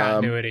same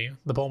continuity.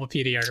 The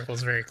Bulbapedia article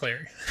is very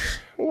clear.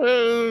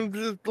 Well,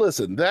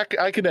 listen, that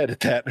I can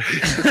edit that.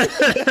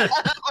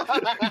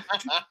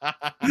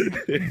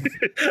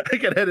 I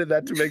can edit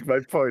that to make my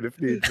point if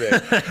need be.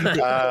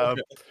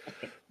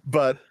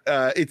 But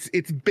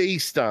it's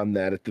based on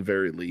that at the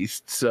very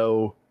least.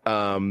 So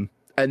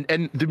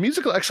And the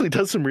musical actually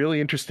does some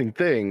really interesting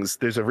things.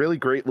 There's a really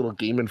great little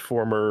Game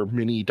Informer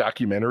mini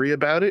documentary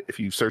about it. If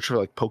you search for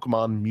like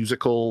Pokemon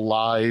musical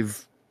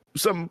live,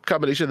 some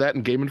combination of that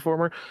and Game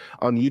Informer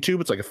on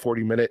YouTube, it's like a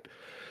 40-minute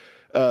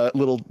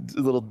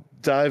little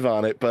dive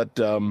on it. But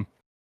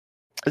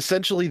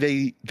essentially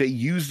they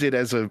used it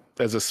as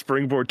a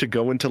springboard to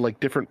go into like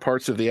different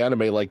parts of the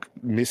anime, like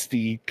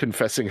Misty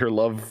confessing her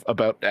love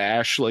about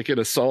Ash, like in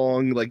a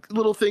song, like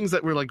little things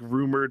that were like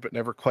rumored but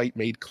never quite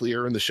made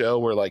clear in the show,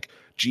 where like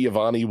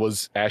Giovanni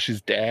was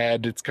Ash's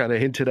dad. It's kind of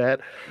hinted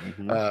at.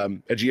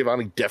 And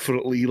Giovanni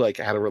definitely like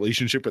had a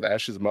relationship with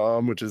Ash's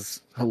mom, which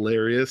is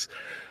hilarious.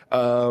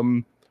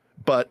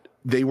 But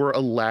they were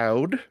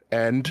allowed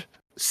and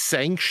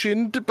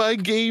sanctioned by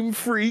Game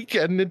Freak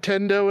and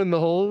Nintendo and the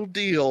whole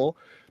deal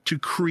to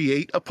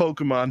create a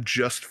Pokemon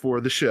just for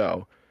the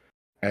show.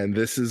 And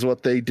this is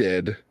what they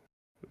did.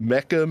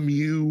 Mecha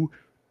Mew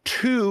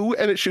 2,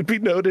 and it should be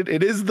noted,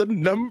 it is the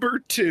number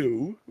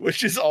 2,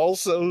 which is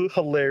also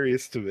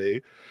hilarious to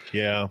me.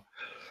 Yeah.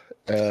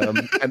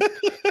 And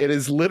it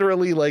is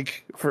literally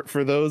like,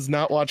 for those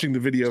not watching the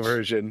video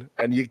version,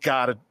 and you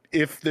gotta,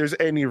 if there's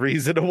any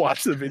reason to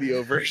watch the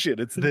video version,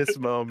 it's this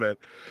moment.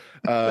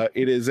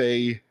 It is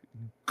a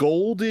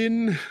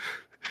golden,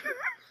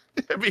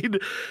 I mean,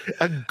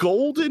 a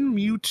golden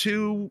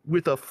Mewtwo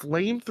with a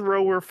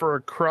flamethrower for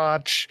a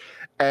crotch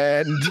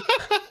and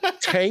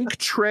tank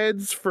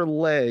treads for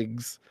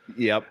legs.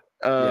 Yep.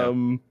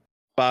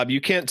 Bob,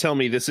 you can't tell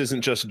me this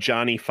isn't just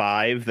Johnny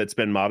 5 that's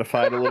been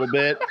modified a little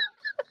bit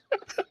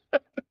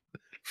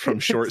from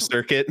Short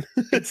Circuit.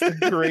 It's the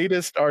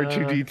greatest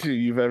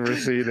R2D2 you've ever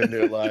seen in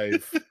your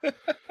life.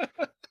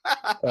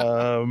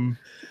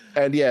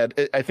 And yeah,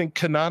 I think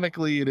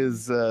canonically it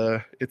is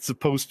it's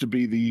supposed to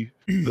be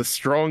the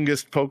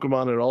strongest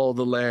Pokemon in all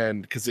the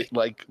land, because it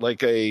like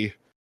a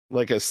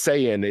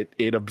Saiyan,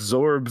 it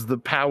absorbs the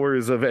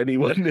powers of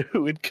anyone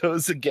who it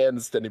goes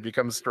against, and it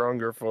becomes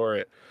stronger for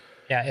it.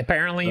 Yeah,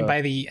 apparently by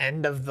the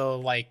end of the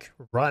like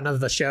run of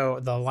the show,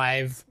 the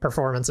live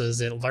performances,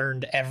 it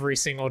learned every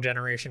single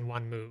Generation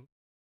 1 move.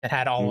 It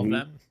had all of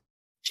them.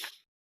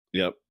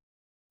 Yep.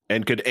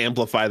 And could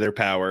amplify their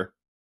power.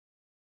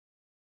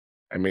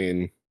 I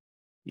mean,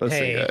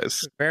 listen,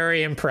 guys.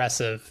 Very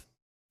impressive.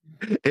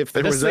 If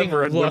there was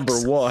ever a number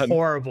 1.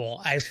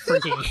 Horrible. I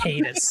freaking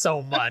hate it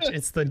so much.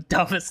 It's the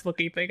dumbest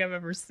looking thing I've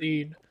ever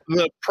seen.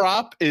 The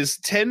prop is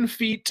 10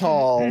 feet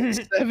tall,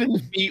 7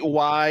 feet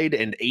wide,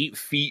 and 8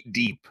 feet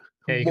deep.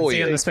 Yeah, you can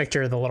see in this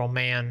picture the little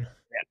man.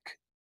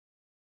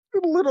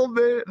 Little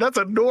man. That's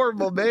a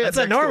normal man. That's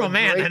a normal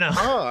man, I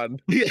know.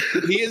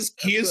 He is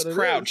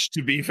crouched,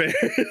 to be fair.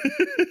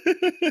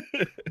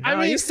 I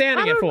mean, he's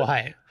standing at full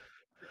height.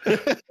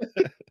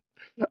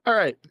 All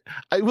right,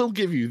 I will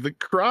give you the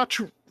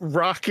crotch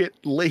rocket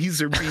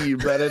laser beam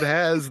that it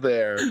has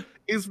there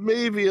is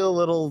maybe a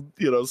little,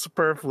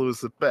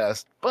 superfluous at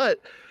best, but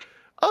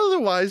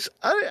otherwise,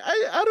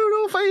 I don't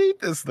know if I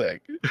hate this thing.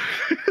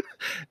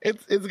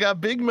 It's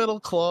got big metal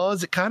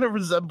claws. It kind of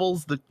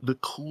resembles the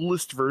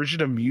coolest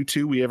version of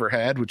Mewtwo we ever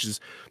had, which is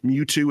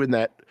Mewtwo in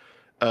that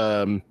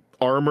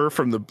armor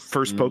from the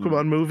first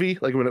Pokemon movie,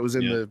 like when it was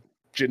in the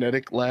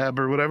genetic lab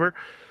or whatever.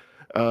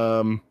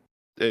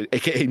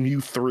 AKA Mew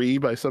 3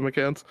 by some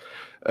accounts,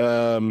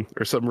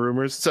 or some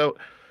rumors. So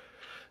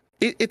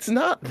it's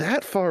not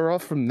that far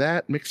off from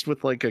that, mixed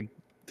with like I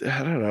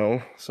don't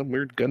know, some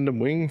weird Gundam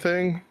Wing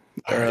thing.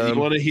 You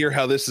want to hear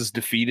how this is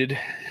defeated?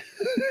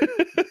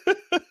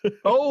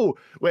 Oh,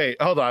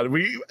 wait, hold on.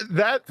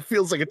 That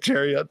feels like a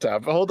cherry on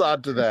top. Hold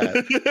on to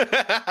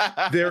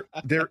that.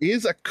 There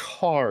is a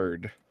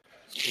card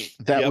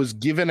that was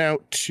given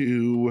out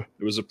to.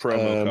 It was a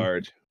promo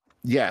card.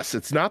 Yes,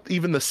 it's not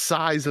even the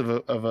size of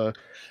a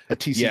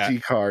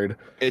TCG card.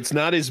 It's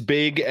not as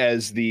big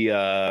as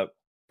the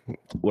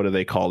what do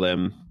they call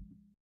them?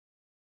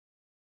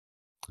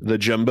 The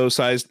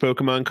jumbo-sized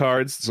Pokemon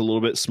cards. It's a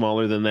little bit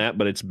smaller than that,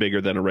 but it's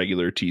bigger than a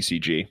regular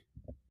Pokemon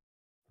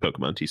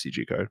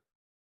TCG card.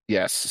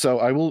 Yes.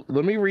 So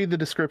let me read the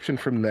description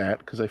from that,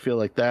 because I feel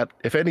like that,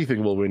 if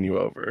anything, will win you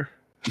over.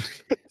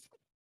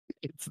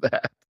 It's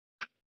that.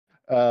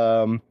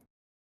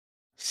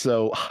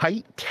 So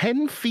height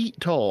 10 feet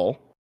tall,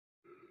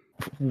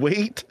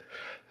 weight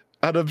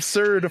an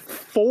absurd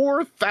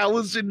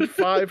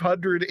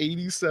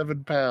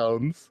 4,587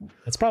 pounds.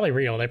 It's probably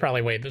real. They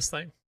probably weighed this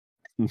thing.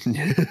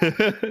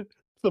 The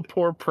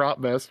poor prop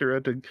master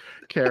had to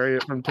carry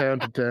it from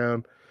town to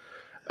town.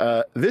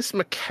 This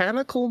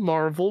mechanical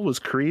marvel was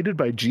created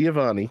by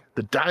Giovanni,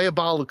 the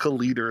diabolical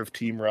leader of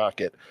Team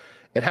Rocket.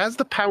 It has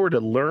the power to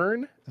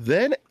learn,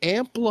 then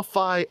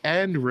amplify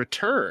and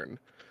return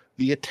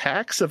the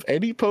attacks of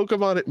any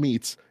Pokemon it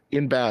meets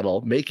in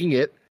battle, making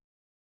it,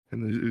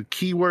 and the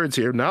key words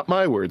here, not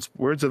my words,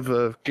 words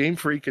of Game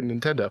Freak and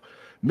Nintendo,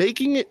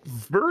 making it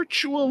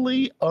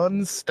virtually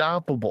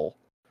unstoppable.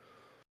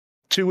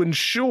 To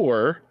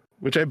ensure,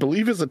 which I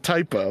believe is a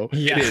typo.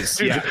 Yeah. It is.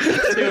 Yeah.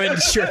 To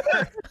ensure.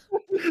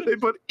 They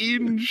put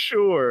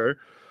ensure.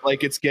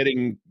 Like it's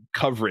getting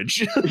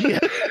coverage. Yeah.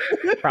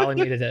 Probably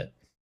needed it.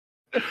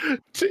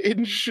 To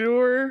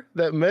ensure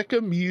that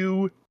Mecha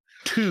Mew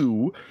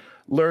 2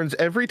 learns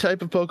every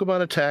type of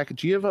Pokemon attack,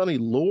 Giovanni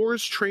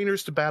lures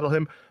trainers to battle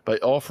him by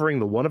offering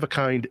the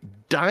one-of-a-kind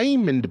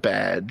Diamond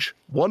Badge,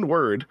 one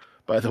word,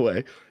 by the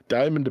way,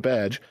 Diamond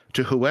Badge,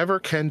 to whoever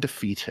can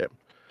defeat him.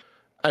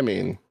 I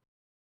mean,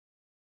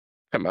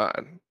 come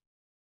on.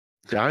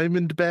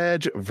 Diamond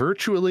Badge,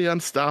 virtually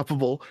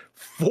unstoppable,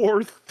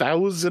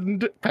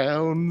 4,000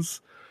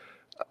 pounds.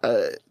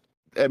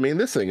 I mean,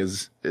 this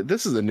is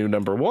a new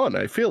number one.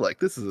 I feel like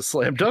this is a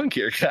slam dunk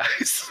here,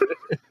 guys.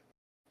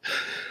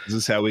 This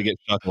is how we get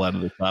Shuckle out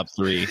of the top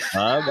three.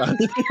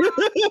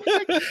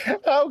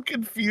 How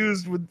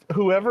confused would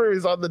whoever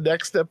is on the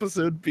next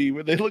episode be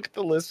when they look at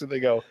the list and they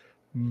go,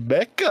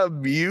 Mecha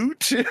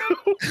Mewtwo?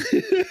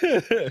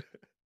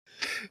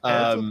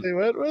 That's what they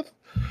went with?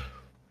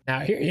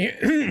 Now, here,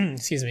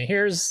 excuse me.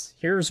 Here's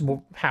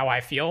how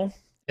I feel.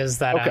 Is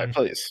that Okay,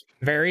 please.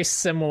 very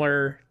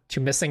similar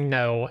to Missing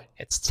No.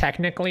 It's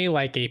technically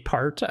like a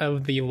part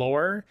of the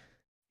lore,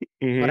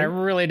 but I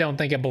really don't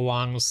think it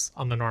belongs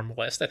on the normal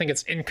list. I think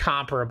it's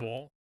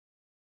incomparable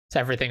to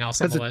everything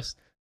else on the list.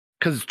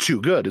 Because it's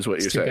too good, is what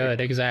you're It's too saying.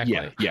 good,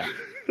 exactly. Yeah.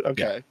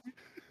 Okay.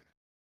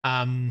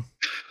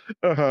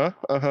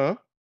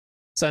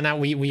 So now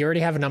we already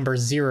have a number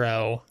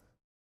 0.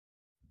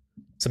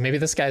 So maybe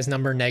this guy's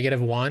number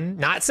 -1.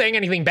 Not saying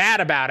anything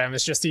bad about him.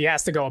 It's just he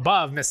has to go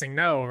above Missing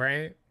No,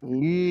 right?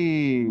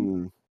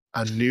 Ooh,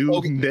 a new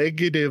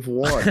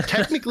 -1.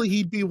 Technically,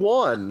 he'd be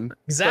 1.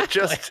 Exactly.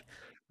 But just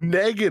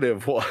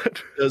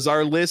 -1. Does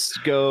our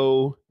list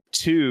go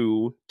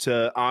 2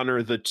 to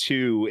honor the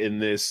 2 in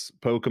this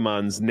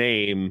Pokemon's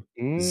name?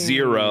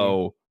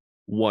 0,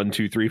 1,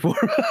 2, 3, 4.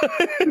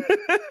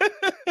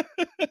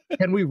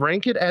 Can we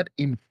rank it at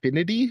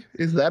infinity?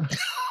 Is that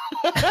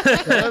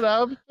an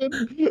option?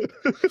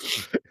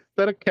 Is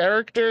that a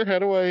character? How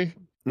do I?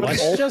 What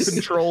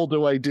control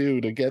do I do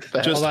to get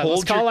that? Just Hold on, let's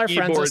hold call your our friends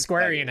at keyboard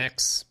Square tight.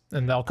 Enix,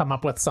 and they'll come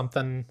up with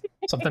something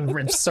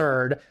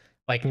absurd,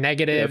 like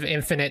negative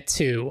infinite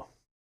 2.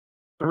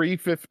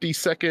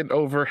 3/52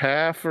 over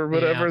half or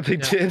whatever they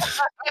did.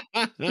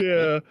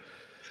 Yeah.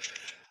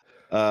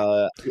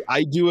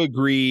 I do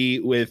agree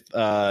with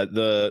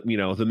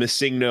the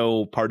Missing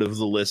No part of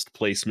the list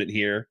placement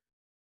here.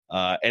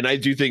 And I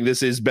do think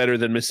this is better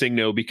than Missing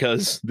No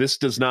because this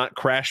does not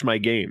crash my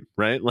game,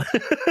 right?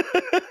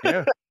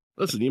 Yeah.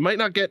 Listen, you might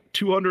not get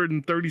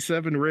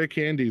 237 rare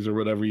candies or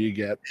whatever you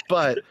get,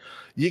 but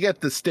you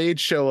get the stage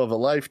show of a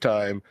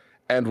lifetime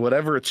and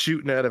whatever it's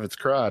shooting out of its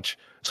crotch.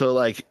 So,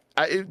 like,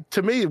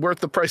 to me, worth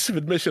the price of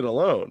admission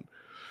alone.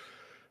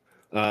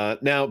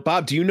 Now,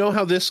 Bob, do you know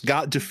how this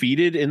got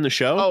defeated in the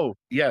show? Oh,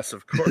 yes,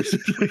 of course.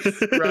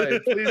 Please,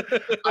 Ryan, please.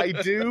 I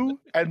do,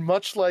 and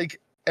much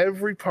like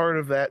every part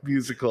of that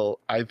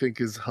musical, I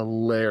think is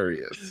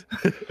hilarious.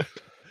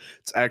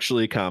 It's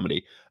actually a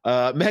comedy.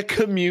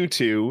 Mecha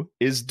Mewtwo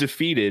is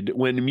defeated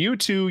when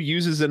Mewtwo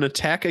uses an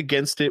attack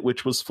against it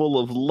which was full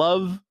of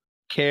love,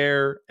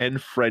 care,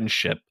 and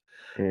friendship.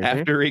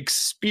 After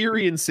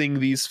experiencing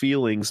these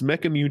feelings,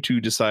 Mecha Mewtwo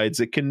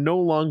decides it can no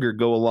longer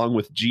go along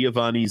with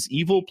Giovanni's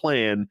evil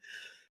plan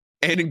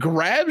and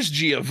grabs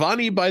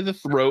Giovanni by the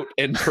throat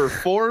and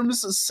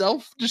performs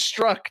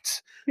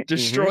self-destruct,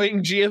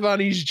 destroying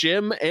Giovanni's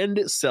gym and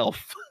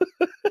itself.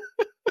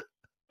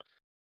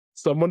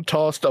 Someone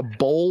tossed a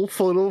bowl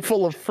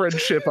full of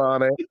friendship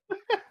on it,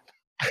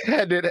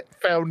 and it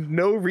found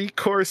no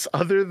recourse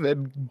other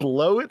than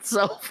blow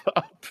itself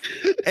up.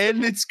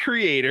 And its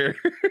creator.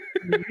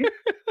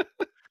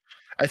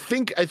 I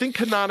think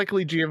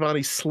canonically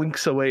Giovanni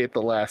slinks away at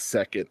the last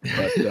second,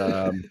 but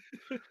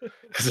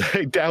 'cause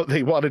I doubt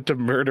they wanted to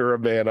murder a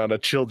man on a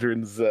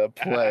children's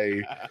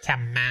play.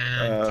 Come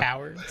on,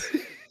 cowards.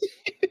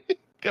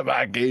 Come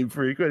on, Game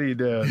Freak, what are you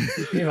doing?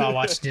 We've all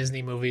watched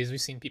Disney movies. We've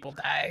seen people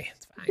die.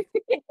 It's fine.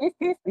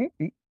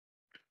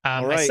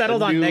 All I right,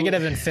 settled a on new-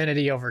 negative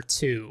infinity over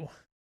 2.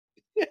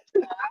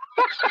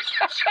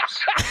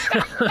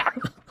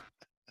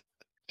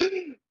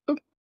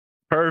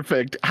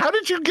 Perfect. How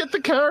did you get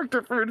the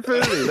character for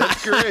Infinity?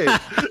 That's great.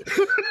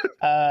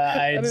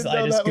 I didn't just know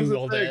that was a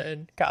Googled thing. it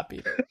and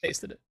copied it,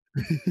 pasted it.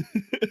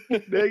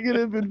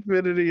 Negative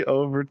infinity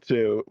over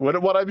 2.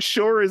 What I'm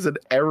sure is an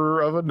error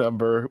of a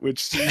number,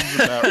 which seems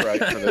about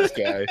right for this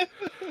guy.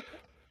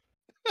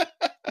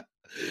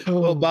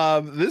 Well,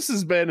 Bob, this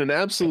has been an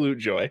absolute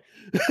joy.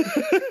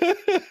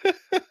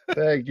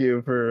 Thank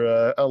you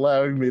for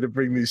allowing me to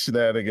bring these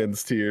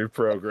shenanigans to your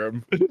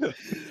program.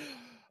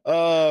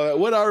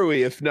 What are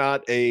we if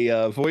not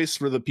a voice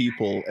for the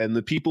people? And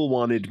the people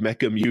wanted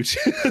Mecha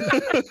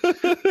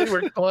Mewtwo. They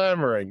were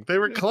clamoring. They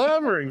were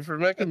clamoring for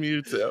Mecha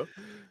Mewtwo.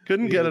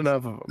 Couldn't get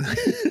enough of them.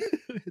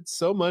 It's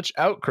so much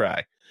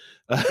outcry.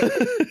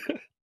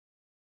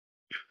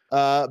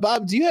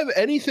 Bob, do you have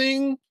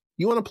anything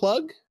you want to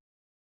plug?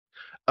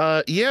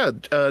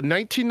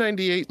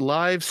 1998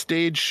 live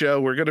stage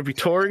show. We're going to be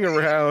touring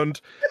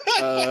around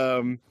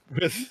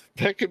with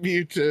Mecha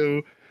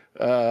Mewtwo.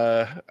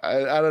 I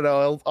don't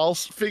know. I'll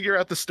figure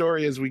out the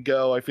story as we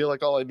go. I feel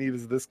like all I need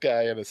is this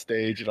guy and a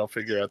stage, and I'll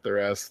figure out the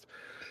rest.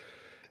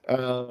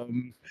 No,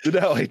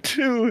 I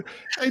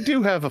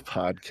do have a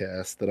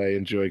podcast that I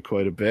enjoy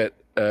quite a bit.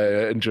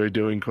 Enjoy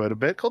doing quite a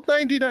bit, called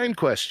 99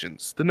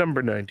 Questions. The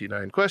number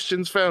 99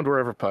 questions, found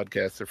wherever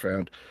podcasts are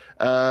found.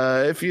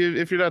 If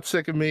you're not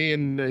sick of me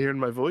and hearing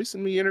my voice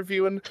and me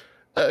interviewing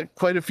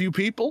quite a few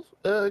people,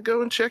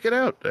 go and check it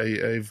out.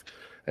 I've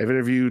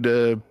interviewed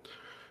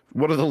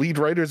one of the lead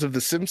writers of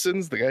The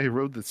Simpsons, the guy who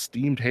wrote the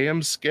Steamed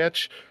Ham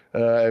sketch.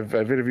 I've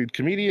interviewed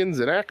comedians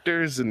and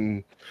actors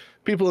and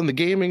people in the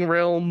gaming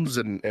realms,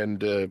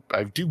 and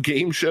I do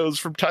game shows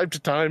from time to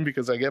time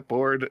because I get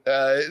bored.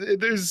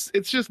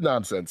 It's just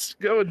nonsense.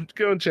 Go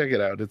and check it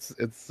out. It's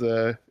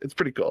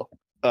pretty cool.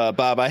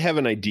 Bob, I have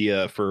an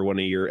idea for one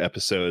of your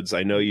episodes.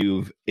 I know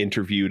you've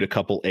interviewed a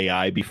couple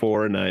AI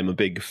before, and I'm a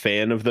big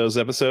fan of those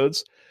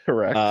episodes.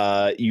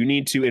 Correct. You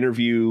need to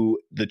interview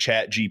the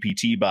Chat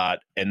GPT bot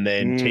and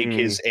then take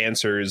his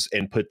answers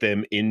and put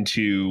them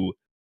into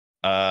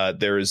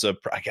there's a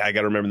I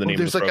gotta remember the name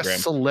of the program. There's like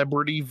a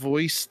celebrity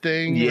voice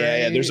thing.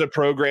 Yeah, right? There's a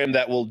program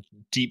that will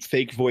deep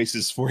fake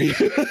voices for you.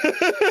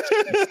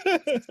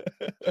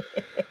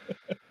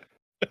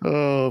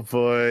 Oh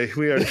boy,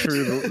 we are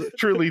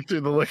truly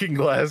through the looking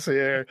glass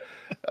here.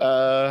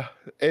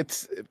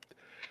 It's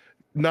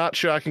not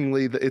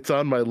shockingly that it's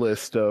on my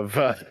list of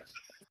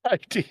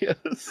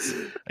ideas.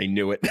 I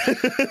knew it.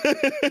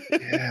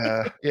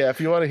 Yeah. If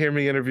you want to hear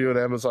me interview an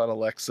Amazon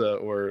Alexa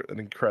or an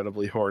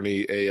incredibly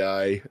horny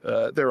AI,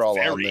 they're all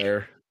on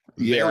there.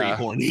 Very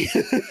horny.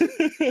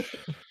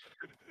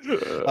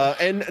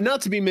 And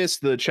not to be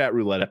missed, the chat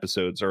roulette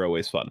episodes are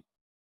always fun.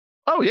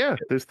 Oh yeah,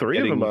 there's three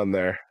of them on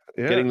there.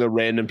 Yeah. Getting the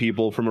random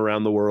people from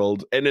around the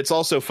world. And it's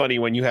also funny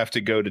when you have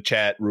to go to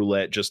chat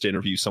roulette just to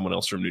interview someone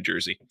else from New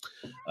Jersey.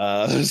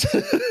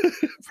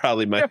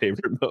 Probably my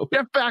favorite moment.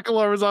 Jeff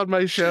Bakalar was on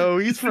my show.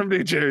 He's from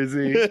New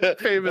Jersey,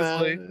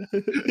 famously.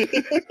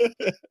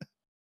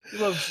 He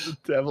loves the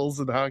Devils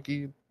and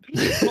hockey,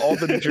 all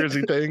the New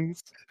Jersey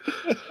things.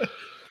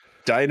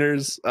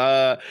 Diners.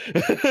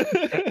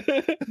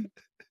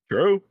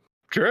 True.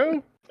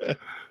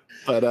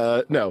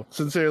 But no,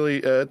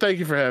 sincerely, thank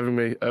you for having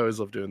me. I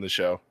always love doing the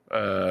show.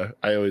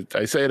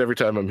 I say it every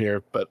time I'm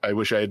here, but I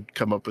wish I had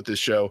come up with this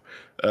show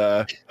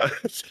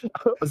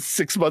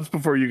 6 months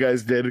before you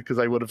guys did, because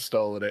I would have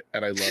stolen it,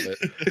 and I love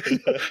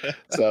it.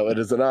 So it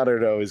is an honor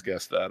to always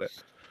guest on it.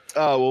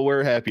 Oh, well,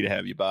 we're happy to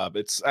have you, Bob.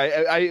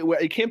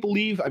 I can't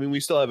believe. I mean, we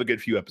still have a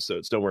good few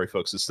episodes. Don't worry,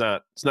 folks. It's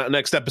not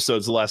next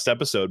episode's the last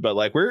episode, but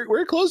like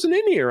we're closing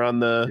in here on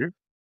the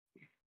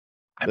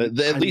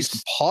at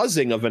least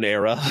pausing of an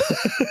era.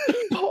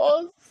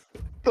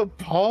 The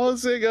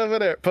pausing of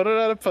an era. Put it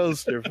on a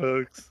poster,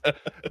 folks.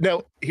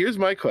 Now, here's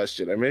my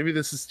question, and maybe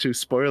this is too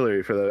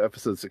spoilery for the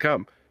episodes to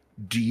come.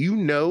 Do you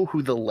know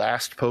who the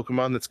last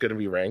Pokemon that's going to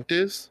be ranked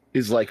is?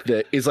 Is like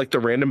the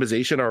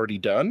randomization already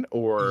done,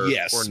 or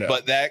yes, or no?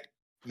 But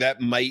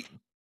that might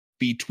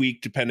be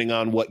tweaked depending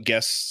on what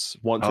guests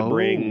want to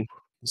bring.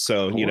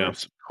 So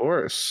of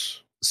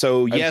course.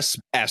 So yes,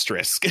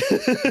 asterisk.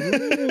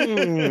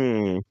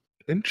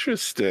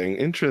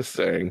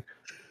 Interesting.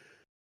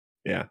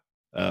 Yeah.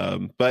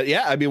 But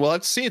yeah, I mean, well,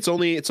 let's see. It's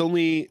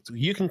only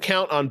you can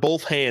count on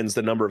both hands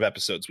the number of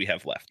episodes we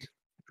have left,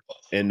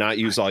 and not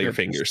use all your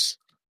fingers.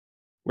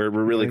 We're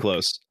really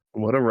close.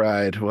 What a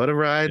ride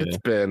it's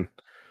been.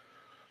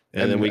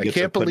 And then we I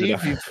can't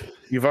believe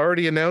you've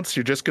already announced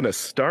you're just going to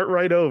start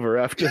right over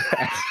after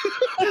that.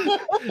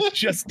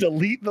 Just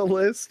delete the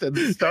list and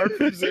start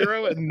from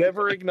zero and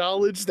never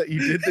acknowledge that you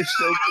did this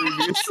show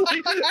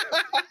previously.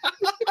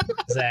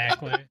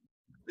 Exactly.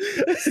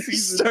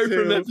 Start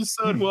from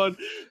episode 1.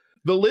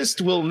 The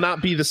list will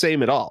not be the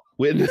same at all.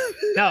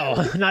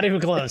 No, not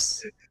even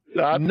close.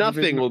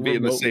 Nothing will be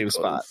in the same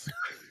spot.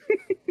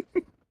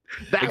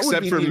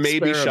 Except for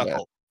maybe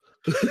Shuckle.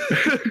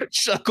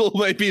 Shuckle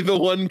might be the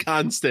one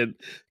constant,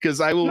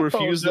 because I will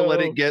refuse to let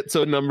it get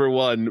to number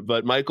 1,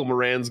 but Michael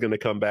Moran's going to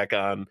come back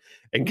on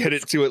and get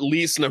it to at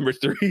least number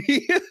 3.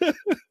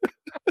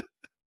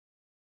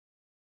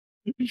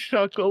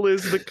 Shuckle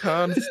is the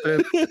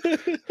constant.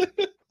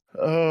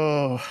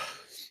 Oh,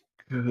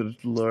 good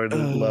Lord, I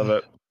love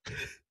it.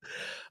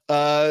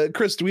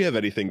 Chris, do we have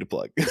anything to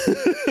plug?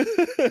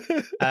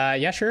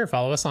 Yeah, sure.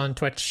 Follow us on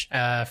Twitch,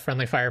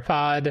 Friendly Fire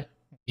Pod.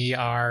 We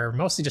are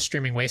mostly just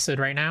streaming Wasted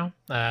right now,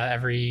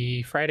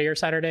 every Friday or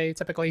Saturday,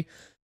 typically.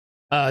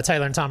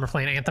 Tyler and Tom are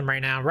playing Anthem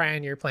right now.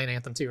 Ryan, you're playing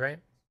Anthem too, right?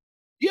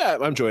 Yeah,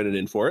 I'm joining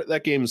in for it.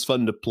 That game's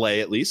fun to play,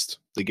 at least.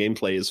 The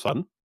gameplay is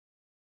fun.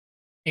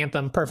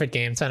 Anthem, perfect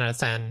game, 10 out of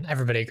 10.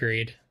 Everybody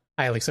agreed.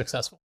 Highly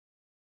successful.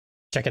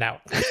 Check it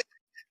out.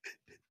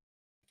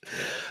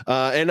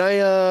 And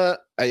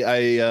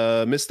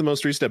I missed the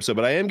most recent episode,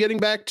 but I am getting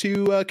back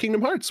to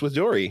Kingdom Hearts with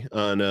Dory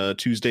on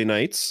Tuesday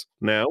nights.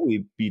 Now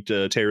we beat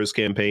Terra's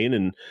campaign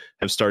and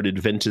have started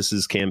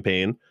Ventus's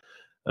campaign.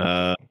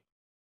 God,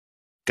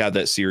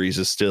 that series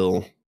is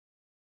still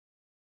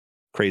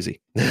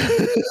crazy.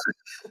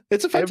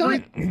 It's a fun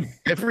time.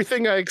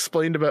 Everything I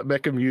explained about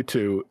Mecha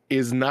Mewtwo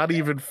is not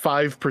even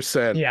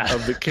 5%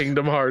 of the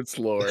Kingdom Hearts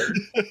lore.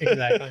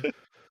 Exactly.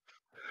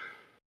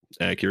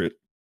 Accurate.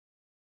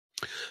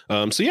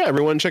 So yeah,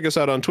 everyone check us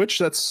out on Twitch.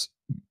 That's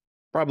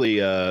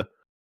probably our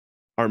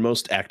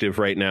most active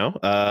right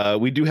now.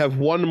 We do have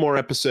one more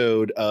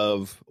episode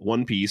of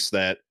One Piece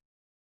that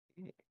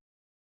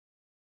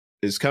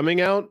is coming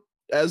out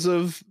as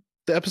of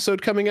the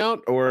episode coming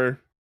out, or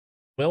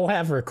We'll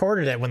have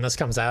recorded it when this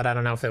comes out. I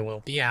don't know if it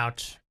will be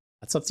out.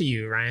 That's up to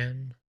you,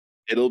 Ryan.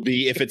 it'll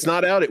be, if it's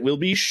not out, it will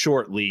be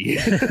shortly.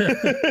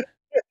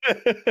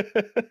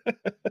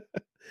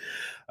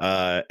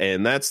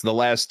 And that's the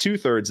last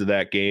 2/3 of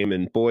that game,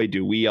 and boy,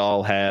 do we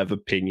all have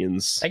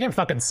opinions. That game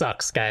fucking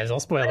sucks, guys. I'll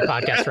spoil the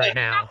podcast right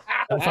now.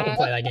 Don't fucking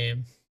play that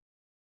game.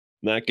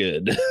 Not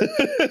good.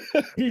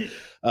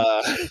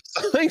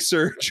 So thanks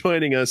for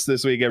joining us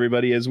this week,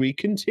 everybody, as we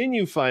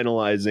continue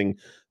finalizing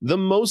the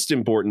most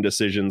important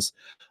decisions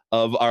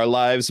of our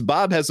lives.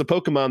 Bob has a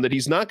Pokemon that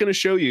he's not going to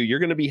show you. You're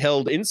going to be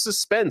held in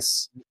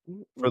suspense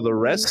for the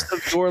rest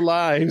of your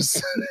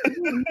lives.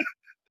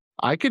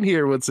 I can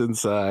hear what's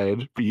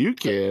inside, but you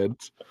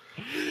can't.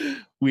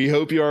 We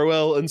hope you are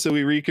well until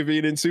we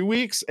reconvene in 2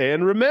 weeks.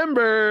 And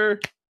remember,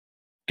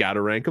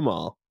 gotta rank them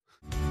all.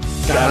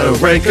 Gotta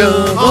rank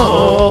 'em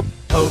all,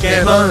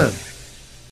 Pokemon.